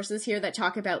many sources here that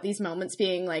talk about these moments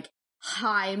being,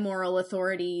 high moral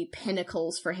authority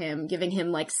pinnacles for him, giving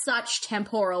him, such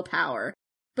temporal power.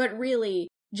 But really,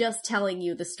 just telling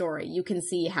you the story, you can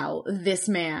see how this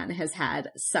man has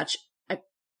had such a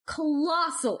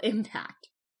colossal impact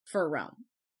for Rome.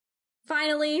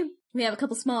 Finally, we have a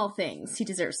couple small things he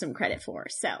deserves some credit for.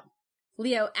 So,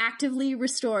 Leo actively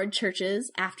restored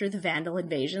churches after the Vandal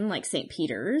invasion, like St.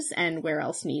 Peter's, and where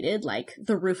else needed, like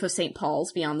the roof of St.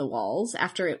 Paul's beyond the walls,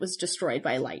 after it was destroyed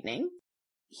by lightning.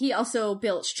 He also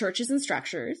built churches and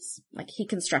structures, he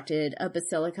constructed a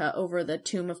basilica over the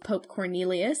tomb of Pope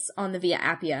Cornelius on the Via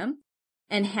Appia,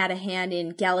 and had a hand in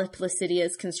Galla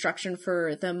Placidia's construction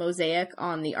for the mosaic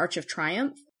on the Arch of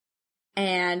Triumph,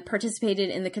 and participated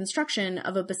in the construction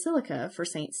of a basilica for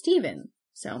St. Stephen.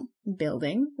 So,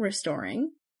 building,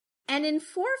 restoring. And in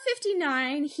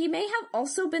 459, he may have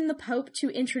also been the Pope to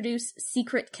introduce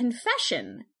secret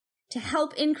confession to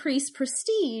help increase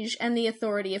prestige and the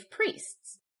authority of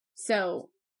priests. So,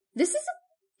 this is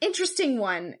an interesting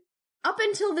one. Up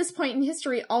until this point in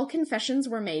history, all confessions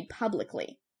were made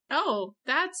publicly. Oh,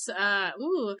 that's, I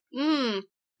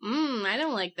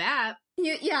don't like that.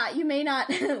 You may not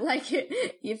like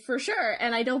it for sure,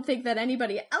 and I don't think that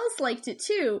anybody else liked it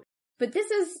too, but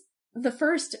this is the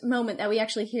first moment that we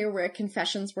actually hear where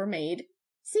confessions were made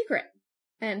secret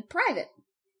and private.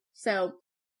 So,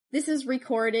 this is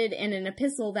recorded in an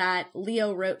epistle that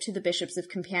Leo wrote to the bishops of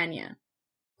Campania.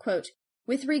 Quote,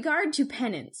 "With regard to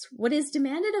penance, what is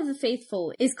demanded of the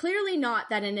faithful is clearly not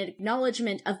that an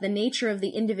acknowledgement of the nature of the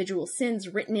individual sins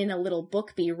written in a little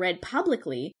book be read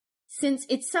publicly, since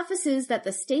it suffices that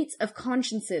the states of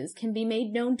consciences can be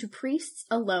made known to priests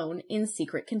alone in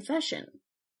secret confession."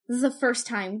 This is the first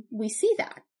time we see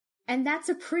that. And that's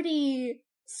a pretty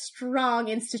strong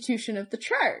institution of the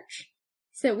church.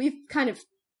 So we've kind of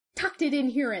tucked it in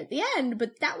here at the end,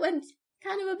 but that one's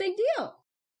kind of a big deal.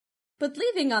 But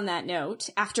leaving on that note,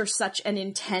 after such an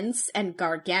intense and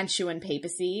gargantuan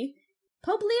papacy,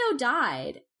 Pope Leo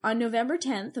died on November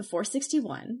 10th of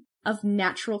 461 of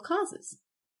natural causes.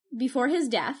 Before his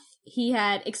death, he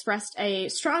had expressed a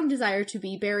strong desire to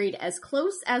be buried as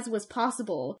close as was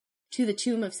possible to the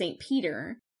tomb of St.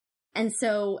 Peter. And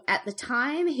so at the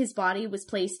time, his body was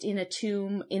placed in a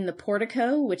tomb in the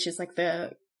portico, which is like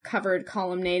the covered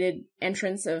colonnaded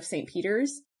entrance of St.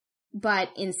 Peter's. But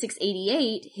in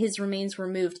 688, his remains were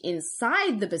moved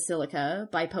inside the basilica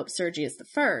by Pope Sergius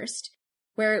I,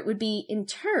 where it would be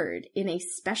interred in a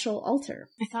special altar.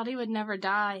 I thought he would never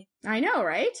die. I know,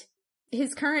 right?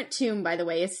 His current tomb, by the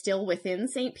way, is still within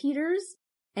St. Peter's,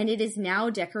 and it is now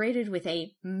decorated with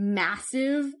a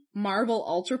massive marble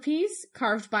altarpiece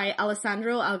carved by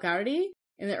Alessandro Algardi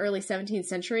in the early 17th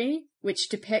century, which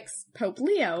depicts Pope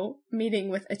Leo meeting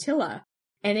with Attila.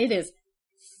 And it is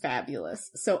fabulous.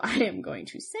 So I am going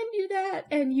to send you that,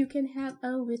 and you can have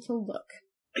a little look.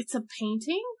 It's a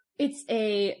painting? It's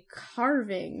a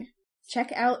carving.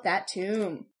 Check out that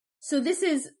tomb. So this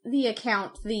is the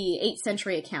account, the 8th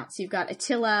century account. So you've got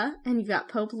Attila, and you've got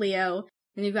Pope Leo,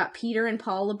 and you've got Peter and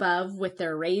Paul above with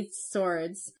their raised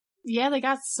swords. Yeah, they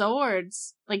got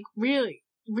swords. Like, really,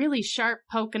 really sharp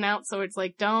poking out swords.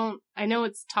 Like, I know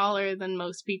it's taller than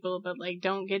most people, but like,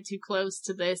 don't get too close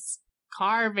to this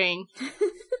carving.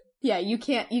 Yeah, you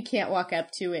can't walk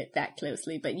up to it that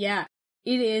closely, but yeah,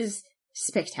 it is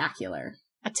spectacular.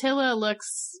 Attila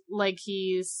looks like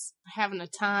he's having a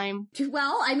time.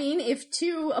 Well, I mean, if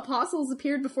 2 apostles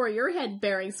appeared before your head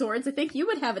bearing swords, I think you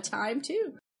would have a time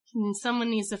too. And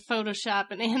someone needs to Photoshop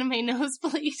an anime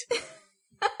nosebleed.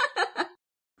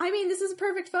 I mean, this is a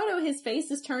perfect photo. His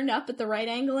face is turned up at the right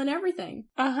angle and everything.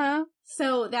 Uh-huh.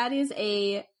 So that is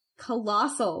a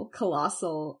colossal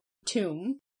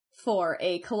tomb for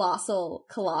a colossal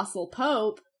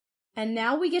pope. And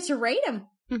now we get to rate him.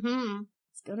 Mm-hmm.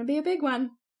 It's gonna be a big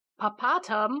one.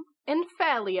 Papatum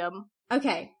Infallium.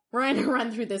 Okay, we're gonna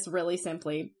run through this really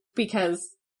simply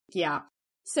because, yeah.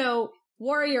 So,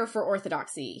 warrior for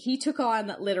orthodoxy. He took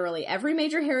on literally every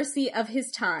major heresy of his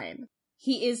time.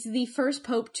 He is the first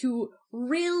pope to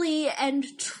really and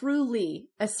truly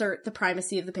assert the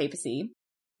primacy of the papacy.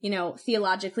 You know,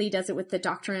 theologically does it with the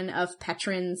doctrine of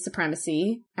Petrine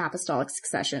supremacy, apostolic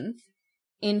succession.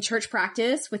 In church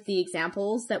practice with the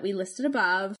examples that we listed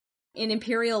above. In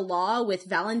imperial law with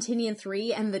Valentinian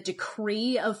III and the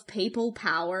decree of papal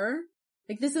power.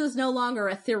 Like, this is no longer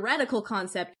a theoretical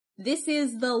concept. This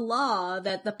is the law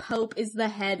that the Pope is the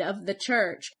head of the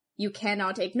church. You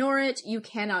cannot ignore it. You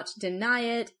cannot deny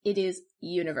it. It is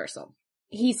universal.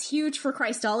 He's huge for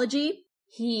Christology.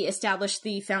 He established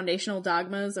the foundational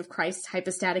dogmas of Christ's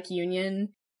hypostatic union,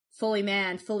 fully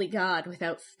man, fully God,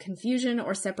 without confusion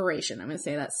or separation. I'm going to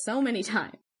say that so many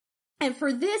times. And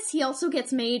for this, he also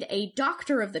gets made a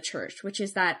doctor of the church, which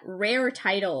is that rare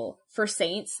title for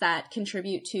saints that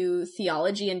contribute to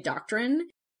theology and doctrine.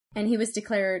 And he was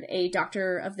declared a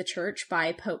doctor of the church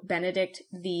by Pope Benedict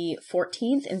XIV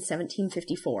in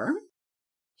 1754.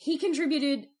 He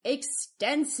contributed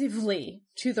extensively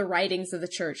to the writings of the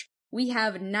church. We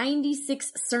have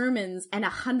 96 sermons and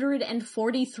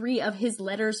 143 of his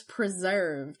letters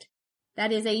preserved.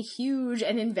 That is a huge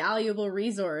and invaluable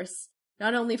resource.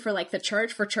 Not only for, like, the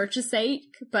church, for church's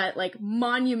sake, but, like,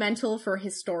 monumental for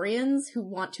historians who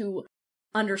want to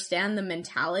understand the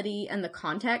mentality and the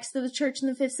context of the church in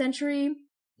the 5th century.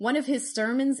 One of his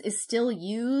sermons is still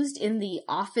used in the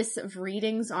Office of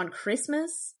Readings on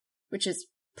Christmas, which is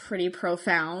pretty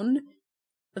profound.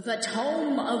 The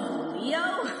Tome of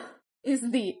Leo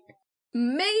is the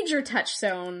major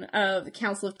touchstone of the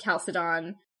Council of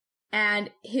Chalcedon, and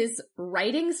his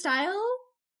writing style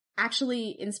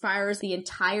actually inspires the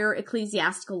entire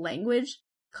ecclesiastical language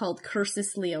called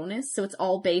Cursus Leonis, so it's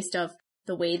all based off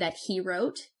the way that he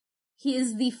wrote. He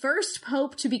is the first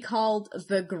pope to be called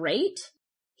the Great.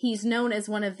 He's known as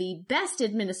one of the best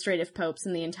administrative popes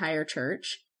in the entire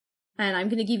church. And I'm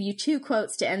going to give you 2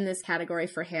 quotes to end this category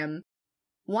for him.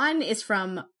 One is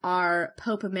from our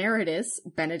Pope Emeritus,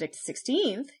 Benedict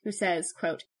XVI, who says,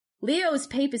 quote, "Leo's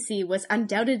papacy was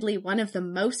undoubtedly one of the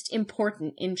most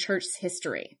important in church's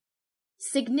history.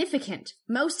 Significant,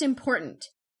 most important,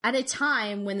 at a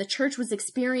time when the church was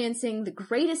experiencing the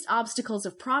greatest obstacles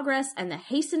of progress and the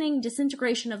hastening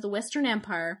disintegration of the Western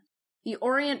Empire, the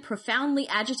Orient profoundly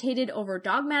agitated over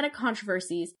dogmatic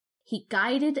controversies, he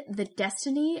guided the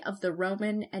destiny of the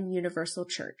Roman and Universal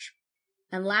Church."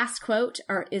 And last quote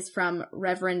is from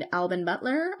Reverend Alban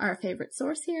Butler, our favorite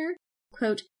source here.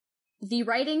 Quote, The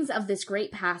writings of this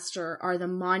great pastor are the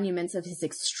monuments of his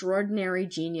extraordinary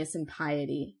genius and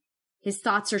piety. His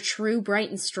thoughts are true, bright,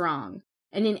 and strong,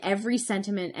 and in every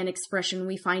sentiment and expression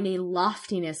we find a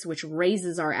loftiness which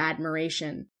raises our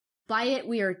admiration. By it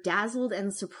we are dazzled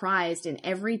and surprised in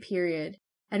every period,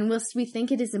 and whilst we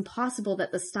think it is impossible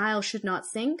that the style should not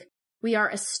sink, we are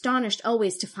astonished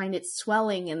always to find it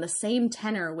swelling in the same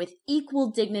tenor with equal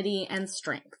dignity and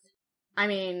strength. I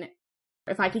mean,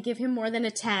 if I could give him more than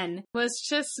a 10... Let's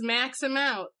just max him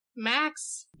out.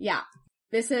 Max? Yeah.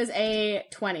 This is a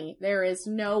 20. There is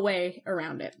no way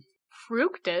around it.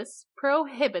 Fructus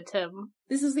prohibitum.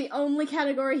 This is the only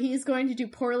category he's going to do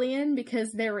poorly in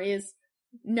because there is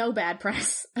no bad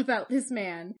press about this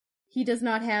man. He does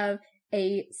not have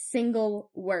a single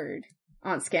word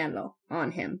on Scandal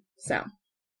on him. So,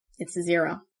 it's a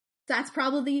 0. That's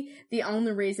probably the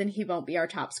only reason he won't be our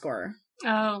top scorer.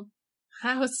 Oh,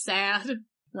 how sad.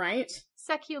 Right?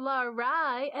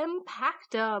 Seculari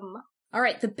impactum.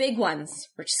 Alright, the big ones.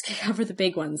 We're just gonna cover the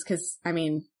big ones, because, I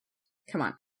mean, come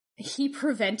on. He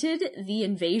prevented the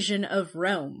invasion of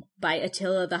Rome by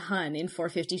Attila the Hun in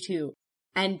 452,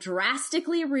 and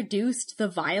drastically reduced the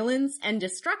violence and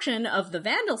destruction of the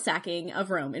Vandal sacking of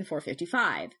Rome in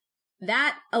 455.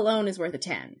 That alone is worth a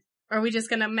 10. Are we just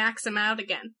gonna max him out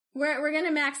again? We're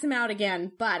gonna max him out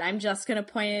again, but I'm just gonna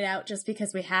point it out just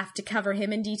because we have to cover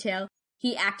him in detail.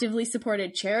 He actively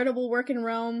supported charitable work in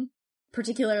Rome,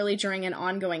 particularly during an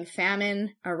ongoing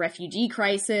famine, a refugee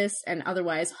crisis, and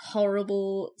otherwise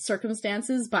horrible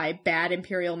circumstances by bad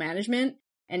imperial management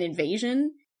and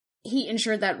invasion. He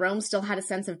ensured that Rome still had a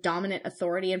sense of dominant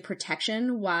authority and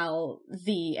protection while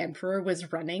the emperor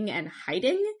was running and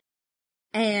hiding.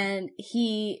 And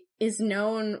he is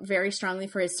known very strongly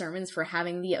for his sermons for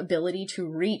having the ability to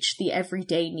reach the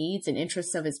everyday needs and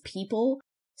interests of his people.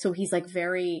 So he's like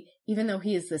even though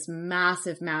he is this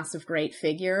massive, massive great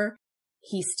figure,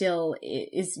 he still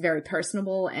is very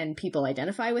personable and people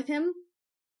identify with him.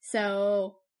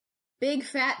 So, big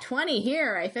fat 20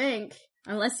 here, I think.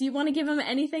 Unless you want to give him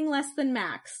anything less than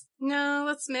max. No,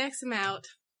 let's max him out.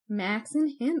 Maxing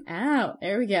him out.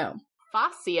 There we go.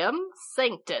 Facium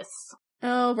sanctus.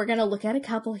 Oh, we're gonna look at a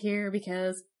couple here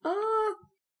because,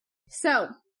 So,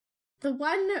 the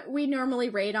one we normally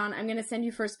rate on, I'm gonna send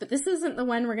you first, but this isn't the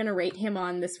one we're gonna rate him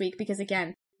on this week because,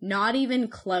 again, not even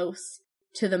close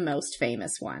to the most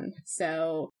famous one.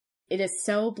 So, it is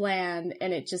so bland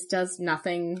and it just does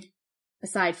nothing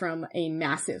aside from a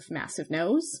massive, massive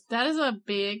nose. That is a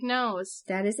big nose.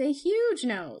 That is a huge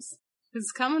nose.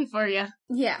 It's coming for you.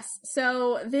 Yes.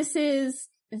 So, this is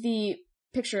the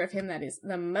picture of him that is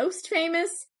the most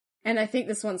famous, and I think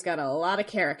this one's got a lot of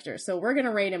character, so we're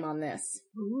gonna rate him on this.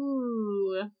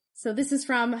 Ooh. So this is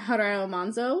from Herrero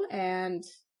Manzo, and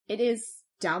it is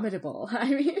domitable. I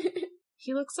mean,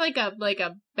 he looks like a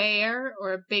bear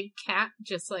or a big cat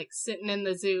just like sitting in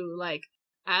the zoo like,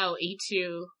 I'll eat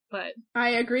you, but... I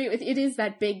agree with, it is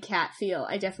that big cat feel.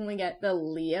 I definitely get the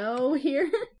Leo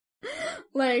here.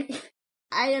 Like,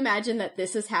 I imagine that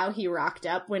this is how he rocked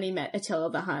up when he met Attila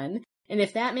the Hun. And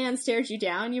if that man stares you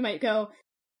down, you might go,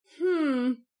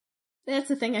 that's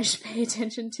a thing I should pay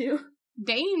attention to.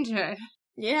 Danger.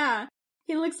 Yeah.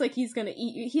 He looks like he's gonna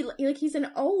eat you. He's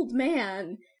an old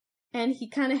man. And he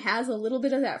kind of has a little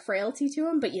bit of that frailty to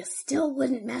him, but you still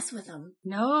wouldn't mess with him.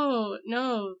 No.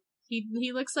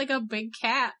 He looks like a big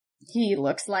cat. He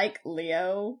looks like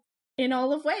Leo in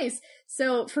all of ways.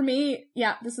 So for me,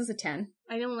 yeah, this is a 10.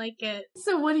 I don't like it.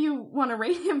 So what do you want to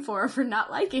rate him for not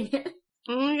liking it?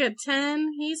 I'm gonna get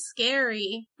 10. He's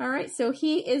scary. Alright, so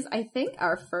he is, I think,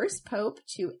 our first pope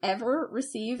to ever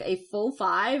receive a full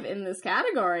 5 in this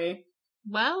category.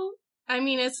 Well, I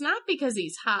mean, it's not because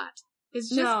he's hot. It's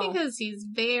just because he's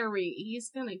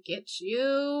gonna get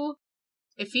you.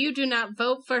 If you do not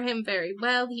vote for him very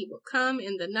well, he will come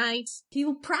in the night. He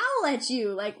will prowl at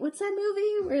you. Like, what's that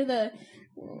movie where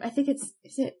I think is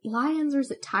it lions or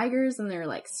is it tigers and they're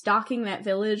like stalking that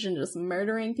village and just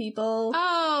murdering people?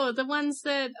 Oh, the ones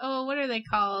that, what are they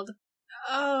called?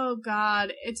 Oh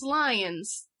god, it's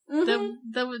lions.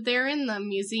 Mm-hmm. They're in the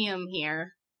museum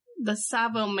here. The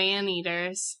Savo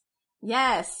man-eaters.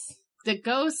 Yes. The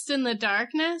Ghost in the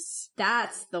Darkness?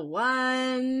 That's the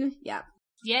one. Yep.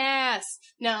 Yes.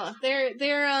 No,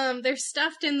 they're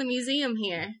stuffed in the museum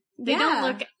here. They don't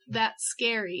look that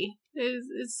scary.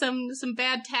 It's some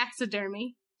bad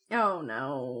taxidermy. Oh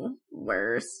no.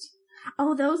 Worst.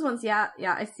 Oh, those ones, yeah,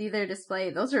 I see their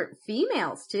display. Those are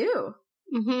females too.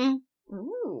 Mm-hmm.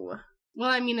 Ooh. Well,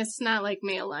 I mean, it's not like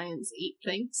male lions eat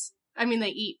things. I mean, they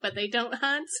eat, but they don't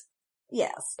hunt.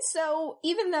 Yes. So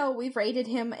even though we've rated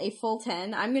him a full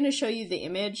 10, I'm going to show you the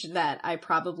image that I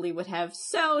probably would have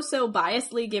so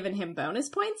biasedly given him bonus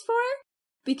points for,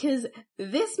 because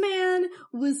this man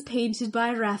was painted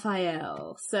by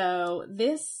Raphael. So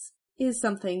this is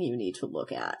something you need to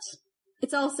look at.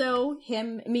 It's also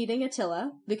him meeting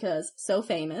Attila, because so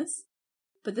famous.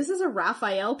 But this is a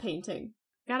Raphael painting.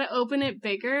 Gotta open it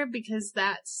bigger, because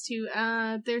that's too,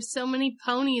 there's so many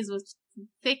ponies with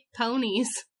thick ponies.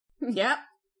 Yep.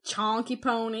 Chonky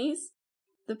ponies.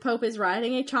 The Pope is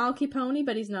riding a chonky pony,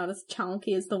 but he's not as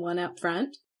chonky as the one up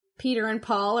front. Peter and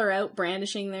Paul are out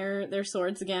brandishing their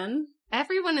swords again.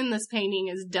 Everyone in this painting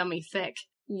is dummy thick.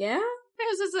 Yeah?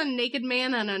 There's just a naked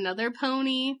man on another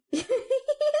pony. He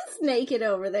is naked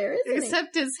over there, isn't he?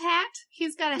 Except his hat.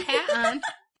 He's got a hat on.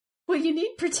 Well, you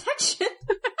need protection.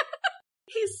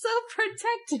 He's so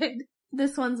protected.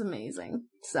 This one's amazing.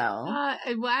 So.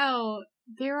 Wow.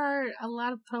 There are a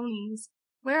lot of ponies.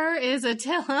 Where is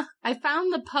Attila? I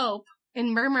found the Pope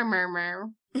in Murmur.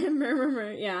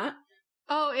 Murmur, yeah.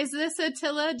 Oh, is this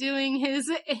Attila doing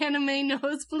his anime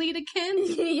nosebleed again?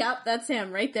 Yep, that's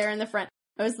him right there in the front.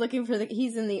 I was looking for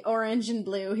he's in the orange and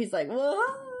blue. He's like, whoa.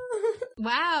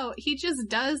 Wow, he just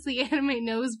does the anime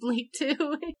nosebleed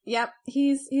too. Yep,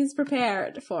 he's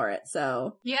prepared for it,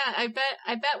 so. Yeah, I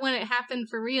bet when it happened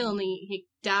for real and he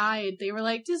died, they were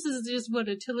like, this is just what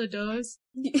Attila does.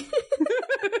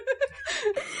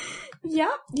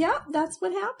 Yep, that's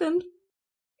what happened.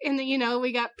 And then,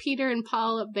 we got Peter and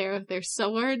Paul up there with their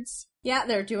swords. Yeah,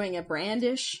 they're doing a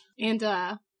brandish. And,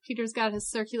 Peter's got his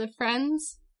circular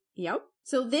friends. Yep.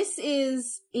 So this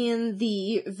is in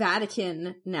the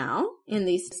Vatican now, in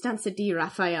the Stanza di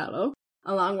Raffaello,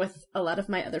 along with a lot of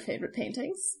my other favorite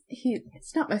paintings.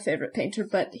 It's not my favorite painter,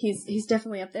 but he's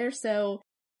definitely up there, so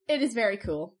it is very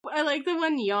cool. I like the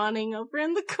one yawning over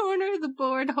in the corner, the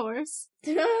bored horse.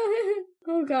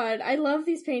 Oh god, I love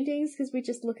these paintings because we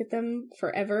just look at them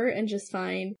forever and just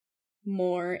find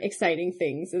more exciting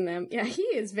things in them. Yeah, he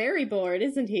is very bored,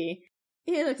 isn't he?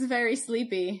 He looks very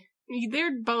sleepy.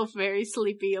 They're both very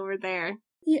sleepy over there.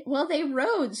 Yeah, well, they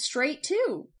rode straight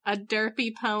too. A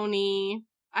derpy pony.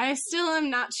 I still am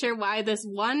not sure why this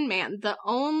one man, the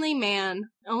only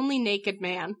naked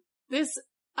man, this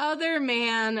other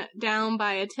man down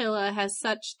by Attila has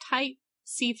such tight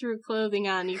see-through clothing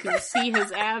on you can see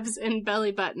his abs and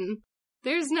belly button.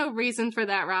 There's no reason for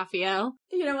that, Raphael.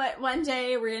 You know what? One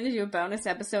day we're going to do a bonus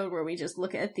episode where we just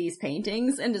look at these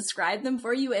paintings and describe them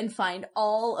for you and find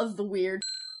all of the weird.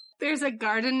 There's a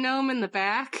garden gnome in the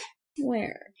back.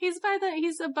 Where? He's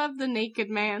above the naked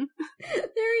man. There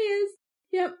he is.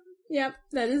 Yep.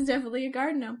 That is definitely a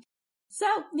garden gnome. So,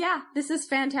 yeah, this is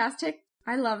fantastic.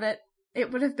 I love it.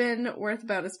 It would have been worth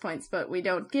bonus points, but we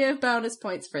don't give bonus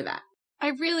points for that. I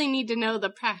really need to know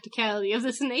the practicality of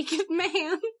this naked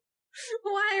man.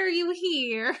 Why are you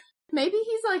here? Maybe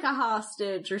he's like a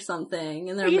hostage or something,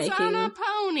 and he's on a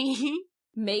pony.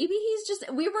 Maybe he's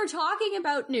just... We were talking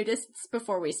about nudists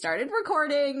before we started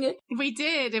recording. We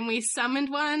did, and we summoned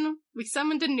one. We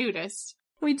summoned a nudist.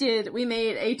 We did. We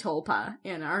made a tulpa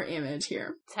in our image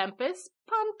here. Tempus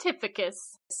Pontificus.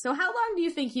 So how long do you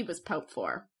think he was Pope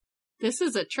for? This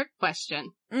is a trick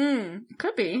question.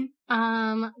 Could be.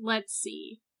 Let's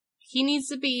see. He needs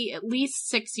to be at least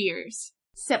 6 years.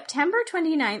 September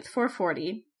 29th,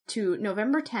 440 to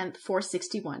November 10th,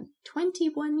 461.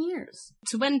 21 years.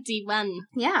 21.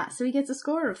 Yeah, so he gets a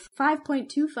score of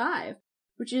 5.25,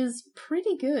 which is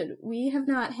pretty good. We have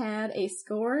not had a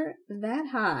score that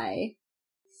high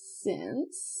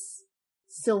since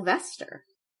Sylvester.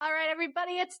 All right,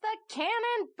 everybody, it's the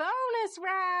canon bonus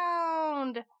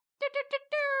round!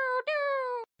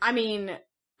 I mean,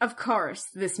 of course,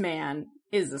 this man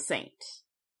is a saint.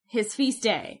 His feast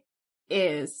day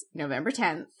is November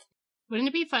 10th. Wouldn't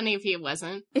it be funny if he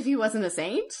wasn't? If he wasn't a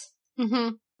saint?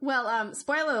 Mm-hmm. Well,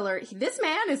 spoiler alert, this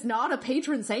man is not a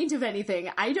patron saint of anything.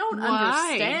 I don't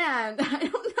understand. I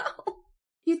don't know.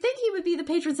 You'd think he would be the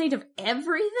patron saint of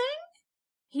everything?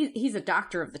 He's a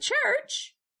doctor of the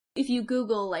church. If you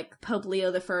Google, like, Pope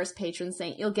Leo I patron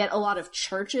saint, you'll get a lot of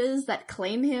churches that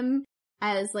claim him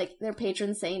as, like, their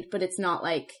patron saint, but it's not,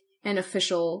 like, an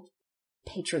official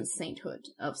patron sainthood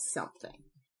of something.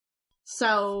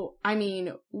 So, I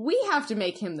mean, we have to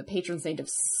make him the patron saint of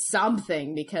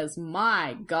something because,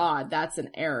 my God, that's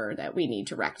an error that we need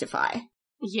to rectify.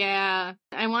 Yeah,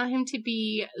 I want him to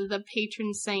be the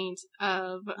patron saint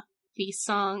of the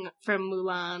song from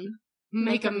Mulan,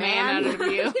 Make a Man Out of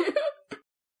You.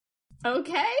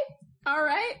 Okay,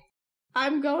 alright,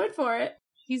 I'm going for it.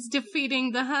 He's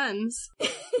defeating the Huns.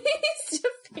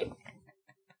 He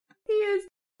is.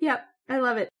 Yep, I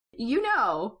love it. You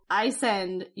know, I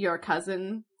send your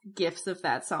cousin gifts of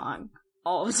that song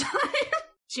all the time.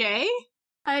 Jay?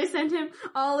 I send him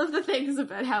all of the things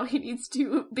about how he needs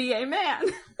to be a man.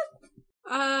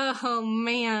 Oh,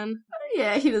 man.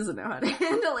 Yeah, he doesn't know how to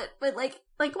handle it, but like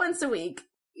once a week.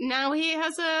 Now he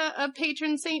has a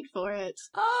patron saint for it.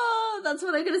 Oh, that's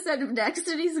what I'm gonna send him next,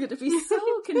 and he's gonna be so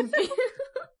confused.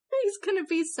 He's gonna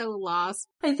be so lost.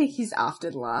 I think he's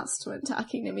often lost when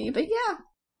talking to me, but yeah.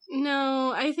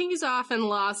 No, I think he's often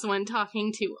lost when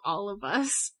talking to all of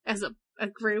us as a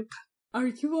group. Are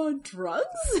you on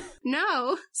drugs?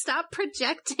 No, stop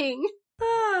projecting.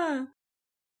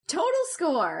 Total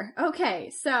score. Okay,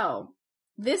 so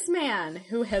this man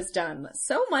who has done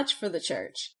so much for the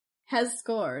church has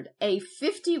scored a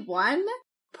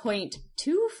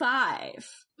 51.25.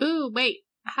 Ooh, wait.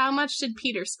 How much did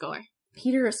Peter score?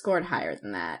 Peter scored higher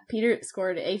than that. Peter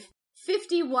scored a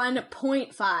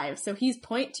 51.5, so he's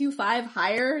 0.25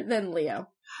 higher than Leo.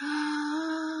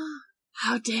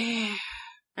 How dare.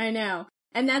 I know.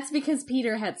 And that's because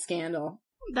Peter had scandal.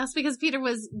 That's because Peter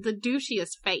was the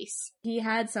douchiest face. He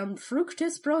had some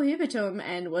fructus prohibitum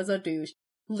and was a douche.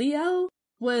 Leo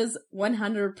was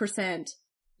 100%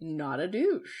 not a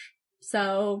douche.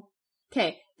 So,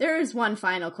 okay, there is one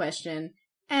final question,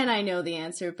 and I know the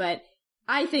answer, but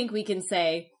I think we can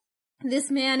say,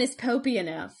 this man is popey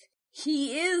enough.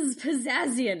 He is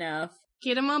pizzazzy enough.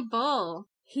 Get him a bull.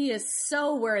 He is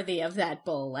so worthy of that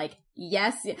bull. Like,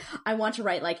 yes, I want to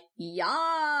write like,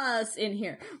 yas in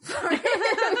here for him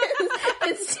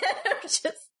instead of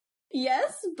just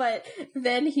yes, but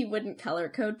then he wouldn't color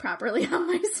code properly on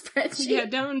my spreadsheet. Yeah,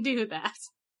 don't do that.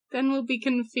 Then we'll be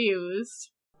confused.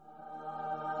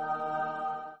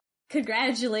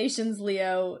 Congratulations,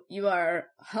 Leo. You are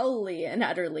wholly and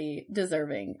utterly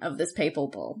deserving of this papal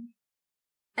bull.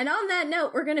 And on that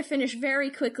note, we're going to finish very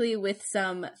quickly with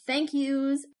some thank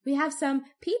yous. We have some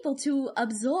people to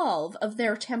absolve of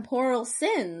their temporal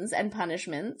sins and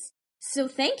punishments. So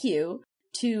thank you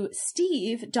to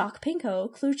Steve Doc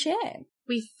Pinko Cluche.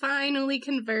 We finally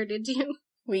converted you.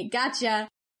 We gotcha.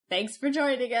 Thanks for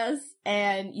joining us,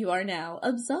 and you are now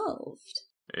absolved.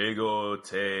 Ego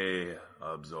te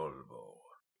absolvo.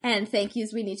 And thank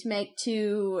yous we need to make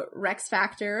to Rex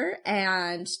Factor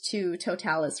and to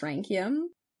Totalis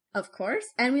Rankium, of course.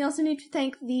 And we also need to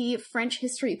thank the French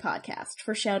History Podcast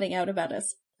for shouting out about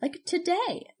us, like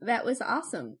today. That was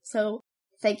awesome. So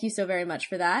thank you so very much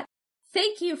for that.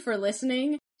 Thank you for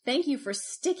listening. Thank you for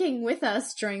sticking with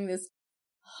us during this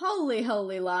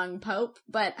holy long Pope.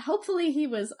 But hopefully he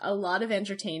was a lot of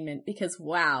entertainment because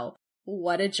wow,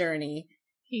 what a journey.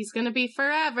 He's gonna be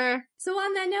forever. So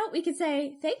on that note, we could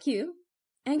say thank you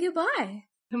and goodbye.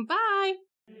 Bye.